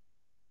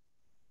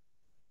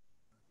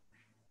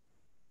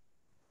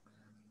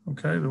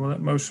 Okay, well,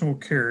 that motion will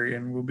carry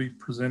and will be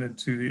presented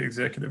to the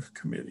executive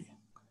committee.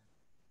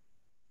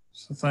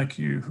 So thank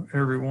you,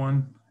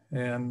 everyone.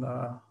 And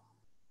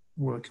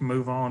we can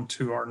move on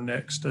to our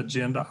next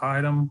agenda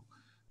item,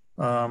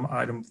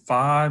 item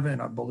 5,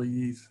 and I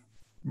believe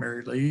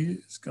Mary Lee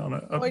is going to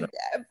update.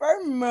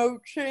 Whatever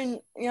motion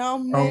y'all Oh,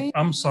 made.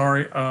 I'm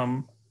sorry.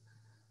 I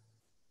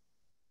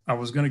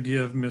was going to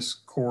give Miss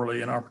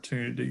Corley an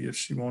opportunity if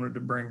she wanted to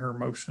bring her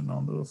motion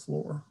onto the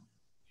floor.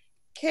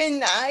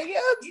 Can I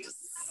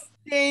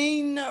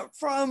abstain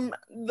from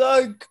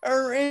the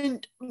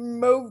current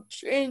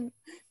motion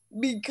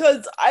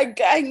because I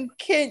got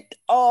kicked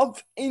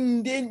off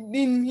and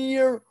didn't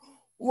hear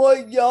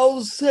what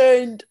y'all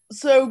said?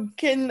 So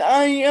can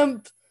I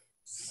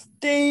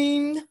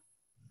abstain?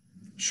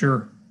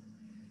 Sure.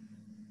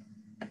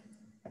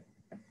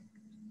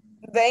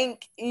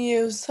 Thank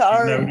you.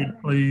 Sorry. Noted,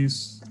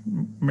 please,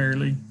 Mary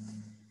Lee.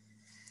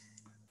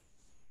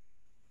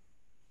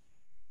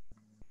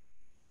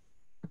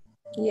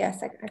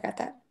 Yes, I got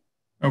that.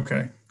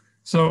 Okay.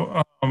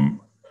 So,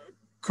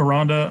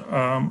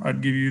 Karanda,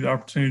 I'd give you the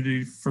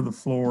opportunity for the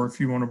floor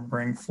if you want to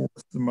bring forth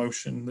the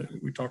motion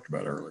that we talked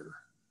about earlier.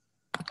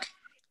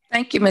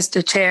 Thank you,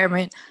 Mr.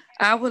 Chairman.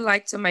 I would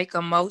like to make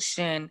a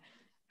motion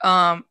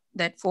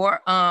that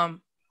for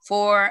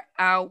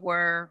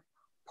our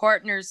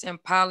partners in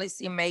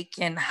policy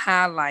making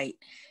highlight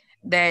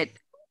that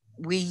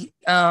we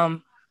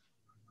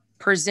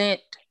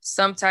present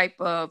some type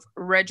of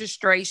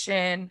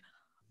registration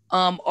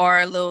or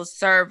a little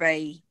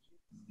survey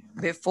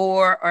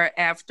before or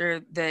after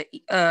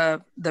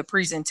the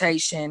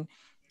presentation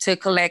to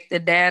collect the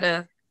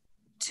data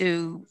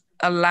to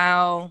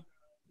allow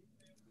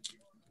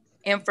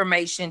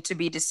information to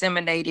be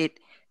disseminated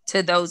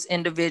to those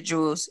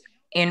individuals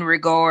in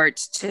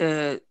regards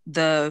to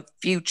the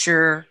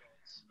future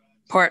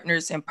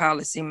partners in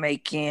policy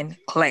making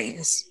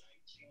class.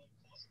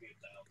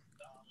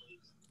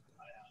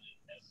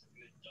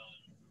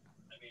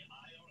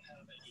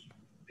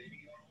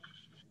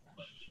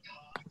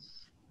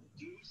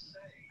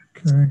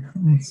 Okay,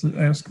 let's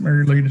ask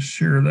Mary Lee to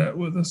share that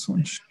with us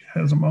when she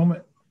has a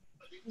moment.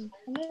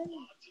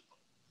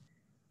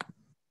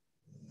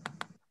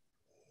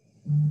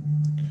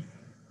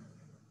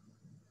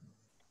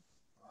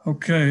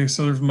 Okay,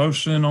 so there's a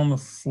motion on the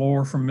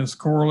floor from Ms.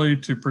 Corley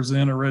to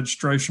present a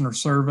registration or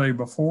survey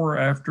before or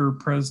after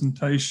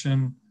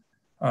presentation.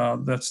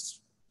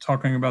 That's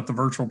talking about the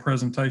virtual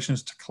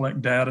presentations to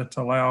collect data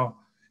to allow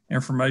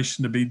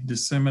information to be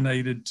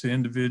disseminated to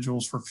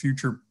individuals for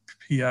future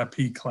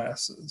PIP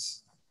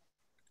classes.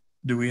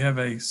 Do we have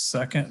a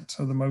second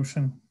to the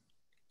motion?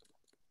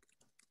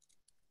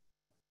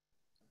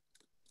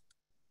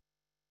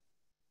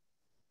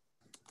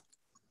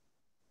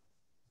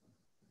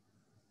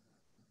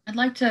 I'd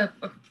like to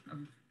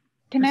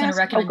Can I present ask,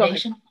 a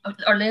recommendation.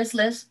 Or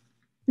Liz?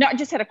 No, I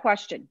just had a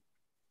question.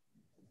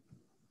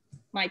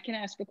 Mike, can I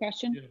ask a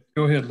question? Yeah.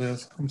 Go ahead,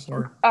 Liz. I'm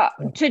sorry.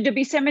 To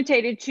be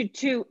disseminated to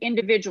two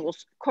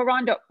individuals.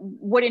 Coranda,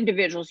 what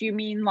individuals? You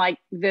mean like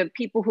the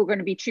people who are going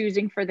to be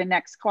choosing for the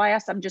next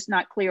class? I'm just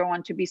not clear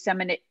on to be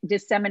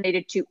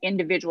disseminated to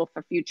individual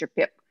for future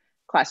PIP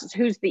classes.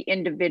 Who's the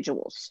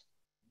individuals?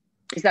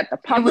 Is that the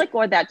public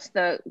or that's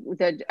the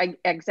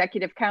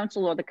executive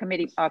council or the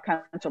committee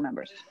council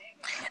members?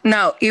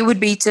 No, it would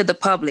be to the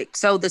public.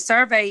 So the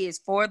survey is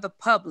for the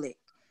public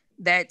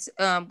that's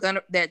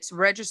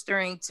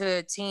registering to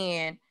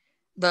attend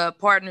the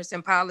Partners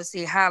in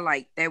Policy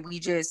highlight that we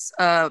just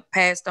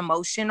passed a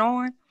motion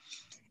on.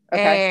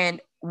 Okay. And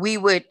we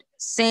would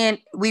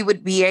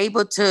be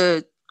able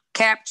to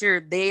capture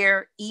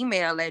their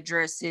email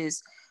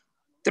addresses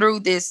through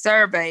this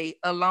survey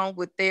along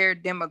with their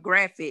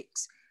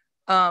demographics.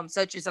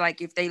 Such as like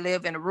if they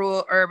live in a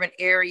rural urban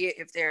area,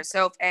 if they're a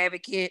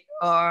self-advocate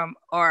or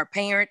a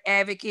parent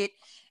advocate,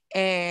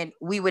 and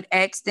we would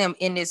ask them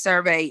in this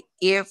survey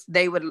if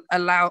they would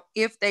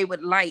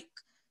like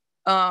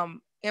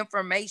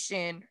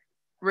information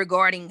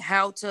regarding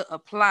how to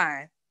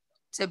apply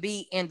to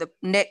be in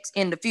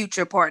the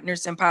future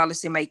Partners in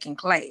Policymaking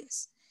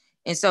class.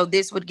 And so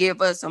this would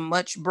give us a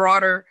much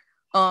broader,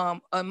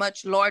 a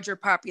much larger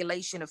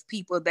population of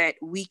people that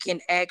we can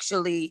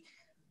actually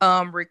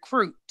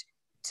recruit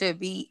to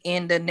be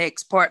in the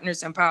next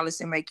Partners in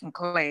Policymaking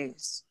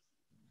class.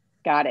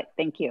 Got it.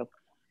 Thank you.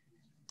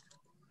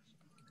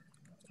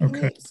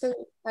 Okay. So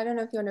I don't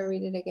know if you want to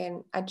read it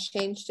again. I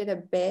changed it a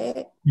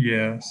bit.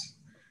 Yes.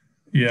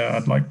 Yeah,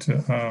 I'd like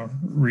to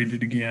read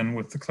it again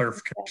with the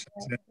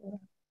clarifications.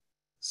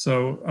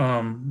 So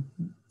I'm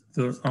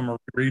going to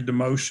read the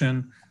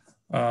motion.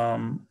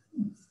 The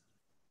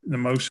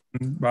motion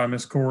by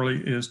Ms. Corley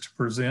is to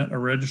present a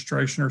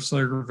registration or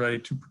survey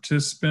to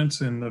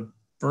participants in the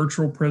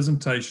virtual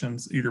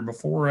presentations, either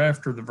before or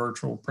after the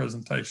virtual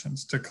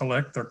presentations, to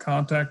collect their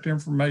contact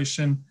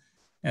information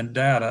and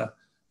data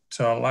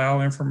to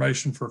allow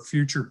information for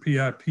future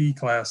PIP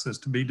classes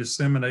to be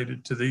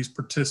disseminated to these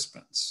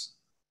participants.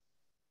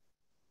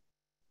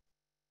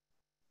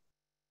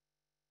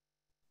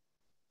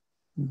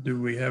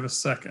 Do we have a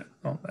second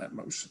on that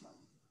motion?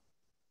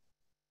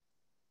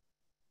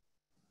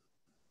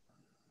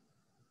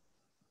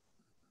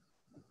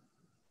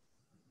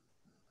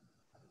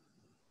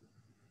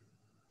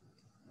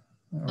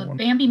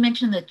 Bambi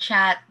mentioned in the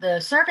chat,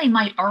 the survey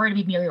might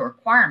already be a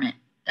requirement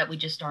that we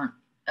just aren't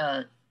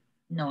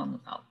knowing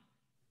about.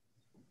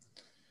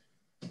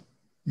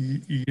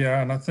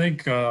 Yeah, and I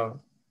think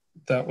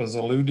that was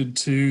alluded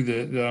to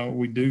that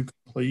we do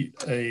complete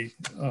a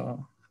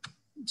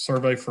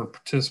survey for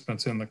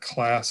participants in the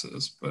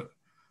classes, but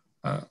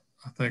I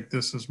think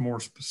this is more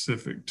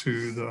specific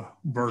to the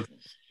virtual.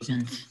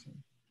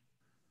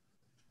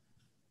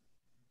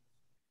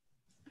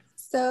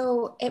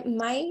 So it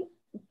might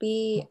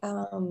be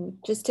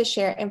just to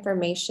share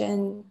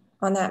information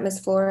on that,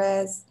 Ms.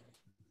 Flores,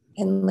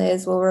 and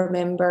Liz will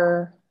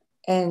remember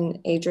and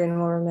Adrian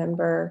will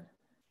remember.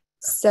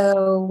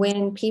 So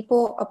when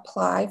people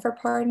apply for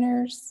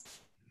partners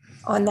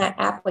on that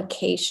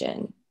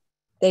application,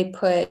 they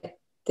put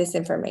this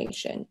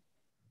information,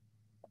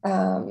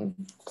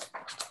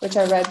 which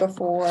I read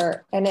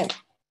before, and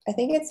I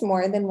think it's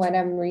more than what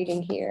I'm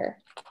reading here,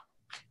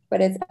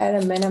 but it's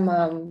at a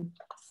minimum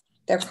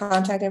their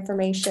contact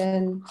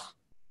information,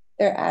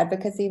 their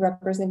advocacy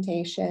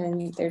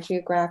representation, their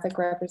geographic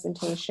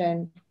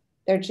representation,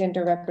 their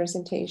gender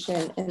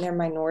representation, and their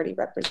minority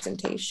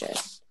representation.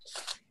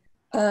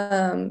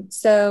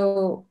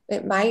 So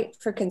it might,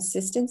 for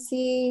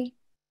consistency,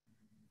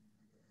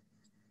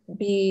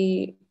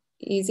 be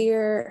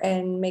easier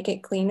and make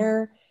it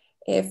cleaner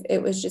if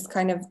it was just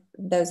kind of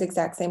those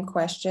exact same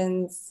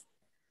questions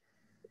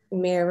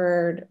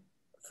mirrored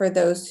for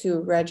those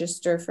who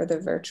register for the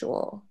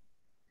virtual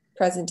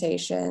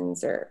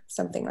presentations or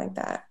something like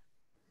that,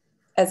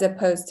 as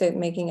opposed to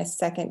making a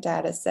second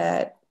data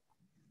set.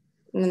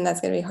 And then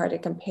that's going to be hard to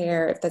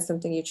compare if that's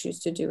something you choose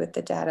to do with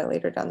the data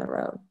later down the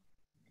road.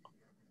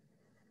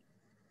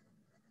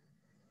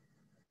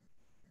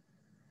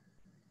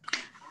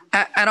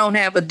 I don't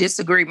have a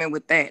disagreement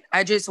with that.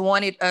 I just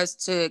wanted us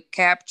to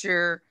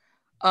capture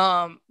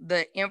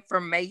the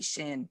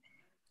information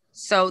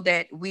so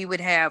that we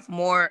would have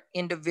more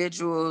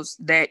individuals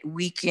that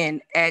we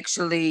can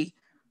actually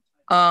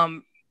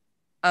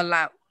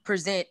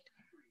present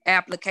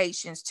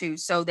applications to,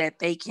 so that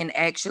they can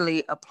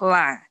actually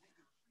apply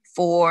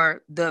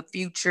for the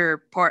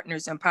future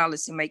partners and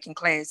policymaking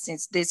class,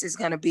 since this is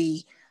going to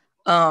be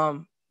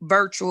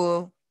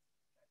virtual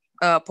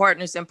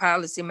partners and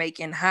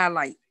policymaking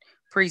highlight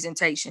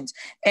presentations.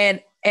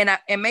 And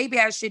maybe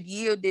I should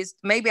yield this.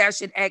 Maybe I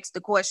should ask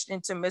the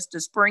question to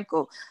Mr.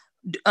 Sprinkle.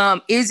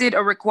 Is it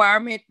a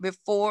requirement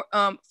before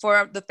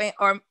for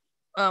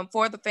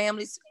the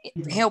families,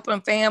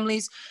 helping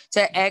families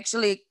to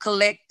actually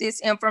collect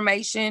this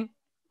information?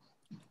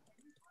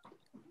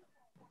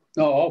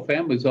 No, all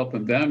families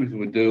helping families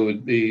would do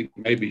would be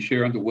maybe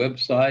share on the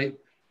website,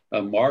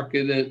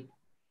 market it.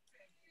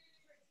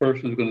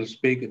 Person's going to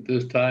speak at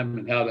this time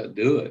and how to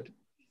do it.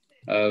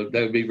 That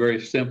would be very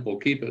simple.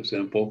 Keep it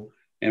simple.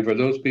 And for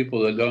those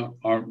people that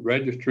aren't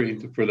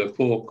registering for the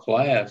full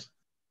class,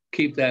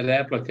 keep that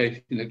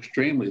application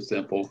extremely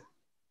simple.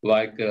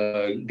 Like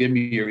give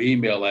me your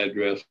email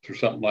address or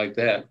something like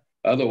that.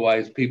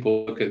 Otherwise,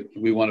 people look at,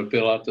 we want to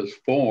fill out this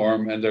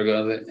form and they're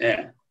going to,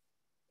 eh.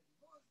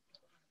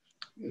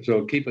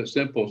 So keep it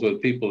simple so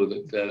that people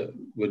that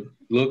would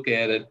look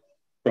at it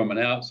from an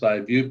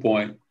outside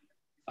viewpoint.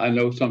 I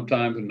know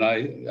sometimes when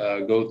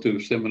I go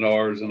through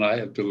seminars and I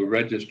have to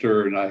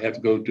register and I have to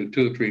go to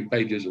 2 or 3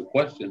 pages of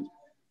questions,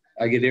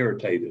 I get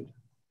irritated.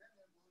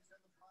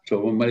 So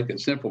we'll make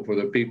it simple for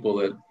the people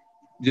that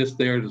just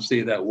there to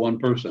see that one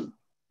person.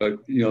 But,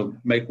 you know,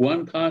 make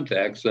one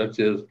contact, such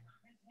as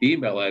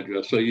email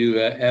address, so you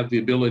have the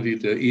ability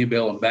to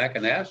email them back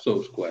and ask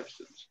those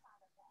questions.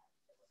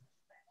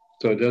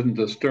 So it doesn't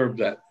disturb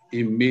that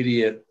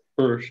immediate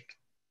first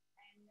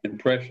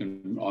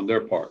impression on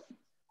their part.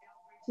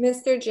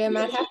 Mr. Jim,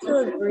 I'd have to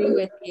agree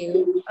with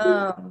you.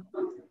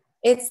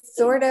 It's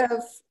sort of,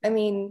 I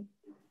mean,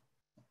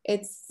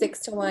 it's 6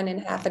 to 1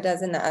 and half a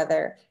dozen the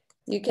other.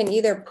 You can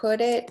either put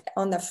it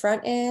on the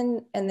front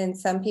end and then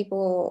some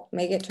people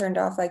may get turned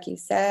off like you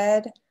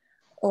said,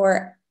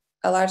 or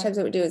a lot of times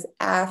what we do is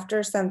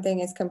after something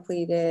is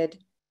completed,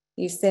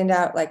 you send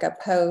out like a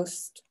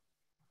post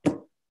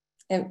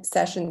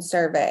session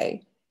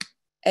survey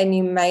and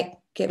you might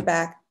get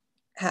back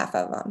half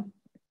of them.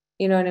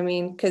 You know what I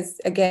mean?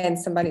 Because again,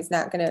 somebody's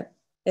not gonna,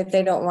 if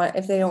they don't want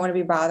to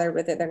be bothered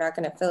with it, they're not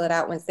gonna fill it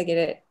out once they get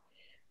it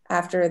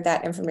after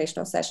that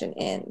informational session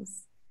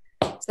ends.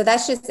 So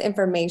that's just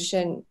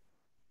information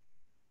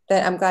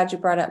that I'm glad you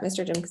brought up,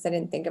 Mr. Jim, because I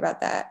didn't think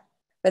about that.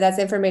 But that's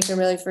information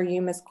really for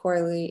you, Ms.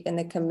 Corley, and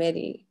the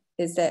committee,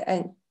 is that,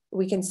 and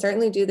we can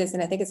certainly do this,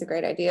 and I think it's a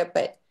great idea,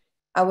 but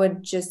I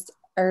would just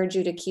urge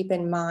you to keep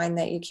in mind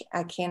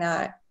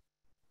that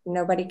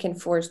nobody can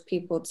force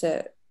people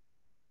to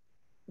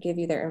give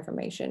you their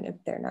information if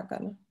they're not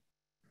gonna.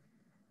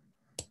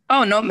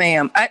 Oh, no,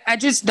 ma'am. I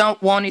just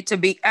don't want it to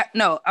be,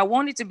 I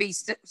want it to be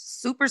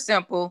super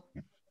simple.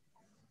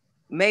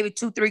 Maybe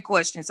 2-3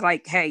 questions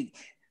like, hey,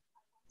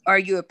 are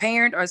you a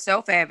parent or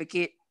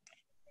self-advocate?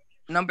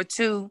 Number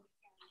 2,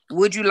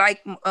 would you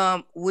like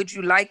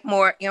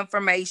more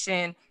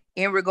information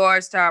in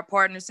regards to our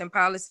partners in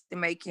policy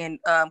making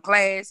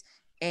class?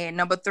 And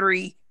number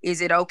 3,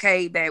 is it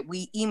okay that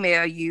we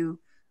email you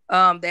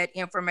that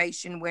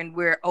information when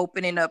we're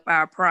opening up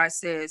our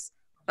process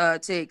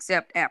to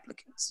accept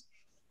applicants?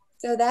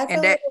 So that's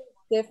little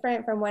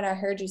different from what I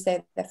heard you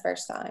say the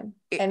first time.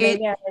 And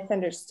maybe I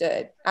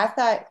misunderstood. I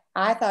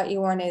thought you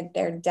wanted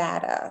their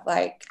data,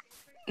 like.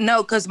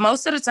 No, because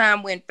most of the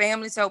time when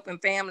families helping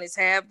families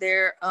have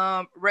their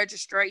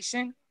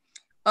registration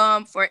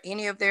for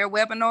any of their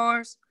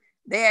webinars,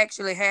 they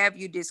actually have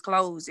you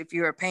disclose if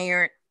you're a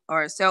parent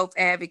or a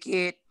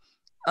self-advocate,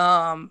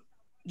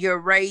 your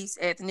race,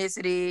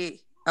 ethnicity,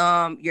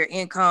 your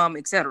income,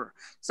 etc.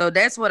 So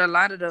that's what a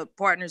lot of the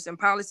partners in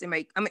policy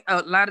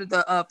a lot of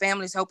the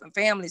families helping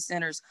family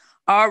centers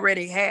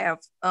already have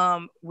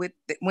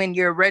when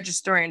you're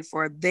registering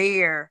for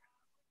their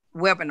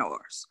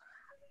webinars.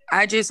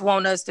 I just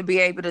want us to be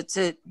able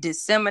to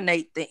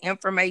disseminate the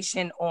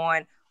information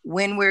on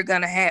when we're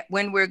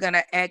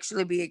gonna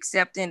actually be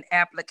accepting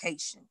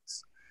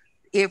applications.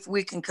 If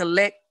we can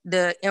collect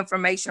the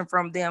information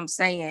from them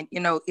saying,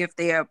 you know, if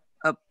they're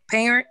a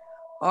parent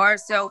or a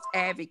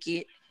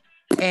self-advocate,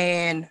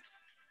 and,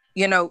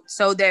 you know,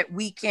 so that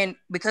we can,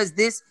 because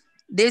this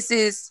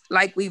is,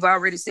 like we've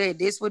already said,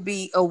 this would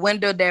be a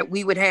window that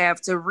we would have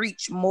to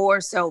reach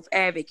more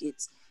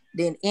self-advocates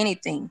than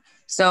anything.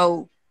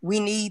 So we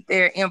need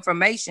their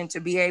information to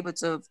be able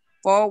to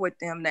forward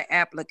them the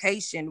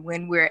application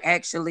when we're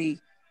actually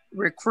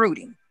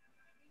recruiting.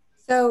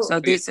 So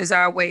this is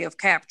our way of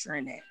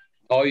capturing that.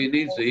 All you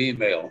need is the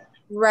email.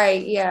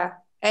 Right, yeah.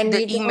 And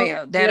the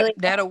email,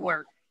 that'll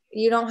work.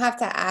 You don't have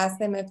to ask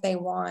them if they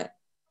want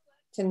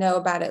to know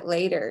about it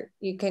later.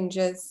 You can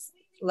just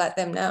let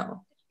them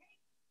know.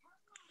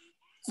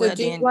 So well,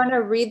 do you want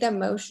to read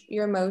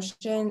your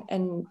motion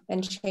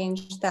and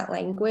change that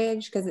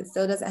language? Because it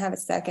still doesn't have a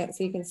second,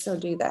 so you can still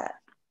do that.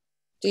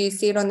 Do you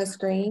see it on the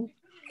screen?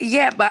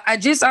 Yeah, but I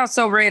just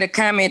also read a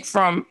comment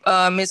from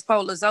Ms.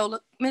 Polizzola.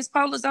 Ms.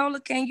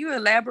 Polizzola, can you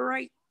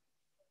elaborate?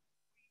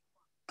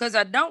 Because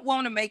I don't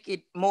want to make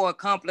it more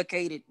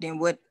complicated than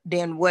what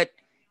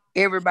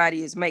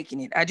everybody is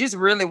making it. I just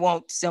really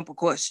want simple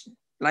question.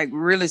 Like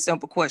really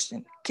simple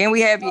question. Can we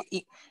have your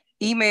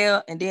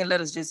email and then let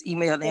us just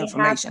email the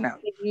information out?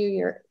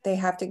 They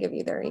have to give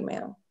you their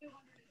email.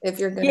 If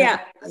you're gonna,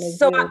 yeah,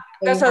 so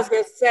that's what I was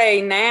gonna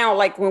say. Now,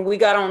 like when we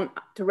got on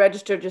to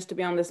register just to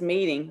be on this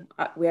meeting,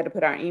 we had to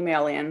put our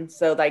email in.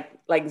 So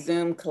like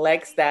Zoom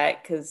collects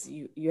that because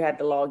you had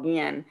to log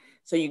in,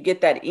 so you get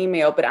that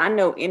email. But I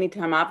know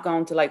anytime I've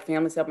gone to like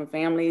Families Helping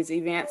Families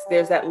events,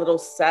 there's that little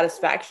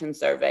satisfaction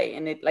survey,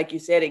 and it, like you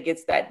said, it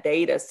gets that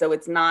data. So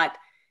it's not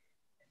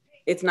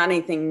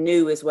anything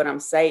new, is what I'm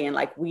saying.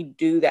 Like we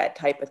do that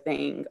type of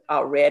thing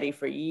already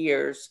for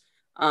years.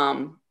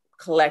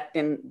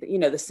 Collecting,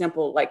 the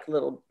simple like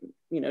little,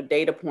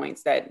 data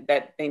points that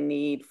they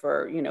need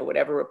for,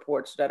 whatever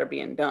reports that are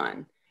being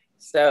done.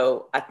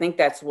 So I think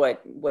that's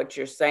what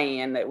you're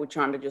saying, that we're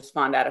trying to just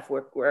find out if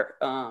we're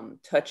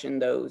touching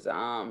those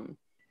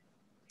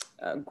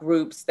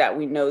groups that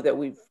we know that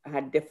we've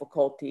had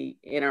difficulty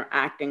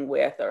interacting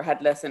with or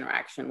had less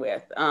interaction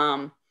with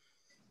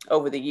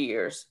over the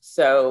years.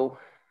 So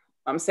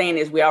I'm saying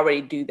is we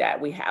already do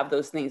that. We have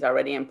those things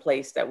already in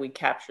place that we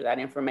capture that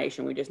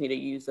information. We just need to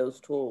use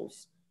those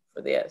tools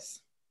for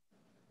this.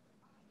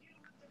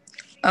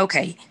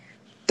 Okay.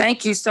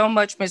 Thank you so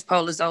much, Ms.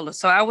 Polizzola.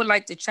 So I would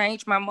like to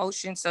change my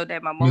motion so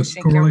that my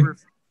motion can...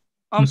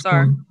 I'm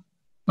sorry.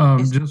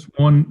 Just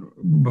one,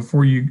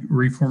 before you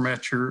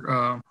reformat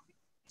your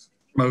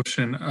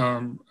motion,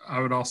 I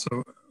would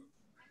also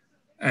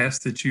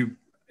ask that you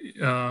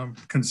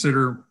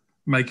consider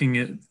making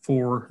it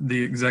for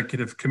the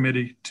executive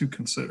committee to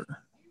consider.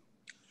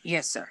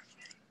 Yes, sir.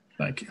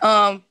 Thank you.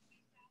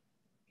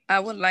 I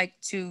would like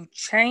to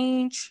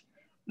change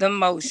the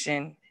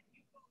motion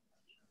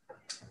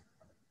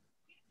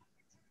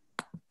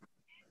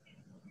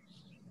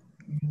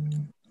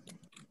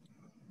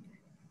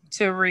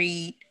to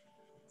read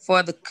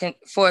for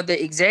the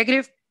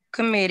executive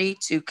committee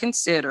to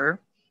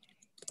consider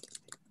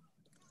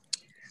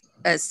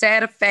a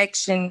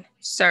satisfaction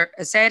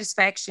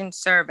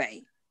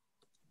survey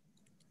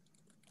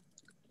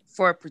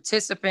for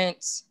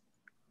participants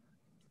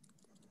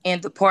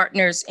in the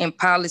Partners in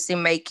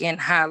Policymaking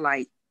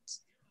highlights.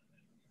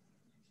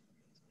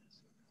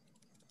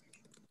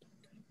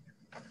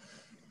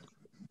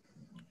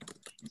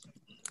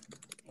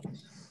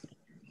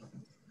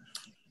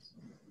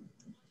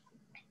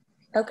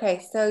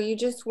 Okay, so you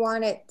just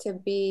want it to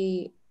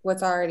be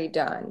what's already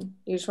done.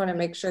 You just want to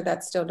make sure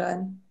that's still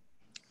done?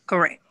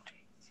 Correct.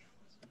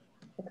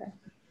 Okay.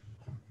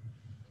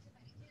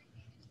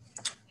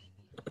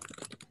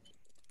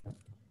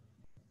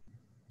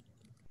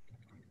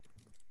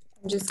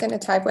 I'm just going to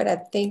type what I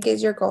think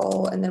is your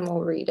goal and then we'll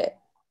read it.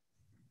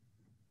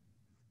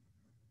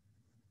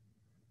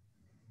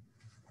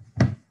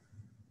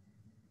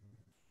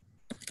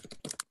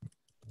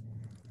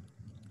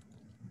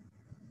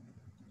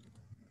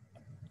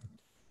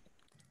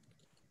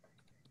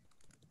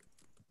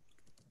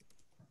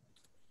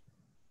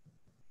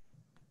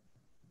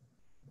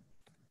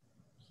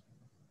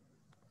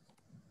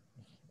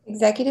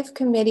 Executive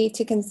committee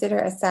to consider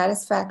a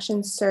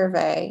satisfaction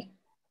survey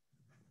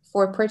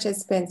for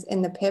participants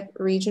in the PIP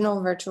regional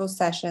virtual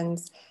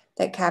sessions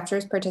that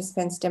captures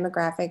participants'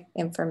 demographic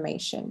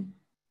information,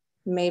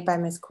 made by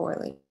Ms.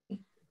 Corley.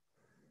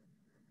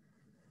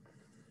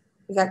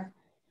 Am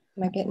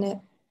I getting it?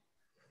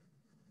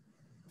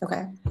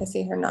 Okay, I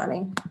see her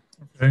nodding.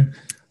 Okay,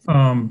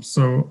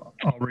 so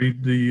I'll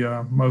read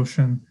the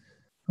motion.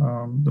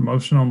 The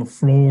motion on the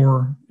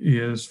floor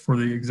is for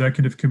the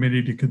executive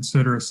committee to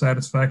consider a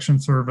satisfaction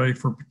survey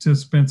for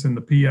participants in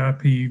the PIP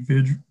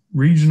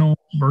regional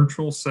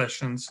virtual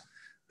sessions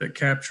that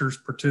captures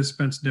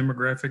participants'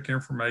 demographic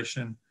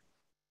information.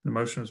 The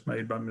motion is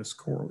made by Ms.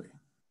 Corley.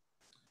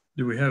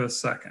 Do we have a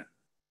second?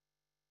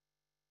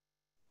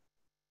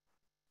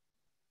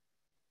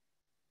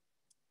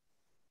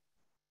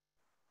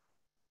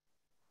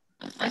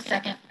 A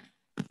second.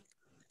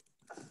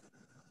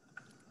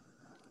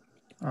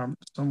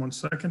 Someone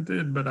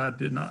seconded, but I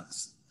did not.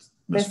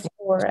 Ms.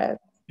 Flores.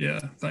 Yeah,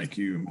 thank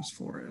you, Ms.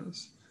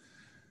 Flores.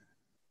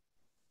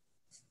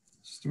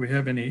 Do we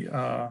have any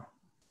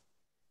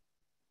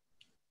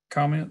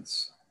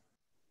comments?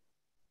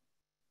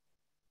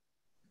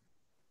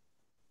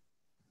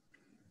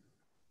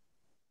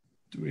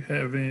 Do we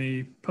have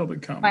any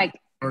public comment?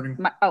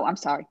 I'm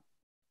sorry.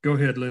 Go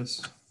ahead,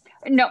 Liz.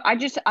 No, I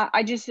guess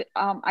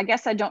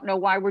I don't know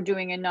why we're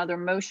doing another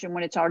motion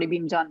when it's already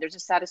being done. There's a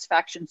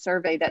satisfaction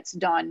survey that's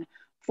done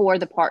for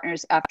the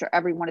partners after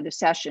every one of the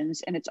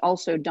sessions. And it's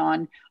also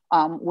done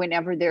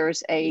whenever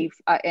there's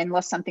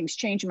unless something's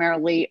changed,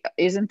 Marilee,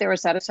 isn't there a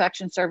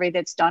satisfaction survey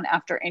that's done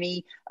after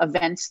any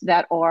events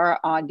that are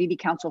DD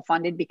Council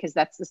funded? Because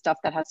that's the stuff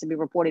that has to be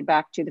reported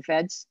back to the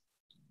feds.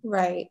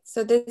 Right,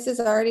 so this is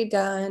already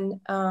done,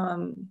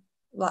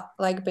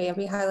 like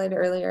Bambi highlighted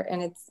earlier,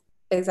 and it's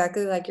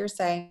exactly like you're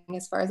saying,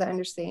 as far as I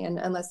understand,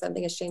 unless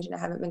something has changed and I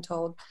haven't been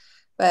told.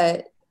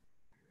 But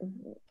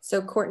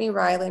so Courtney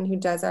Ryland, who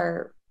does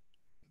our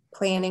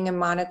planning and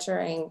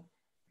monitoring,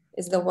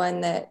 is the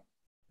one that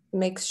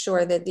makes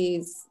sure that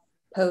these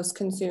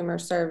post-consumer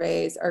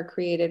surveys are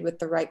created with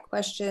the right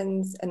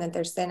questions and that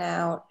they're sent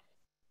out,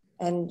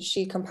 and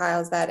she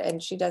compiles that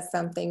and she does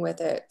something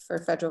with it for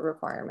federal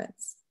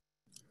requirements.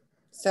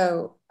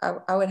 So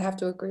I would have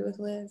to agree with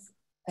Liz.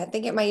 I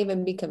think it might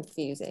even be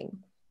confusing.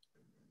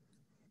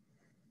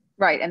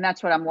 Right, and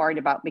that's what I'm worried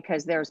about,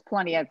 because there's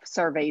plenty of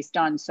surveys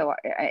done, so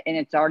and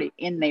it's already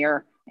in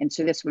there, and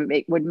so this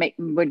would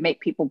make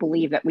people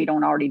believe that we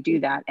don't already do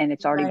that, and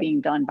it's already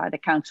being done by the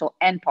council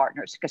and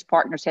partners, because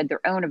partners had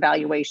their own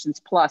evaluations,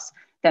 plus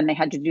then they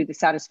had to do the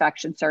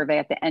satisfaction survey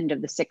at the end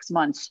of the 6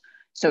 months.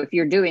 So if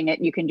you're doing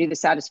it, you can do the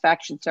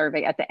satisfaction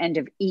survey at the end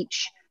of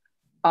each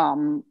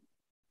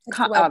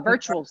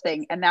virtual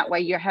thing, and that way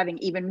you're having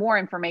even more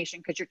information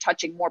because you're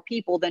touching more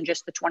people than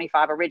just the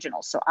 25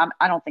 originals. So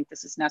I don't think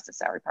this is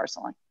necessary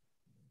personally.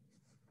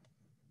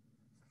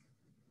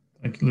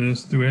 Thank you,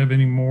 Liz. Do we have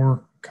any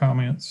more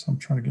comments? I'm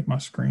trying to get my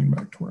screen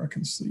back to where I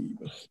can see.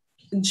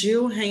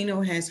 Jill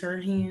Hano has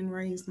her hand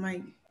raised,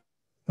 Mike.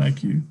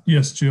 Thank you.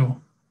 Yes, Jill.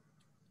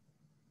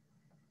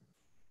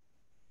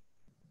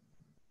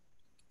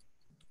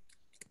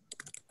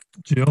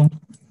 Jill?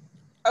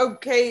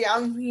 Okay,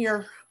 I'm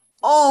here.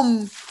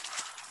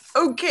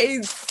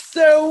 Okay,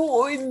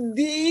 so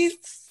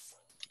these,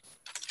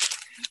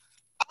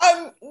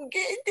 I'm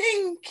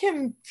getting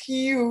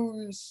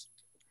confused.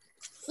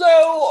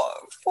 So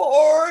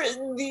for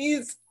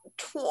these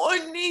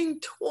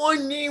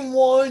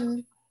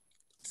 2021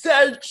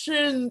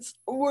 sessions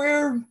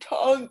we're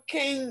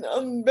talking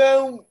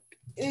about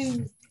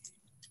is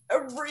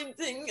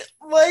everything,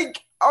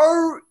 like,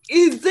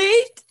 is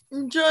it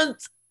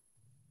just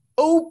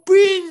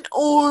open,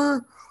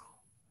 or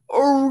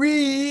are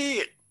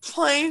we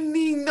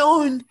planning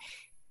on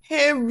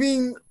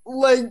having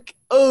like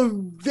a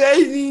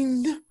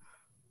vetting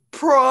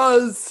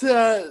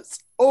process,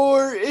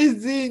 or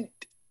is it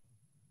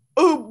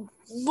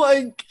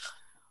like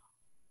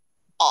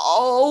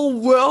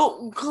all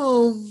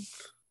welcome?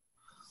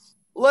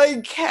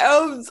 Like,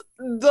 how's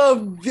the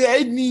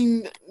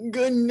vetting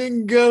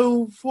gonna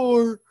go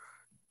for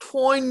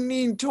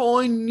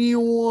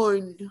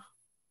 2021?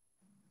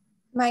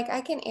 Mike,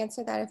 I can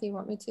answer that if you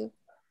want me to.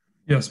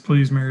 Yes,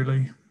 please, Mary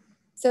Lee.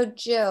 So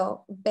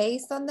Jill,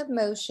 based on the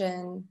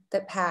motion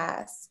that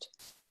passed,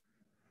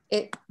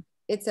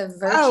 it's a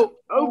virtual.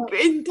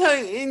 Open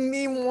to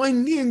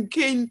anyone who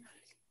can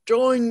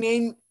join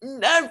in.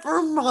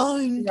 Never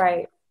mind.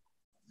 Right.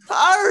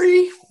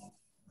 Sorry.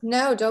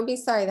 No, don't be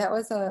sorry. That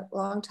was a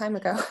long time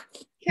ago.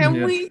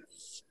 Can we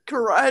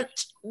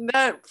scratch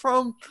that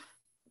from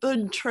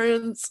the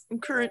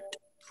transcript,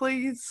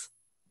 please?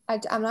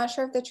 I'm not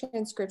sure if the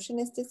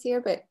transcriptionist is here,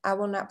 but I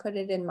will not put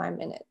it in my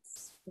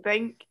minutes.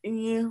 Thank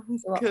you.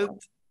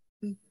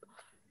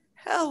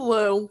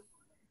 Hello.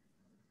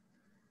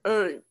 All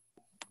right.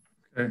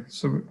 Okay,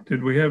 so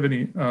did we have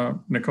any,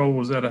 Nicole,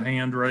 was that a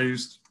hand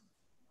raised?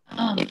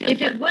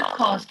 If it would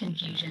cause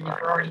confusion, if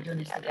we're already doing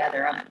this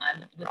together, I'm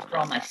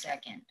withdraw my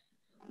second.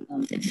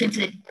 Since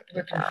it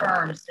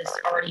confirms this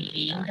already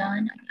being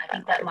done, I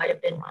think that might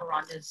have been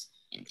Rhonda's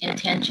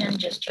intention,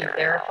 just to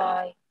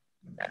verify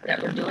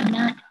that we're doing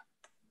that.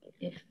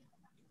 If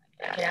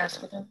I could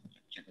ask with her.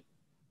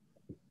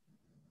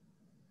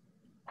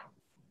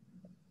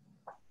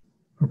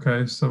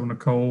 Okay, so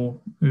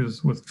Nicole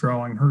is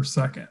withdrawing her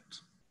second.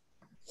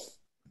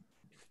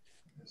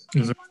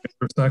 Is there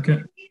a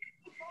second?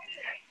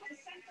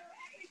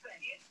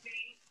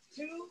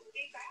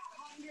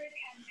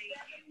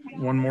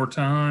 One more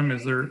time,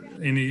 is there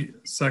any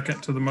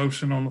second to the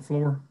motion on the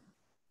floor?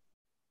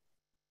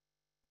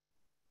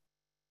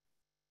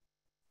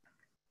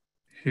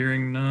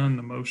 Hearing none,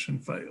 the motion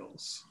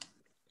fails.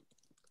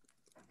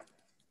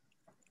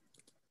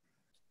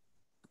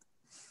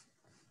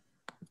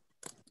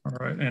 All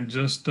right, and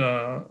just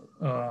a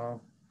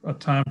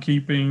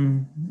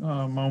timekeeping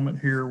moment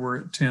here. We're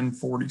at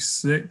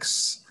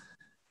 10:46,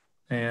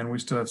 and we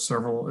still have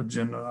several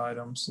agenda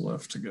items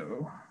left to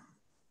go.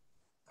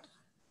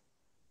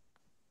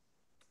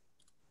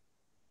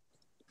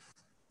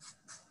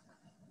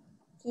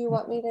 Do you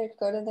want me to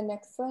go to the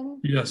next one?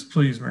 Yes,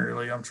 please, Mary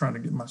Lee. I'm trying to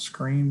get my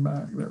screen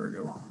back. There we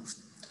go.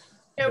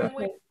 Can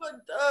we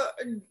put the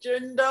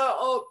agenda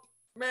up,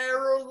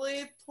 Mary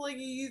Lee,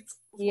 please?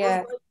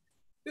 Yes. For like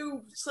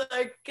 2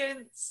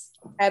 seconds.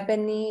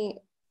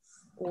 Ebony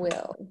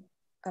will,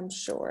 I'm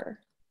sure.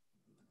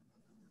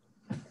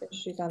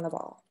 She's on the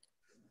ball.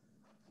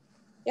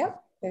 Yep,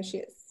 there she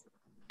is.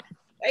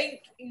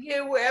 Thank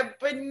you,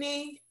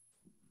 Ebony.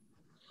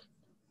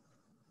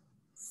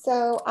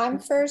 So I'm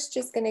first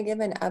just going to give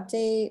an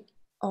update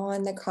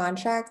on the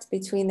contract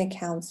between the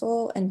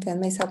council and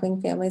Families Helping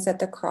Families at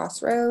the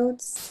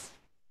Crossroads.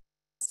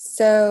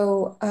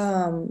 So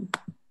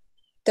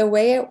the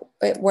way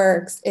it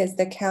works is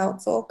the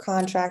council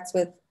contracts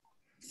with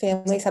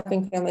Families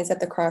Helping Families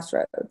at the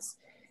Crossroads.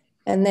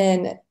 And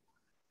then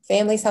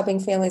Families Helping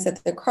Families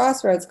at the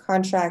Crossroads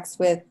contracts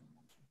with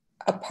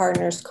a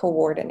partners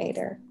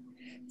coordinator.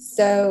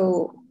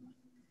 So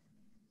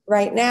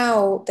right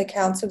now, the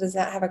council does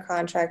not have a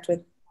contract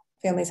with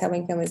Families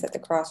Helping Families at the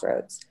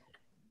Crossroads.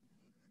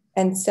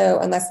 And so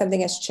unless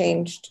something has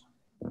changed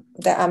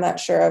that I'm not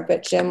sure of,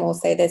 but Jim will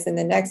say this in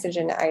the next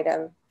agenda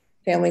item,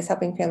 Families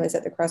Helping Families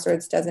at the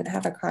Crossroads doesn't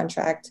have a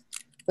contract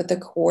with the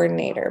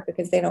coordinator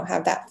because they don't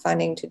have that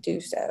funding to do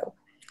so.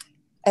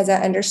 As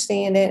I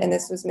understand it, and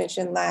this was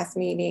mentioned last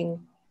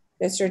meeting,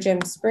 Mr.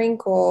 Jim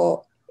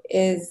Sprinkle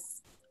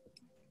is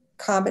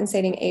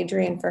compensating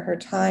Adrian for her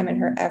time and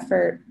her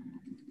effort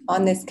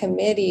on this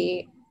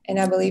committee. And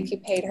I believe he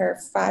paid her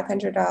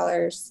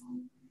 $500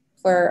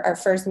 for our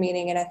first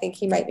meeting. And I think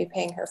he might be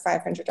paying her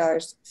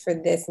 $500 for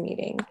this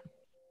meeting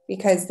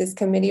because this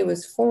committee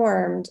was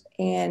formed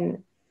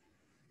and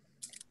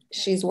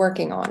she's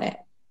working on it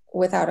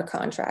without a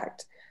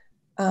contract.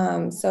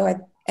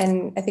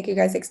 And I think you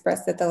guys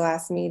expressed at the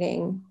last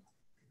meeting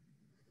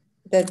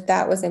that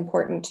that was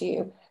important to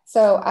you.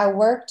 So I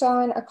worked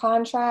on a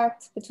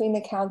contract between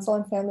the council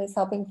and Families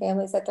Helping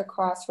Families at the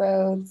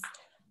Crossroads.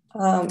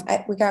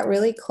 We got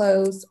really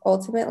close.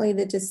 Ultimately,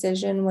 the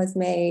decision was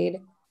made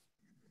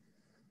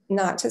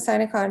not to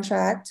sign a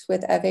contract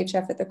with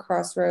FHF at the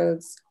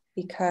Crossroads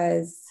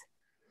because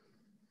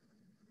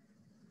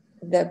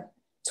the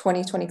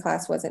 2020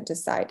 class wasn't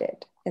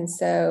decided. And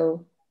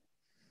so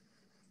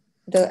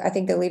I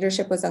think the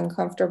leadership was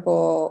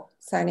uncomfortable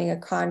signing a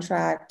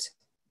contract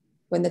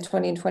when the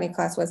 2020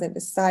 class wasn't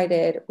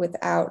decided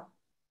without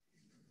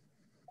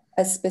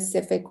a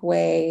specific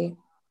way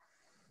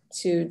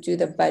to do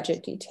the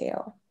budget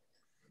detail.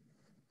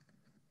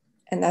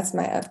 And that's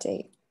my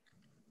update.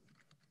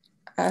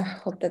 I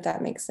hope that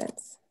that makes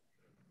sense.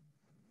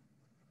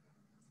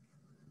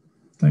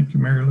 Thank you,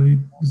 Mary Lee.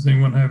 Does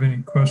anyone have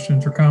any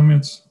questions or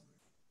comments?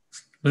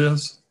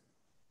 Liz?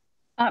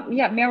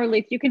 Yeah, Mary Lee,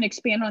 if you can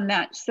expand on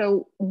that.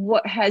 So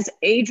what has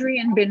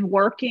Adrian been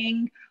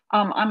working?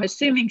 I'm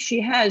assuming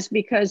she has,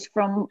 because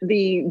from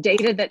the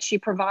data that she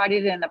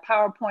provided and the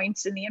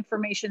PowerPoints and the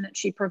information that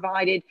she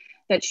provided,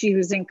 that she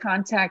was in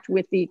contact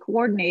with the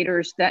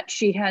coordinators, that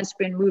she has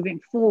been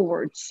moving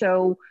forward.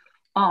 So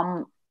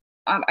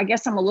I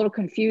guess I'm a little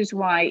confused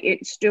why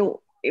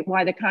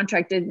why the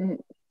contract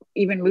didn't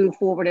even move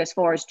forward as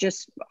far as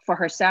just for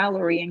her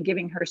salary and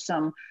giving her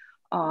some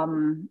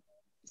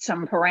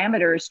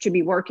parameters to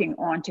be working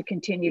on to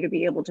continue to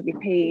be able to be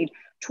paid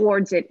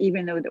towards it,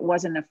 even though that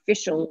wasn't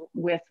official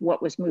with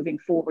what was moving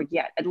forward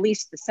yet, at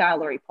least the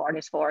salary part.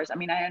 As far as, I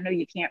mean, I know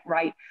you can't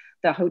write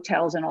the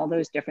hotels and all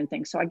those different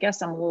things. So I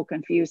guess I'm a little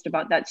confused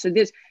about that. So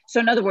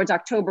in other words,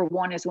 October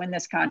 1 is when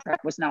this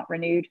contract was not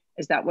renewed.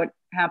 Is that what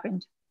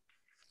happened?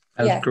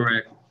 That's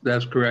correct.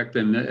 That's correct.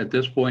 And at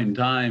this point in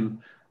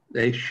time,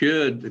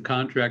 the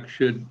contract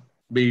should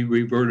be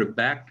reverted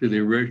back to the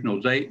original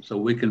date so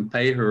we can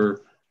pay her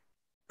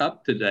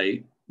up to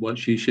date what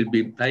she should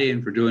be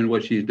paying for doing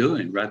what she's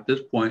doing. Right at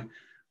this point,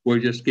 we're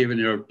just giving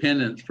her a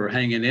penance for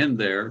hanging in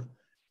there.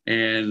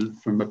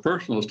 And from a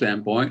personal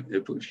standpoint,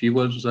 if she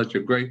was such a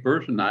great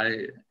person,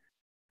 I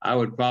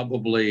would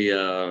probably,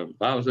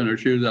 if I was in her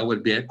shoes, I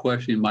would be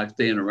questioning my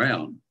staying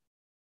around,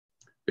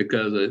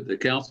 because the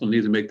council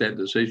needs to make that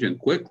decision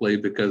quickly,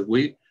 because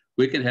we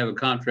can have a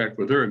contract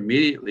with her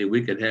immediately.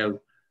 We could have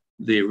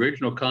the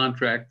original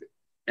contract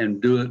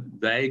and do it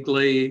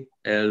vaguely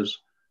as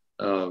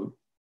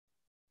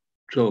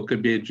so it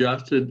could be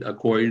adjusted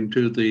according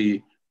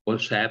to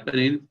what's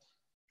happening.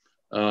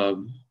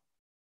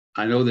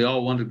 I know they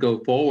all want to go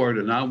forward,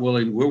 and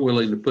we're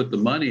willing to put the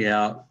money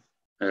out.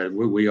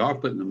 We are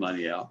putting the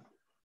money out,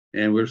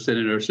 and we're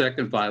sending our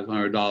second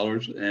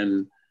 $500.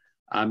 And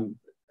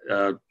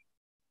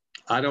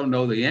I don't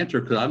know the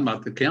answer because I'm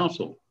not the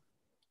council,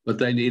 but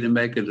they need to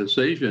make a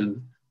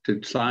decision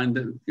to sign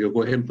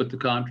go ahead and put the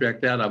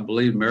contract out. I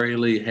believe Mary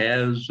Lee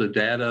has the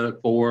data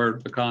for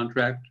the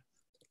contract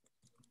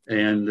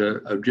and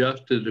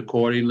adjusted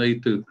accordingly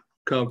to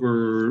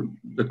cover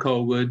the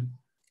COVID.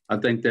 I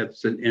think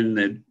that's in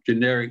the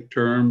generic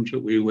terms that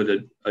we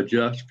would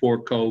adjust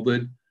for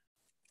COVID.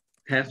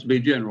 It has to be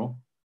general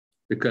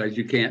because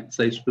you can't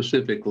say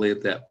specifically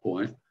at that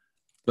point.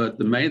 But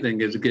the main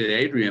thing is to get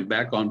Adrian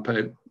back on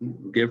pay,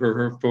 give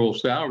her full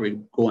salary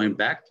going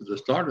back to the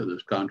start of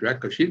this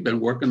contract, because she's been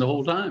working the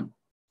whole time.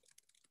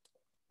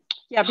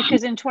 Yeah,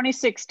 because in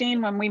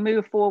 2016, when we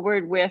moved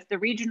forward with the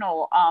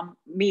regional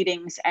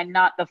meetings and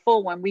not the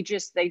full one,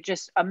 they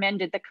just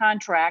amended the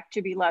contract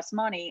to be less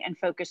money and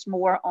focused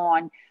more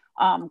on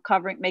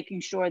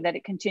making sure that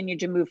it continued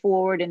to move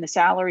forward and the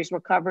salaries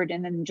were covered,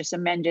 and then just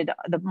amended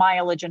the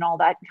mileage and all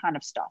that kind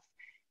of stuff.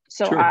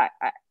 So sure.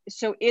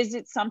 So is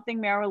it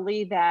something, Mary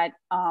Lee, that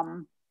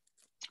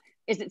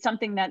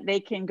they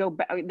can go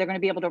back? They're going to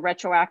be able to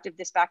retroactive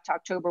this back to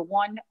October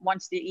 1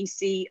 once the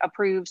EC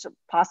approves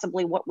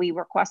possibly what we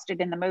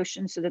requested in the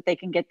motion, so that they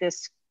can get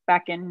this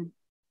back in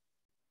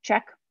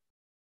check?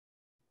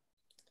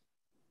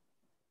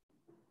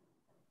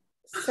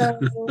 So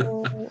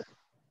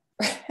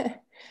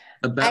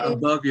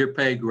above your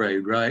pay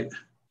grade, right?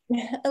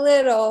 A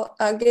little.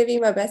 I'll give you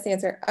my best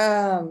answer.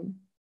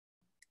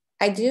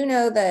 I do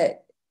know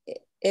that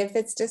if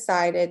it's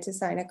decided to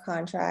sign a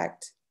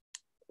contract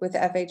with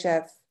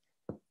FHF,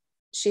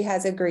 she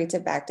has agreed to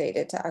backdate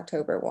it to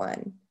October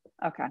 1.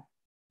 Okay.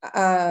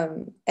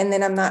 And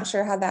then I'm not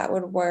sure how that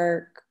would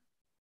work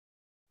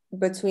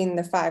between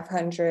the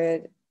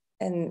 500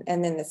 and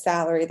then the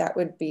salary. That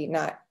would be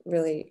not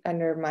really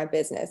under my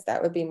business.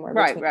 That would be more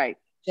between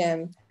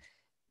Jim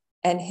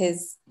and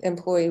his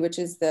employee, which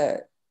is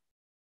the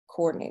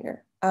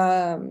coordinator.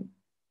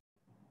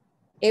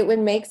 It would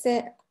make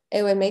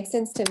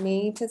sense to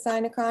me to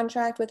sign a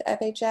contract with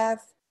FHF.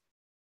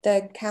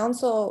 The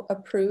council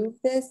approved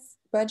this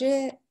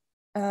budget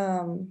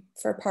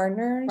for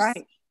partners.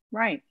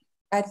 Right.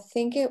 I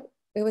think it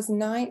was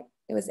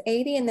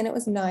 80 and then it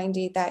was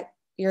 90 that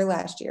year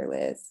last year,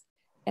 Liz.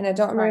 And I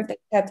don't remember if they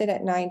kept it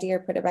at 90 or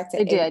put it back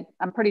to 80. They did.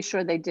 I'm pretty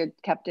sure they did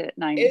kept it at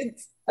 90.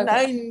 It's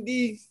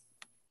 90.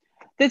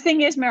 The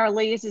thing is,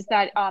 Marilee, is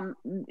that,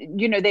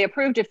 you know, they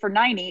approved it for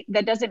 90.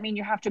 That doesn't mean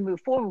you have to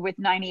move forward with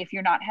 90 if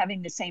you're not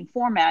having the same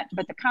format,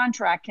 but the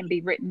contract can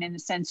be written in the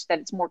sense that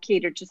it's more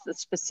catered to the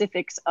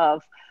specifics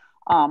of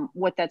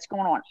what that's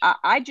going on.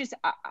 I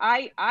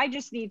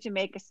just need to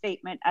make a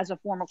statement as a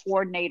former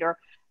coordinator,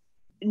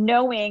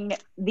 knowing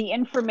the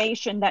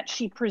information that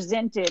she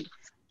presented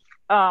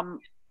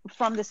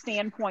from the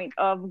standpoint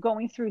of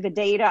going through the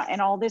data and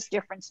all this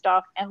different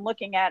stuff and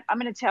looking at, I'm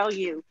going to tell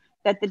you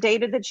that the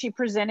data that she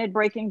presented,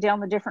 breaking down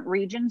the different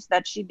regions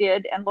that she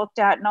did and looked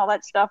at and all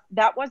that stuff,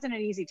 that wasn't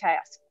an easy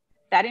task.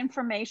 That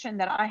information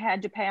that I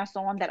had to pass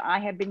on that I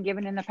had been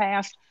given in the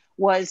past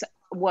was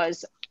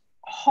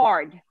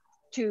hard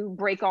to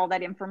break all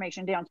that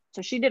information down.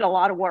 So she did a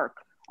lot of work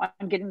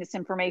on getting this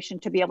information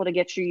to be able to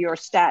get you your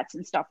stats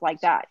and stuff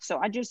like that. So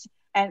I just,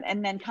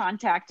 and then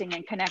contacting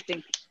and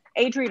connecting.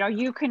 Adrian, are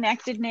you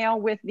connected now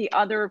with the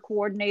other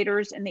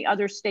coordinators in the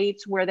other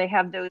states where they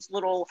have those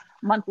little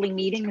monthly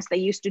meetings? They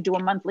used to do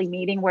a monthly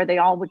meeting where they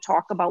all would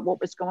talk about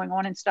what was going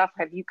on and stuff.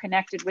 Have you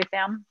connected with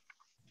them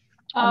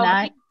on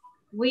that?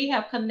 We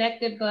have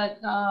connected, but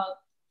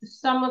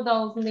some of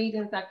those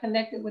meetings I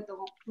connected with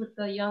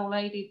the young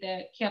lady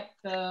that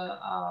kept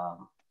the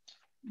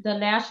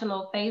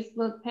national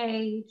Facebook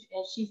page,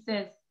 and she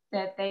says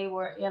that they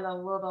were in a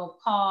little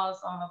pause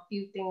on a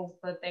few things,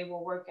 but they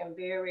were working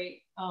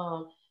very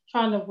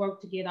trying to work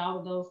to get all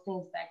of those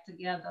things back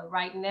together.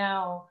 Right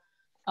now,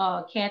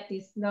 Kathy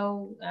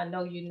Snow, I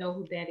know you know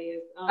who that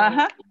is.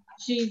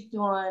 She's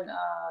doing,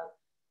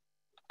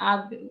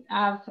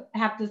 I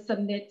have to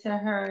submit to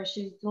her,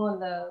 she's doing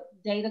the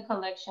data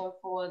collection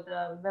for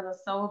the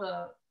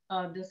Minnesota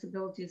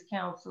Disabilities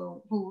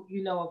Council, who,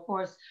 you know, of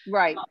course,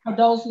 for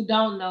those who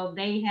don't know,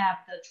 they have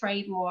the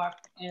trademark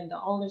and the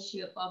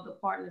ownership of the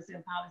Partners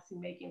in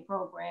Policymaking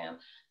program.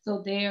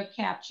 So they're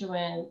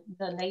capturing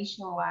the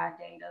nationwide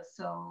data.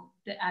 So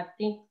I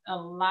think a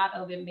lot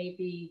of it may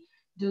be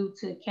due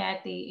to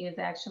Kathy is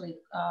actually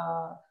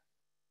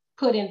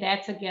putting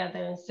that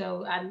together. And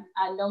so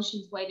I know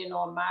she's waiting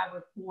on my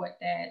report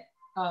that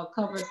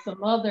covers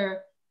some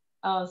other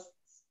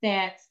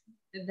stats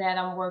that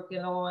I'm working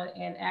on,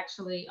 and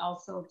actually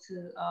also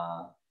to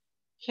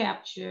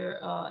capture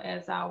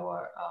as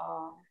our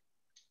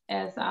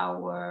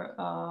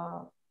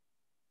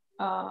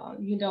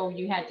you know,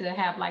 you had to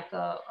have like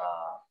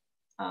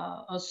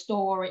a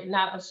story,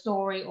 not a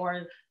story,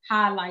 or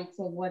highlights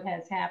of what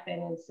has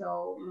happened. And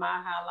so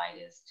my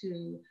highlight is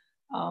to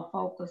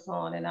focus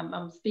on, and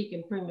I'm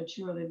speaking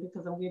prematurely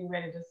because I'm getting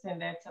ready to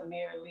send that to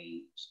Mary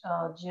Lee,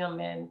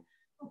 Jim, and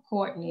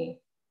Courtney.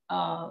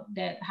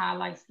 That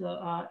highlights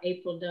the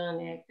April Dunn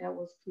Act that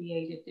was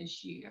created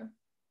this year.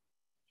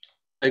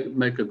 I could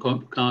make a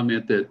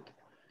comment that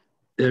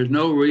there's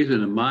no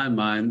reason in my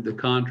mind the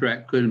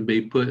contract couldn't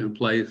be put in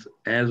place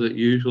as it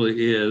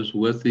usually is,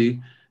 with the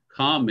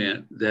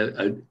comment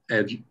that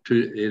it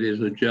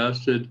is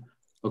adjusted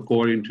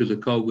according to the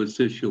COVID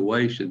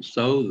situation,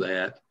 so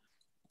that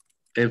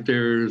if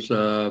there's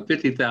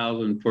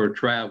 50,000 for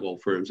travel,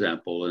 for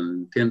example,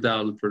 and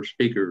 10,000 for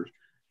speakers,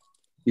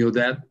 you know,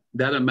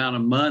 that amount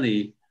of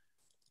money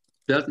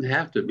doesn't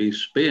have to be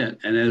spent.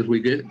 And as we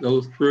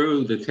go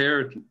through the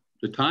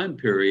time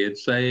period,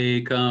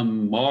 say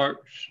come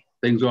March,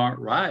 things aren't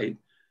right,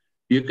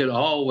 you could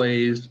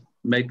always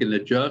make an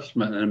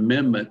adjustment, an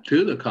amendment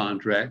to the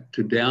contract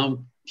to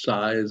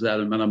downsize that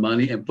amount of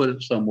money and put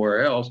it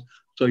somewhere else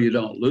so you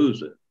don't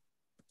lose it.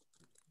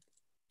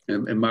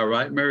 Am I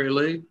right, Mary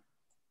Lee?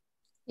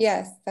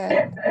 Yes.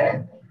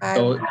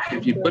 So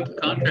if you put the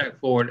contract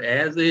forward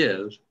as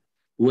is,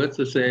 with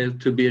the says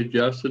to be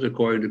adjusted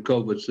according to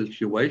COVID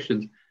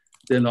situations,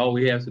 then all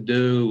we have to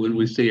do when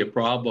we see a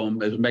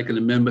problem is make an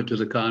amendment to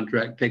the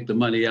contract, take the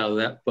money out of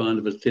that fund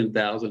if it's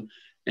 10,000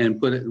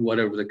 and put it in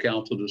whatever the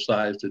council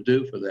decides to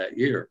do for that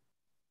year.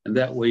 And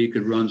that way you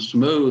could run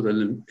smooth.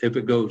 And if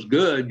it goes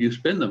good, you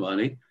spend the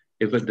money.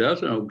 If it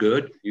doesn't go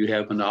good, you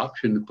have an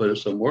option to put it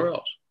somewhere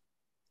else.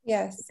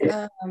 Yes.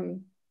 I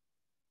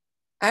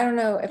don't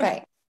know if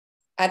I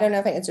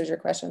answered your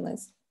question,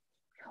 Liz.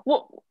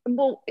 Well,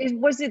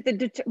 was it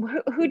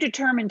who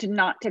determined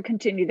not to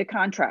continue the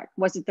contract?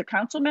 Was it the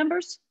council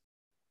members?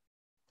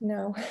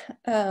 No.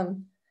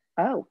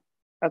 Oh,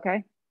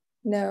 okay.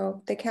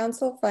 No, the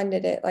council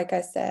funded it, like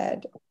I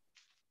said.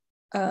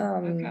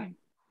 Okay.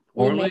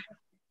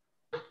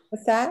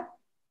 What's that?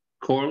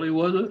 Corley,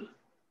 was it?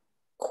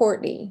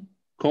 Courtney.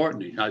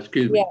 Courtney,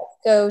 excuse me. Yeah,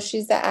 so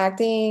she's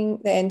the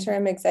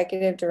interim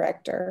executive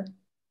director.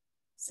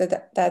 So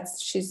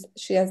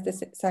she has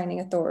this signing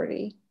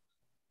authority.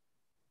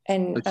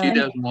 And but she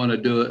doesn't want to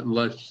do it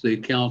unless the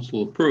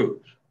council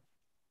approves.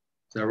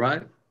 Is that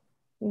right?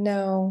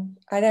 No,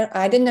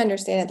 I didn't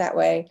understand it that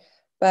way,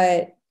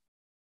 but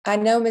I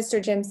know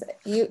Mr. Jim's,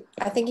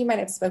 I think you might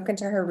have spoken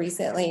to her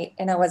recently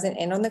and I wasn't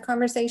in on the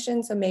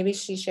conversation, so maybe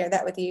she shared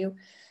that with you.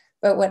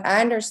 But what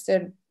I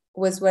understood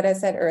was what I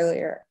said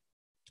earlier.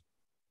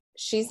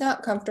 She's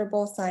not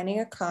comfortable signing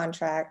a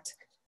contract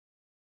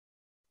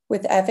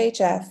with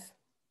FHF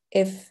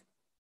if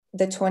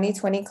the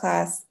 2020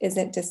 class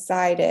isn't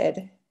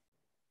decided,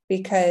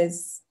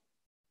 because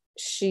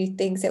she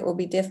thinks it will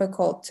be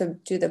difficult to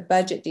do the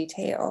budget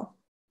detail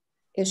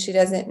if she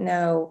doesn't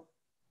know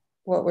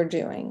what we're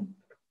doing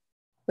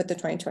with the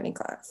 2020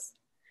 class.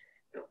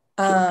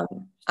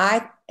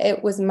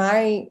 It was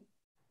my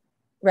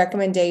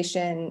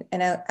recommendation,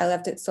 and I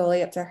left it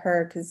solely up to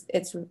her because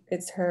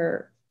it's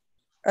her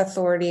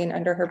authority and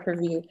under her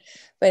purview,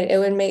 but it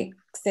would make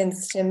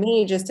sense to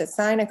me just to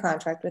sign a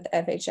contract with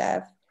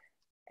FHF,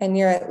 and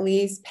you're at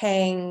least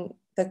paying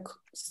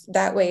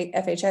that way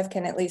FHF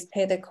can at least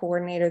pay the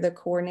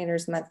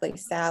coordinator's monthly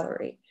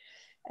salary.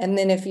 And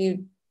then if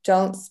you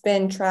don't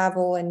spend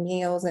travel and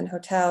meals and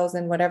hotels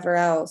and whatever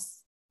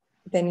else,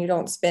 then you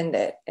don't spend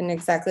it. And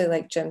exactly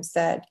like Jim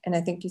said, and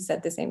I think you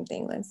said the same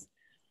thing, Liz.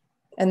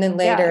 And then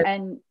later, yeah,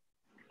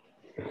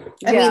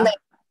 I mean,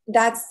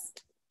 like,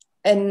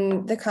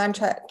 and the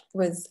contract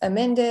was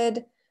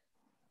amended.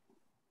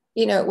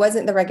 You know, it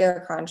wasn't the regular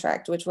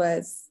contract, which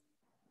was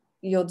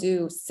you'll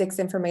do 6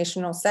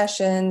 informational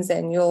sessions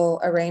and you'll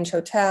arrange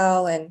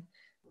hotel and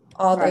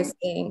all those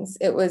things.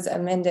 It was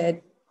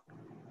amended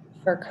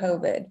for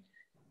COVID.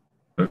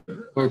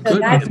 So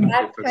that's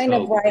kind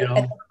of why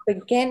at the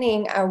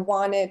beginning I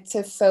wanted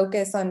to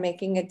focus on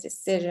making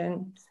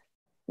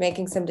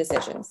some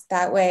decisions.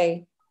 That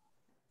way,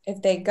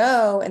 if they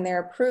go and they're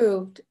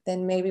approved,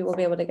 then maybe we'll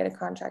be able to get a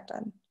contract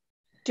done.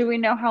 Do we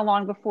know how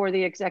long before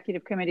the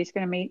executive committee is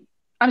going to meet?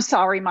 I'm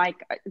sorry,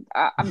 Mike.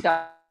 I'm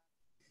done.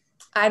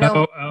 I don't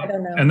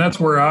know. And that's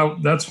where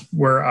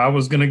I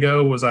was going to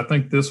go. Was I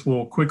think this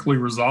will quickly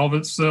resolve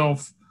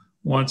itself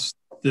once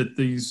that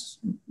these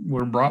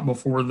were brought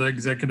before the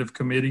executive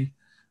committee.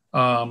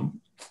 I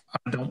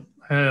don't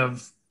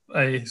have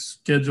a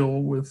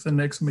schedule with the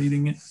next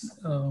meeting.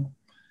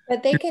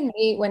 But they can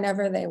meet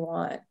whenever they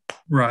want.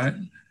 Right.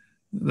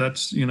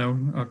 That's,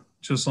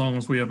 just as long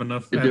as we have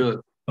enough to do it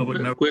public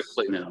notice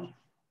quickly now.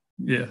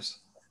 Yes.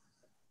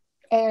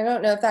 And I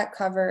don't know if that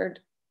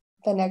covered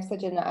the next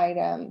agenda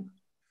item,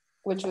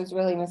 which was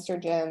really Mr.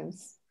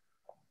 Jim's,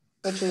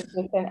 which was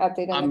just an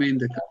update on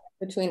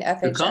between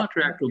FHF. The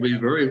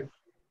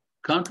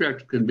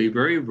contract can be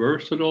very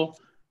versatile.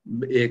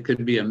 It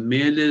could be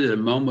amended at a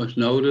moment's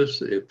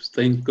notice if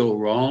things go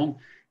wrong.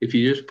 If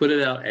you just put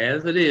it out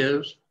as it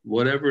is,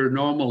 whatever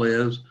normal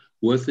is,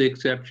 with the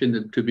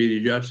exception to be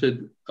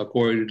adjusted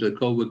according to the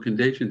COVID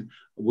conditions,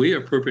 we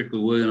are perfectly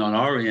willing on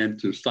our end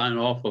to sign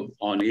off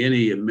on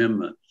any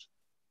amendments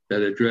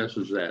that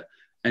addresses that.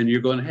 And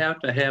you're going to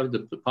have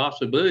the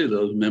possibility of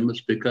those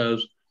amendments,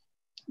 because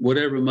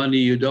whatever money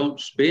you don't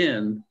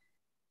spend,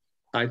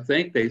 I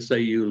think they say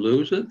you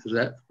lose it. Is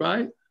that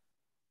right?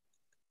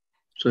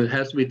 So it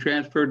has to be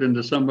transferred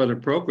into some other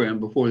program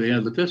before the end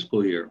of the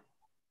fiscal year.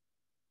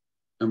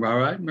 Am I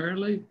right, Mary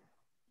Lee?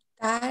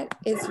 That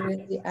is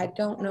really, I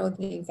don't know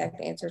the exact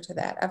answer to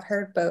that. I've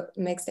heard both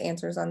mixed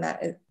answers on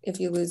that, if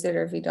you lose it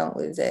or if you don't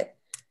lose it.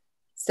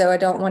 So I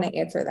don't want to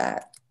answer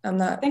that.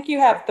 I think you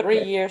have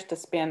 3 years to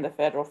spend the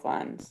federal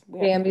funds.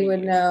 Bambi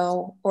would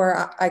know,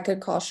 or I could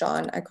call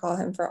Sean. I call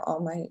him for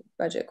all my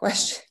budget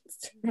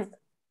questions.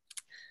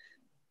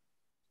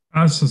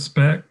 I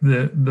suspect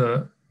that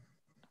the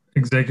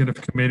executive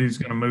committee is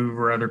going to move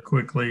rather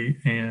quickly,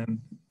 and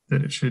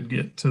that it should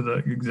get to the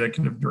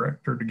executive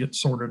director to get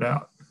sorted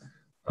out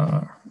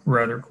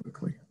rather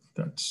quickly.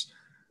 That's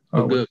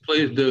good.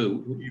 Please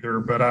do.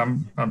 But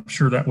I'm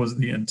sure that was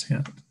the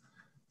intent.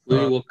 We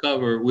will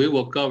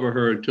cover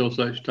her until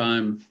such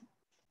time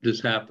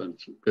this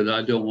happens, because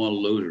I don't want to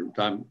lose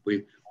her.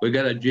 We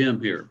got a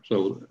gym here,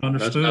 so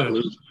understood. Let's not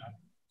lose her.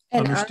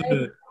 And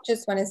understood. I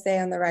just want to say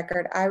on the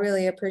record, I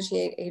really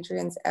appreciate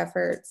Adrian's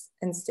efforts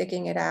in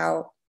sticking it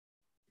out.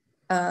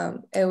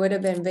 It would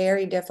have been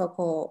very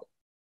difficult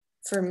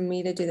for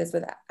me to do this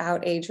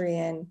without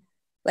Adrian.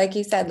 Like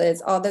you said,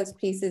 Liz, all those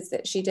pieces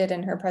that she did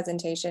in her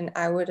presentation,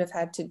 I would have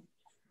had to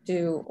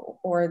do,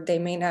 or they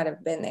may not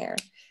have been there.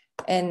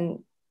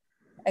 And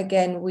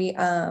again,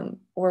 we're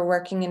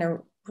working in a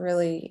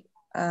really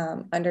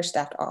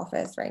understaffed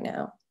office right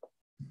now.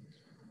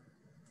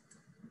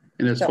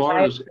 And as far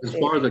as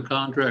the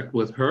contract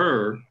with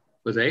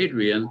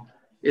Adrian,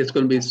 it's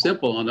going to be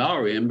simple on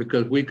our end,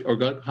 because we are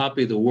going to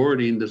copy the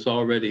wording that's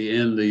already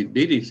in the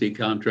DDC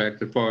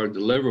contract as far as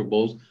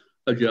deliverables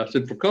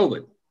adjusted for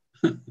COVID.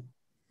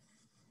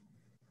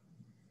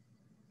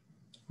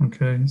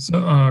 Okay,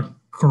 so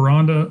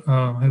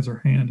Karonda has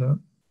her hand up.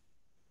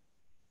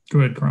 Go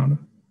ahead, Rhonda.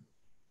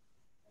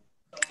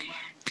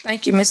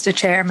 Thank you, Mr.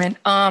 Chairman.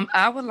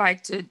 I would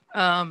like to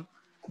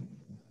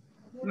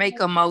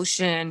make a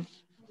motion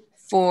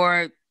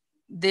for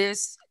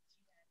this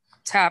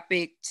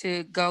topic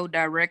to go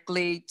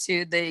directly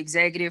to the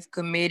executive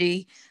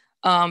committee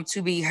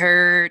to be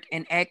heard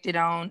and acted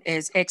on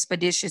as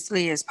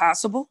expeditiously as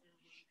possible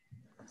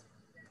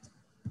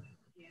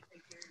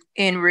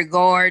in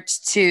regards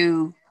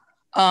to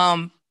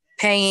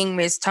paying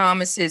Ms.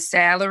 Thomas's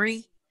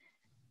salary,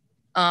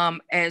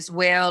 as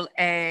well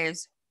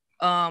as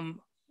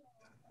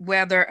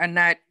whether or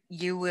not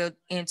you will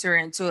enter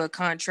into a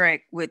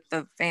contract with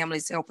the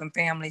Families Helping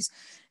Families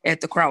at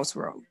the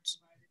Crossroads.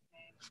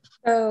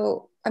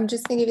 So I'm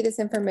just gonna give you this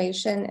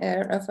information, and I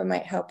don't know if it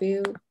might help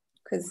you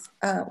because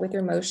with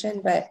your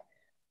motion, but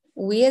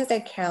we as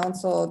a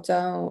council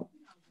don't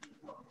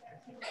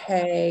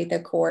pay the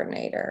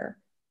coordinator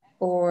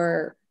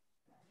or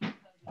do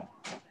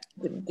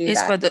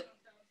it's that.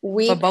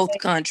 For both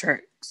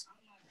contracts.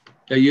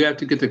 Yeah, you have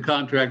to get the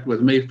contract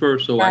with me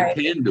first, so Right. I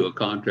can do a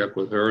contract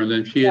with her, and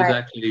then she is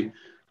actually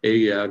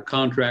a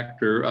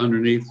contractor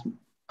underneath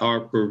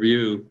our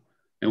purview,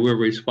 and we're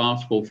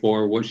responsible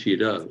for what she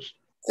does.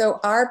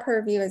 So our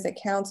purview as a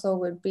council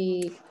would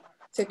be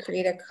to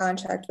create a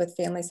contract with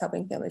Families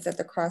Helping Families at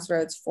the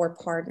Crossroads for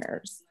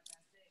partners.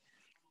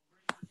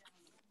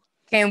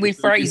 Can we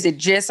phrase it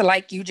just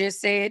like you just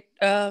said,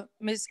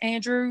 Ms.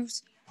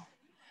 Andrews?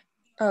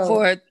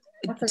 To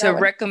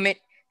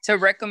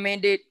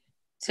recommend it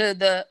to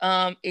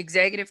the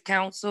executive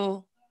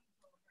council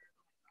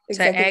to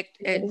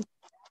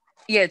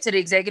the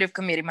executive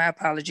committee, my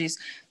apologies,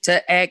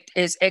 to act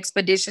as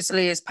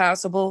expeditiously as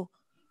possible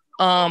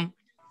on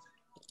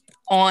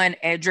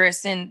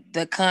addressing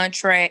the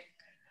contract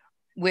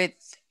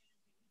with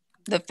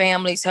the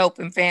Families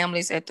Helping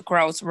Families at the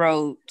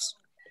Crossroads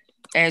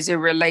as it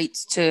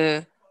relates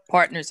to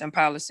partners in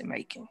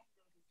policymaking.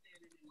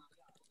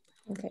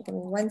 Okay, give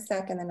me 1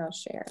 second and I'll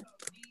share.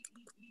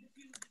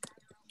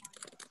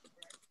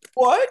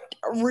 What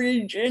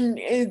region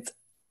is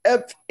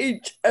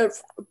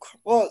FHF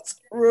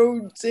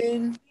Crossroads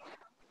in?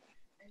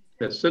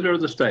 The center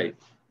of the state.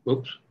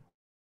 Whoops.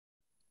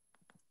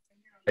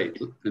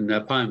 In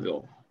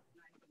Pineville.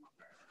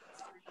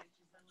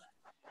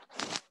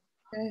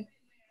 Okay.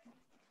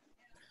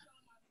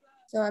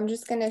 So I'm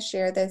just going to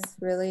share this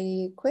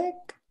really quick.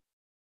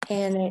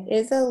 And it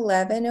is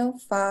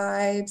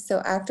 11:05. So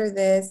after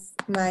this,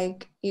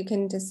 Mike, you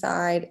can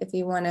decide if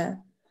you want to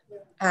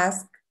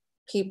ask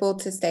people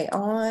to stay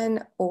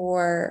on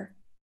or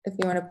if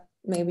you want to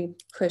maybe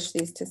push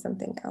these to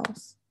something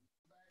else.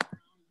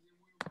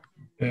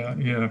 Yeah,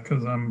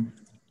 because I'm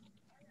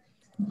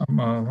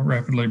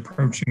rapidly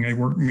approaching a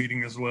work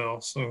meeting as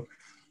well. So,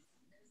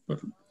 but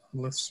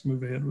let's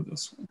move ahead with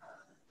this one.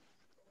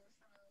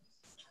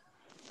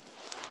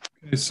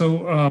 Okay,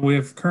 so we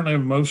currently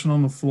have a motion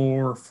on the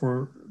floor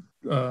for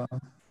the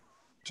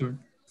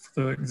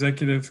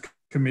executive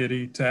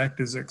committee to act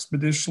as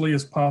expeditiously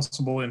as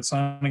possible in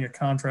signing a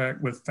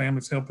contract with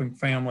Families Helping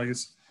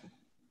Families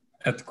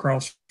at the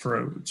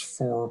Crossroads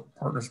for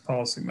partners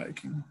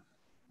policymaking.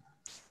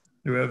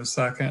 Do we have a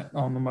second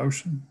on the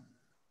motion?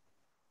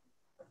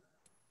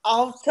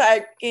 I'll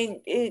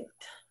second it.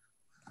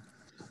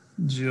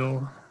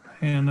 Jill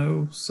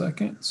Hanno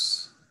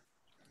seconds.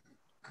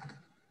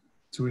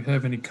 Do we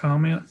have any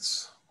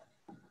comments?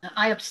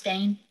 I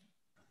abstain.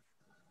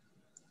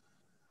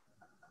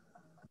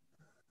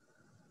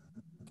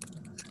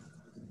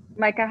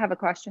 Mike, I have a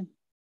question.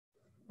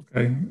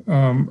 Okay,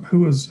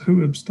 who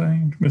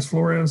abstained? Ms.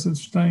 Flores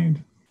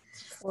abstained.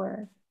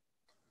 Sure.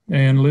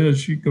 And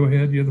Liz, you go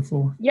ahead. You have the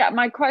floor. Yeah,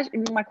 my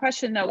question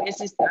though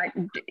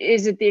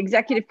is it the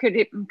executive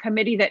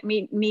committee that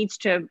needs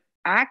to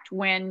act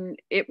when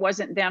it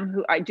wasn't them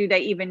who? Do they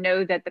even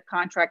know that the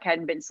contract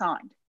hadn't been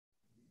signed?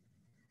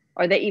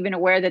 Are they even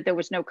aware that there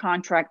was no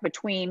contract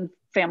between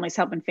Families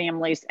Helping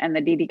Families and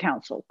the DD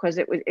Council? Because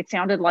it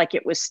sounded like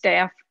it was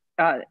staff,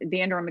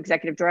 the interim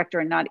executive director,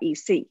 and not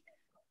EC.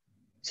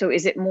 So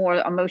is it more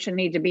a motion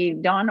need to be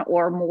done,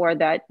 or more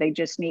that they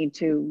just need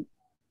to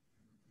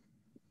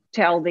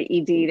tell the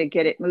ED to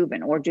get it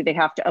moving, or do they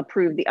have to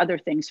approve the other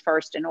things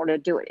first in order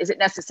to do it? Is it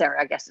necessary,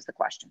 I guess is the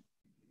question.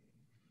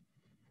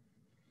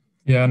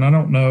 Yeah, and I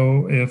don't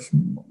know if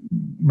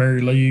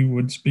Mary Lee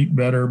would speak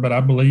better, but I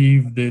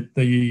believe that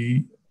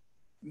the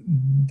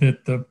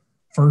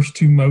first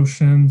two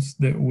motions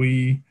that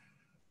we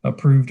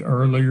approved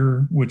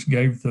earlier, which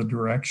gave the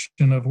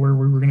direction of where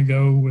we were going to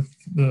go with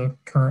the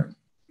current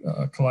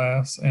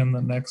class and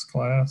the next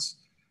class,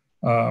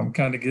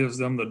 kind of gives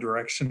them the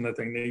direction that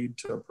they need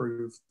to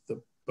approve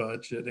the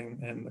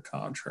budgeting and the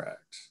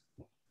contract.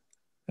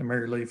 And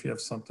Mary Lee, if you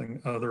have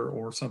something other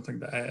or something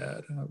to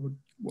add, I would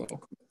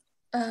welcome it.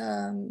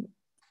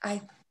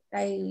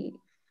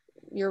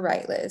 You're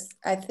right, Liz.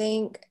 I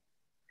think,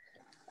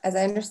 as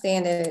I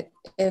understand it,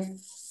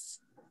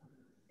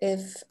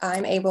 if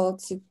I'm able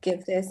to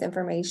give this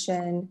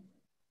information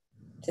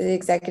to the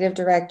executive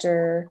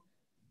director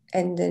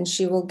and then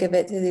she will give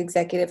it to the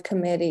executive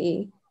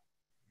committee,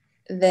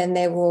 then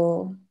they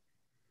will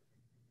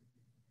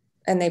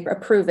and they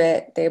approve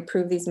it, they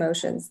approve these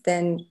motions,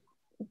 then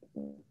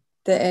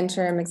the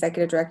interim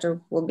executive director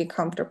will be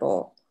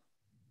comfortable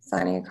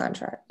signing a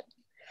contract.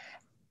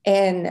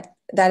 And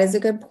that is a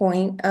good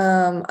point.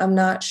 I'm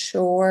not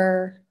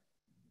sure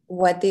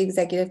what the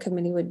executive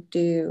committee would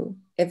do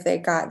if they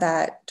got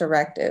that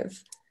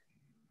directive,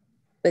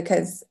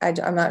 because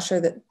I'm not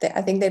sure that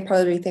I think they'd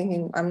probably be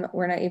thinking,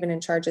 we're not even in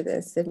charge of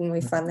this. Didn't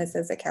we fund this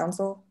as a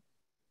council?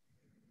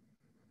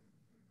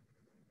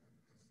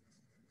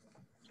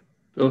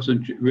 So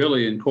it's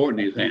really in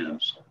Courtney's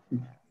hands.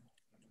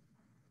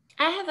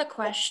 I have a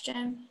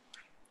question.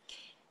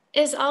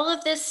 Is all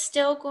of this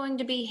still going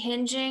to be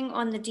hinging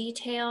on the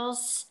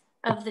details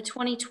of the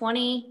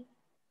 2020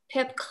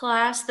 PIP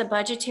class, the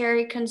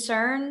budgetary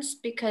concerns?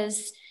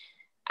 Because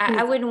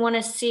I wouldn't want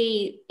to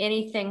see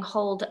anything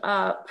hold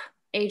up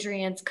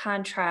Adrian's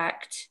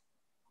contract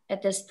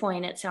at this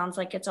point. It sounds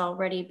like it's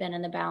already been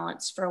in the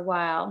balance for a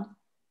while.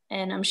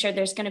 And I'm sure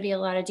there's going to be a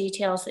lot of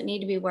details that need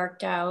to be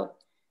worked out.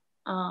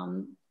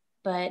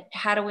 But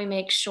how do we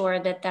make sure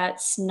that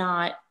that's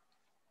not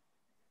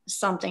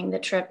something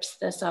that trips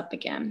this up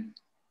again?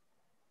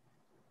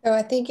 So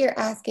I think you're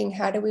asking,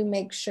 how do we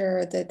make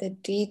sure that the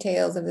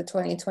details of the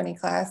 2020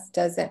 class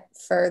doesn't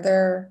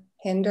further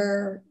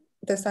hinder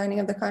the signing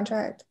of the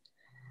contract?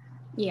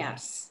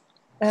 Yes.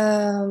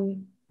 I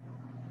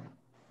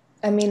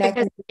mean,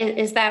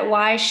 is that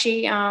why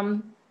she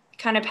kind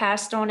of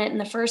passed on it in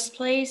the first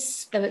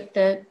place,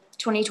 the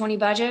 2020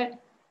 budget?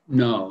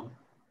 No,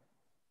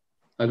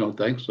 I don't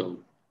think so.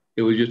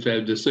 It was just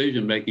a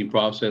decision-making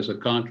process. A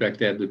contract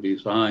had to be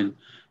signed.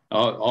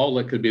 All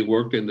that could be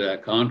worked into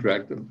that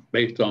contract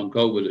based on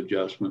COVID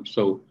adjustments.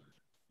 So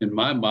in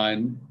my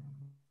mind,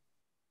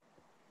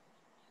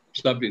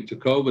 subject to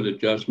COVID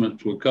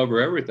adjustments will cover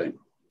everything.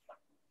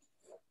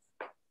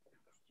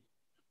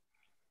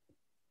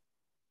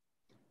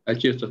 That's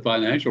just a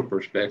financial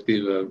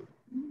perspective of,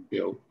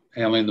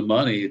 handling the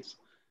money.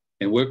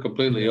 And we're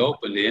completely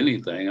open to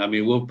anything. I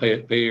mean, we'll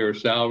pay her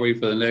salary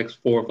for the next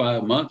 4 or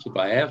 5 months if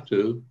I have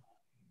to,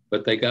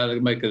 but they got to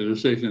make a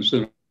decision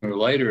sooner or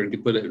later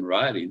and put it in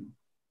writing.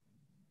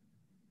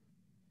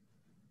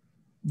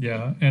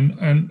 Yeah,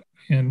 and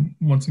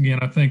once again,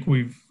 I think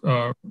we've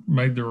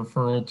made the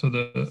referral to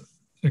the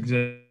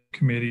executive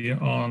committee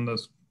on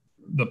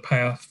the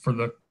path for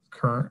the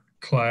current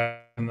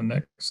class and the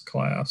next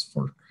class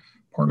for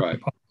partner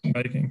policy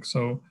making.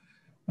 So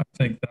I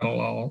think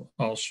that'll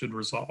all should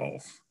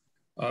resolve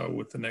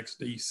with the next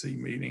DC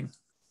meeting,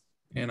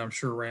 and I'm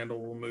sure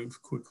Randall will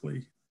move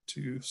quickly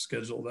to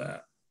schedule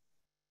that.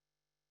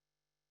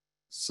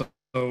 So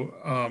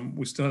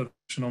we still have a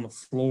motion on the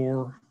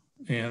floor,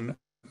 and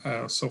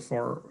so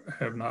far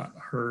have not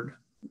heard.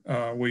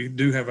 We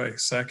do have a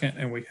second,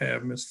 and we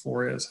have Ms.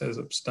 Flores has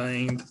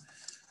abstained.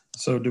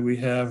 So do we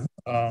have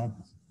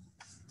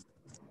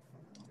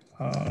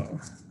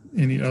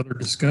any other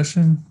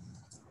discussion?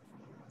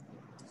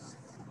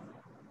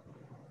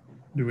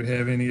 Do we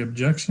have any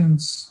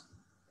objections?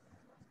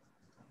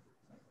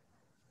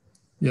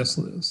 Yes,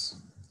 Liz.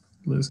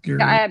 Liz Gary.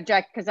 Yeah, I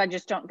object because I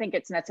just don't think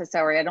it's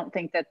necessary. I don't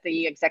think that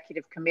the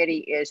executive committee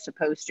is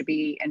supposed to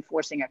be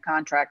enforcing a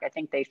contract. I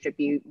think they should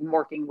be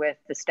working with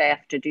the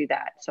staff to do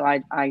that. So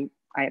I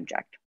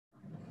object.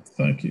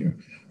 Thank you.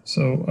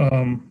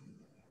 So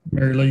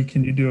Mary Lee,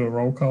 can you do a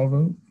roll call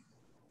vote?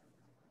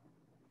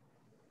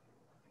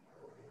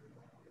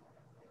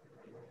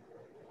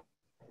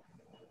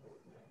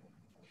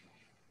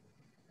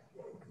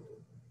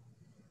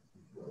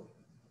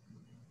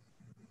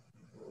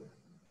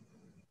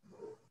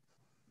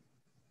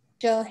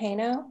 Jill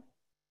Hano.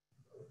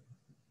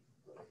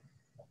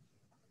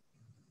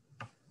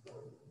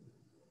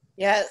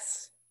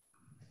 Yes.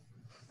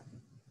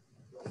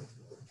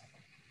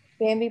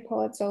 Bambi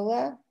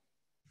Polizzola.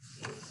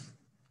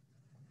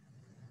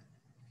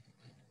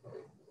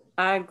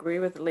 I agree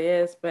with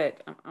Liz,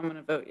 but I'm going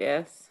to vote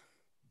yes.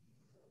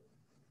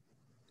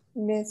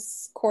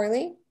 Miss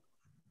Corley.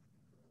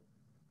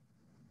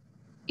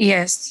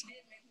 Yes.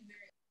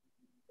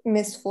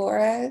 Miss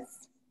Flores.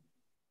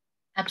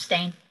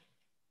 Abstain.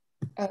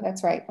 Oh,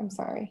 that's right. I'm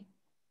sorry.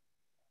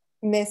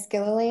 Miss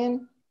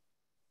Gilliland.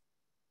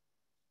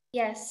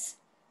 Yes.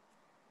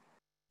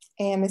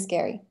 And Miss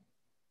Gary.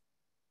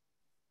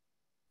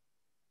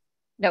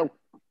 No.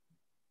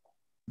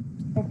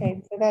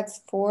 Okay, so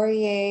that's 4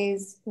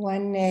 yeas,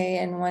 1 nay,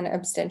 and 1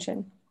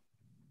 abstention.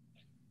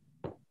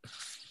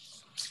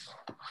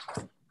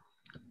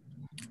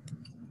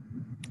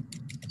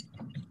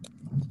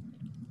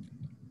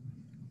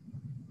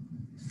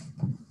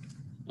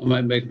 I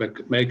might make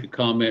a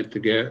comment to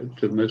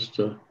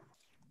Mr.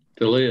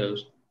 to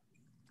Liz.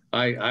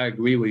 I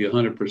agree with you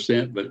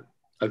 100%, but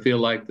I feel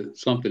like that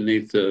something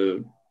needs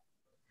to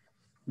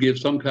give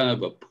some kind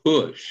of a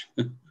push.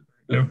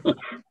 Yeah.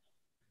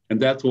 And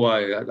that's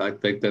why I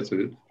think that's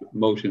a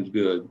motion's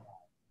good.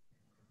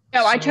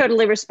 No, I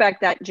totally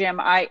respect that, Jim.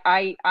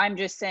 I'm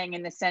just saying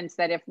in the sense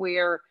that if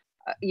we're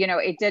you know,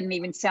 it didn't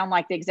even sound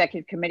like the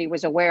executive committee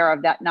was aware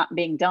of that not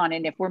being done.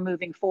 And if we're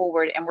moving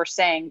forward and we're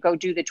saying, go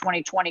do the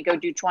 2020, go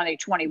do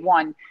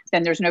 2021,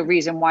 then there's no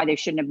reason why they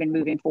shouldn't have been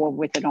moving forward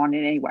with it on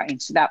it anyway.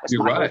 And so that was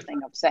my whole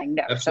thing of saying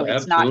no. So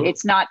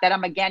it's not that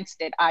I'm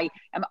against it. I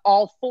am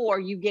all for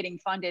you getting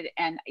funded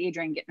and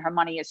Adrienne getting her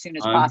money as soon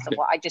as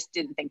possible. I just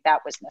didn't think that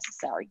was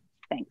necessary.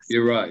 Thanks.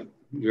 You're right.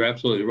 You're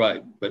absolutely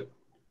right. But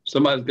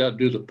somebody's got to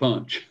do the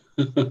punch.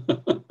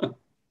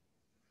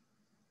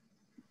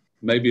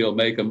 Maybe it'll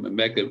make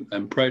an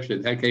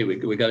impression. Hey,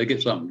 we got to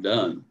get something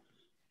done.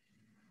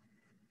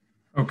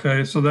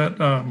 Okay, so that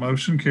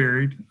motion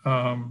carried.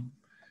 And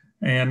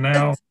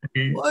now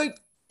what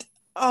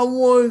I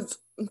was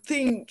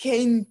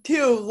thinking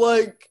too,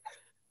 like,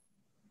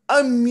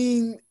 I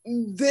mean,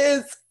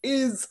 this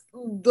is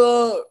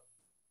the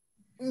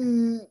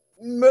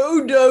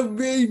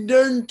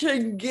motivator to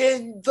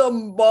get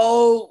the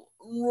ball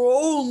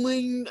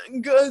rolling,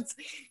 because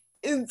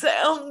it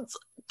sounds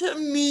to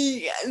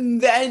me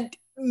that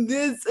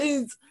this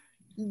is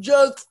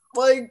just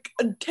like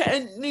a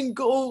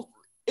technical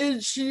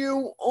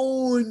issue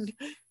on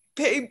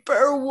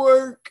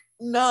paperwork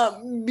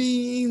not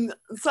being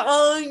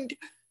signed.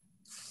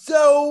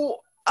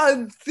 So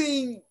I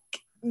think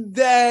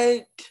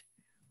that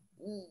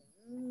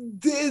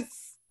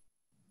this,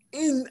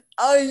 and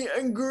I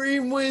agree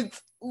with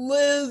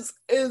Liz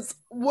as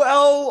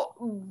well,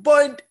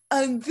 but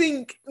I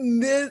think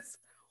this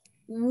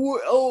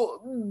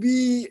will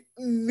be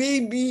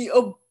maybe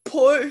a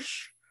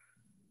push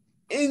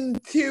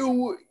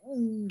into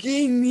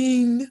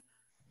getting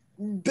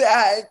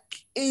back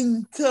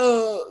into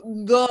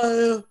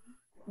the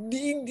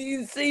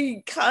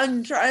DDC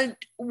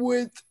contract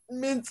with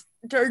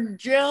Mr.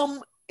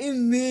 Jim,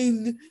 and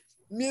then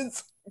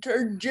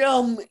Mr.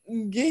 Jim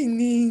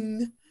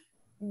getting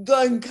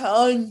the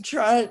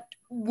contract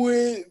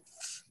with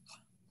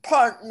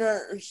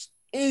partners,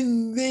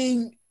 and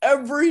then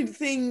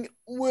everything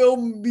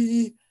will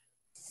be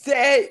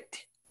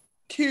set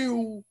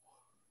to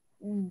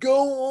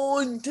go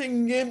on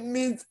to get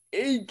Miss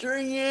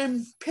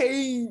Adrienne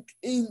paid,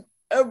 and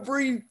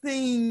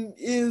everything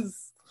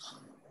is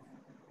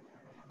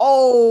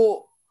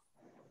all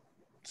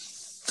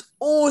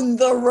on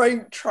the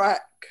right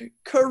track,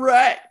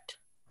 correct?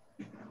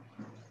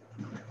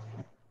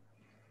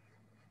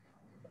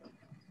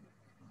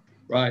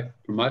 Right,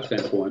 from my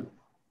standpoint.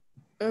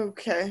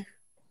 Okay.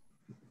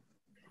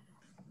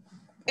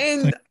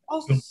 And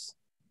also,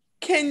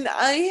 can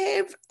I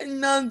have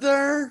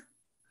another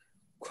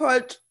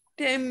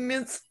question,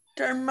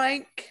 Mr.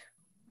 Mike?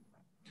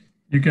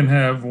 you can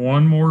have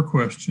one more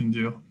question,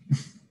 Jill.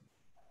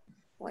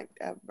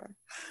 Whatever.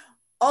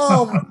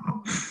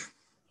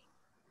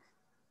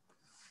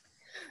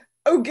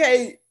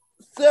 Okay,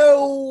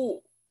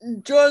 so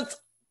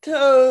just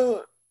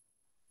to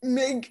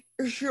make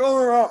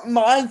sure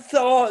my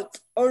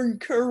thoughts are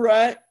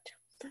correct,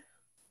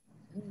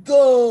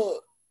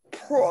 the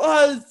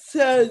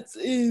process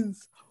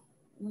is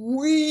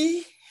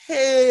we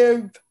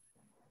have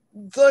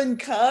the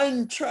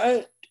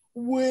contract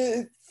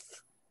with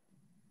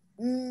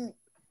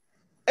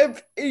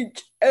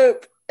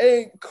FHF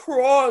at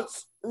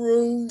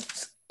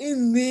Crossroads,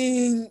 and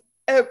then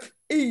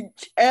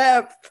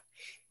FHF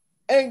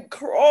at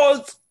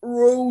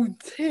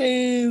Crossroads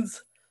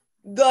has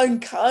the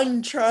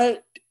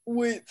contract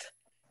with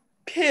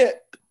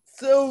PIP.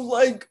 So,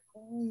 like,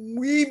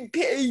 we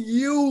pay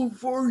you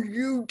for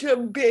you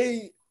to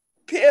pay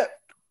PIP,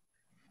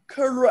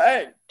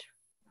 correct?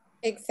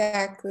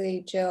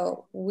 Exactly,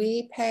 Jill.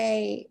 We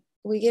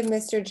give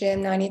Mr.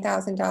 Jim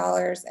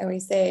 $90,000 and we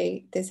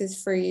say, this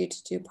is for you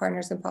to do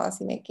partners in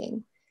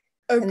policymaking.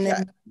 Okay. And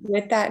then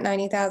with that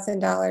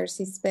 $90,000,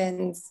 he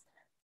spends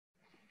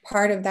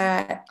part of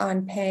that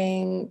on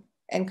paying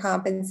and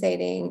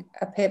compensating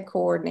a PIP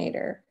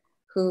coordinator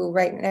who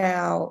right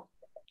now,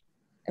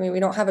 I mean, we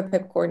don't have a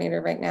PIP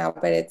coordinator right now,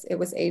 but it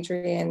was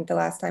Adrienne the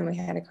last time we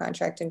had a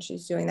contract, and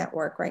she's doing that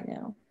work right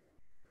now.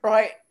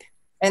 Right.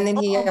 And then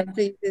he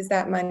uses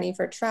that money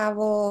for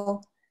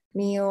travel,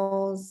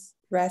 meals,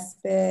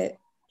 respite,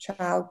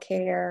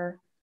 childcare.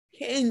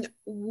 Can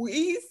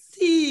we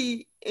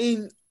see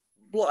in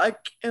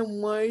black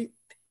and white,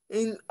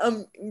 and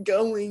I'm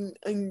going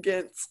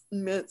against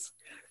Mr.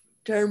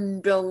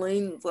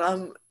 Billings,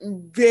 I'm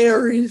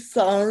very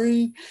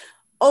sorry.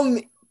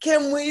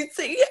 Can we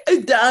see a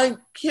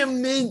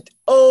document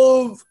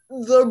of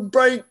the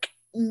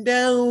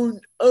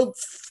breakdown of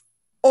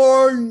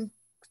our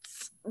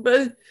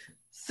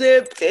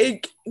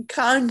specific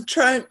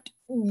contract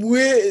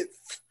with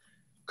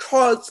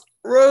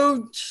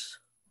Crossroads?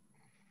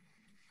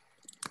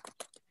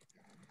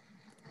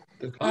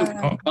 The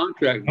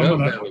contract does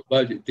have a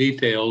budget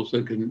details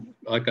that can,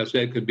 like I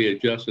said, could be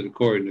adjusted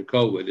according to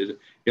COVID.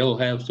 It'll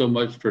have so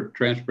much for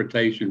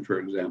transportation, for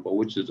example,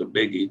 which is a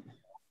biggie.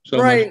 So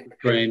much for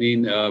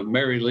training.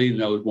 Mary Lee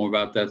knows more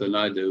about that than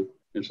I do,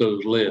 and so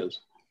does Liz.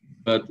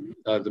 But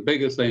the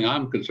biggest thing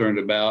I'm concerned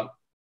about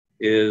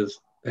is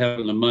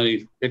having the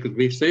money. It could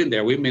be sitting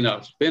there. We may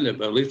not spend it,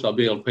 but at least I'll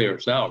be able to pay her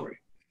salary.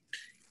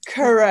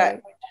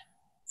 Correct.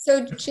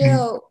 So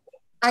Jill,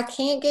 I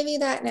can't give you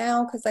that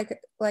now because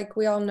like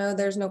we all know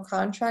there's no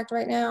contract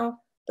right now,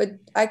 but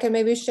I can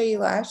maybe show you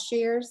last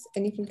year's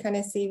and you can kind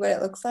of see what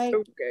it looks like.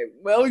 Okay,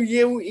 well,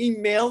 you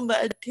email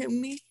that to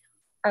me.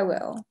 I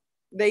will.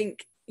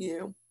 Thank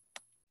you.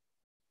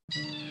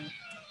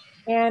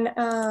 And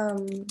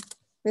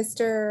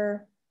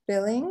Mr.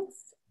 Billings?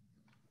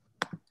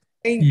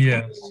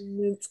 Yes.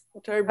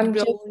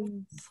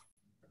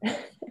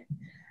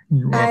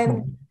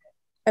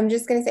 I'm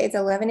just going to say it's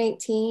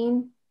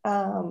 11:18.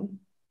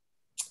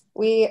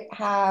 We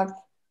have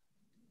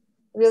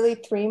really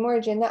 3 more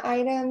agenda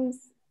items.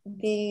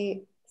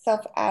 The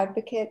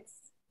self-advocates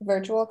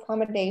virtual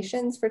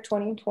accommodations for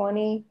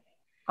 2020,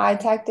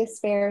 ITAC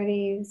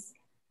disparities,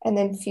 and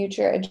then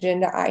future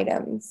agenda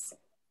items.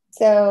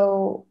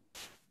 So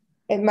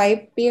it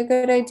might be a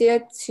good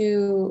idea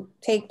to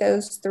take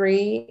those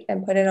 3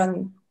 and put it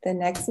on the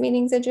next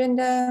meeting's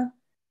agenda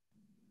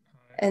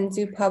and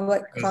do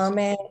public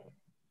comment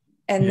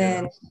and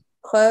then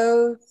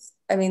close.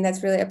 I mean,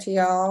 that's really up to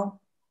y'all,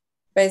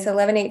 but it's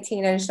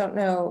 11:18. I just don't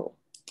know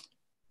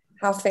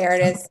how fair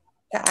it is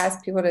to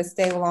ask people to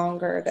stay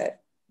longer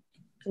that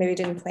maybe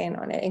didn't plan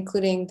on it,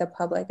 including the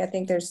public. I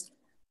think there's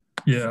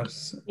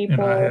people.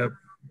 And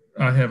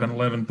I have an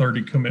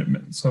 11:30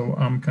 commitment, so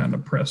I'm kind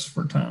of pressed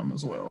for time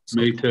as well.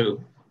 So, me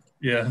too.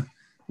 Yeah.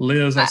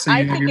 Liz, I see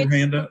you have your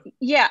hand up.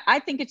 Yeah, I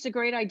think it's a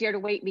great idea to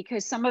wait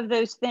because some of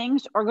those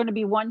things are going to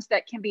be ones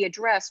that can be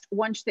addressed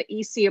once the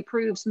EC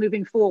approves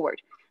moving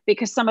forward,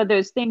 because some of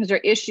those things are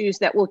issues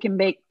that we can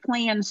make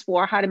plans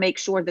for how to make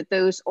sure that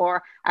those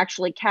are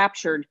actually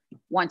captured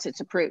once it's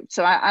approved.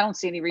 So I don't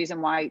see any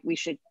reason why we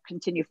should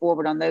continue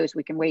forward on those.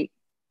 We can wait.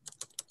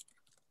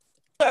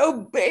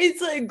 So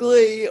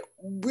basically,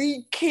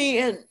 we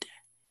can't.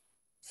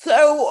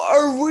 So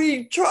are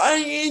we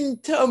trying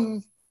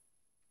to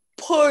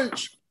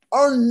push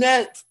our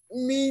next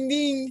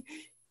meeting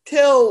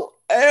till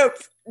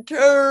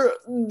after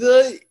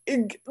the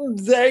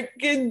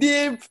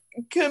executive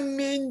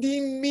committee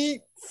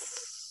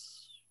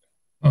meets?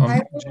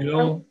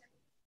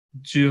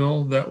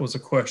 Jill, that was a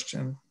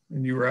question,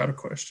 and you were out of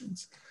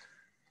questions.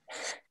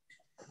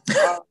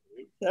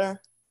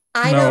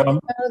 I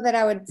don't know that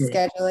I would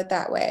schedule it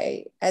that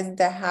way. As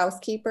the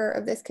housekeeper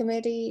of this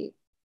committee,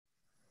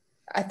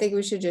 I think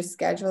we should just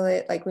schedule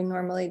it like we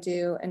normally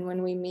do. And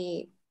when we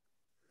meet,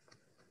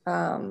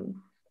 I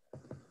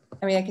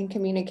mean, I can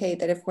communicate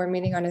that if we're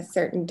meeting on a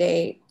certain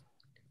date,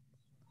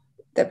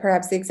 that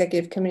perhaps the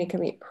executive committee can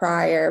meet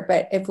prior.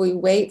 But if we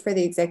wait for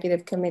the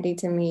executive committee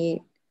to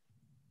meet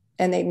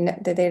and they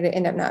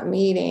end up not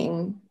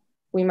meeting,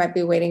 we might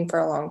be waiting for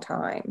a long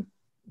time.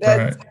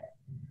 That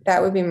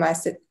would be my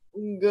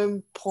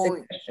good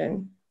point.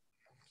 suggestion.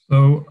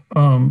 So,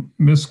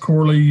 Ms.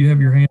 Corley, you have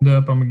your hand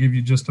up. I'm gonna give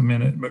you just a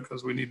minute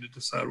because we need to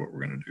decide what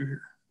we're gonna do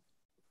here.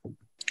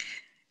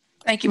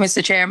 Thank you,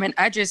 Mr. Chairman.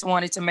 I just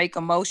wanted to make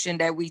a motion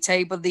that we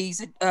table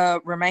these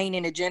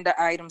remaining agenda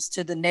items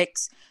to the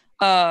next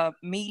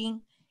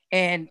meeting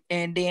and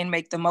then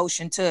make the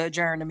motion to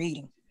adjourn the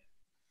meeting.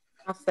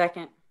 I'll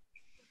second.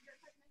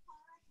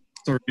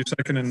 So are you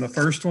seconding the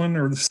first one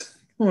or the second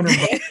one?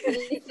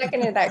 You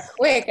seconded that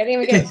quick. I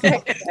didn't even get a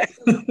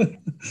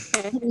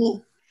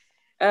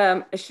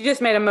second. She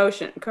just made a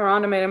motion.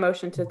 Karanda made a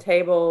motion to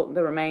table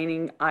the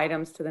remaining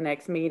items to the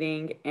next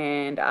meeting,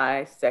 and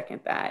I second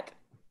that.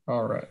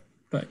 All right.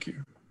 Thank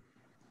you.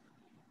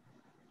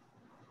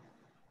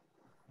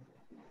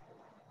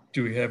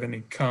 Do we have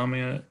any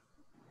comment?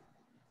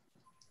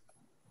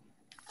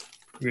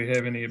 Do we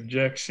have any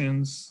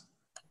objections?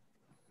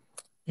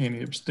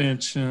 Any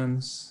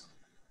abstentions?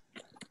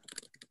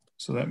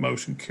 So that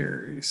motion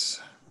carries.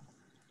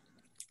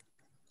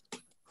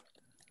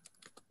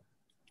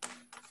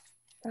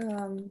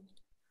 And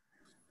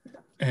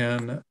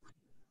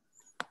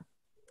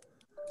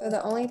so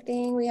the only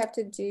thing we have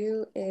to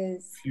do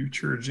is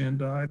future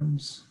agenda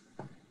items.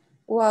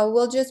 Well,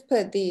 we'll just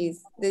put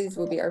these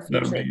will be our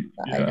future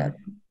items.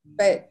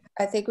 But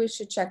I think we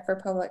should check for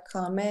public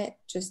comment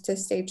just to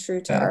stay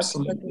true to our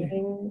public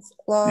meetings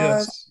laws.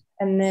 Yes.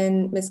 And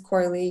then Ms.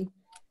 Corley,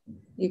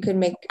 you could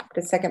make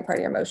the second part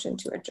of your motion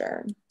to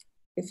adjourn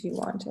if you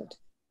wanted.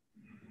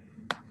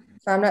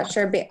 So I'm not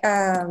sure,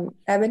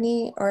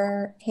 Ebony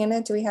or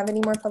Hannah, do we have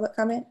any more public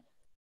comment?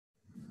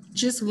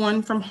 Just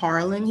one from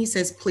Harlan. He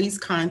says, please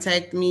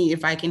contact me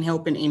if I can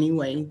help in any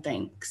way.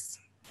 Thanks.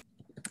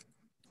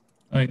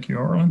 Thank you,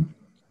 Harlan.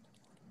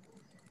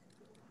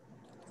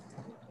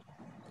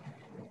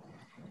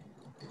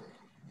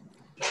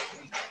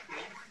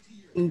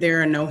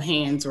 There are no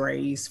hands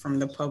raised from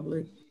the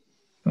public.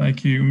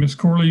 Thank you. Ms.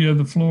 Corley, you have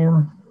the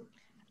floor.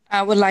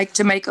 I would like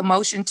to make a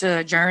motion to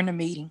adjourn the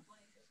meeting.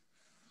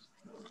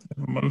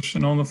 A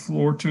motion on the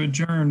floor to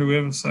adjourn. Do we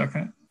have a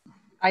second?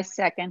 I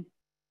second.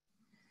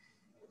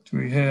 Do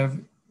we have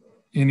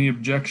any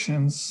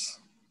objections?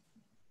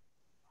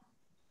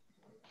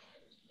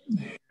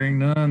 Hearing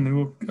none, we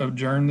will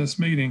adjourn this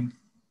meeting.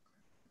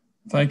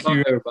 Thank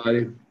you,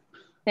 everybody.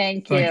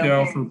 Thank you. Thank you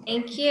all for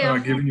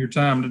giving your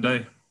time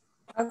today.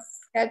 I'll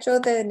schedule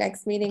the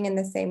next meeting in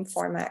the same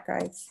format,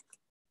 guys.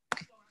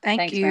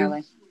 Thank you. Mary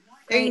Lee.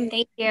 Great,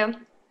 thank you.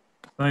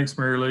 Thanks,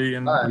 Mary Lee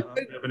and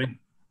Ebony.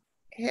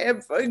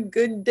 Have a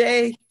good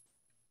day.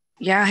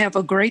 Y'all have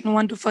a great and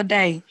wonderful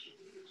day.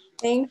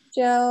 Thanks,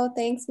 Joe.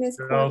 Thanks, Miss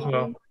Courtney.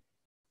 Well.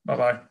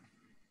 Bye-bye.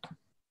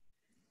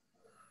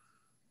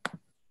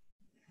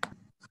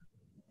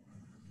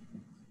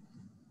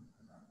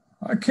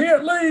 I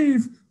can't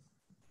leave.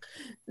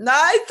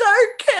 Neither can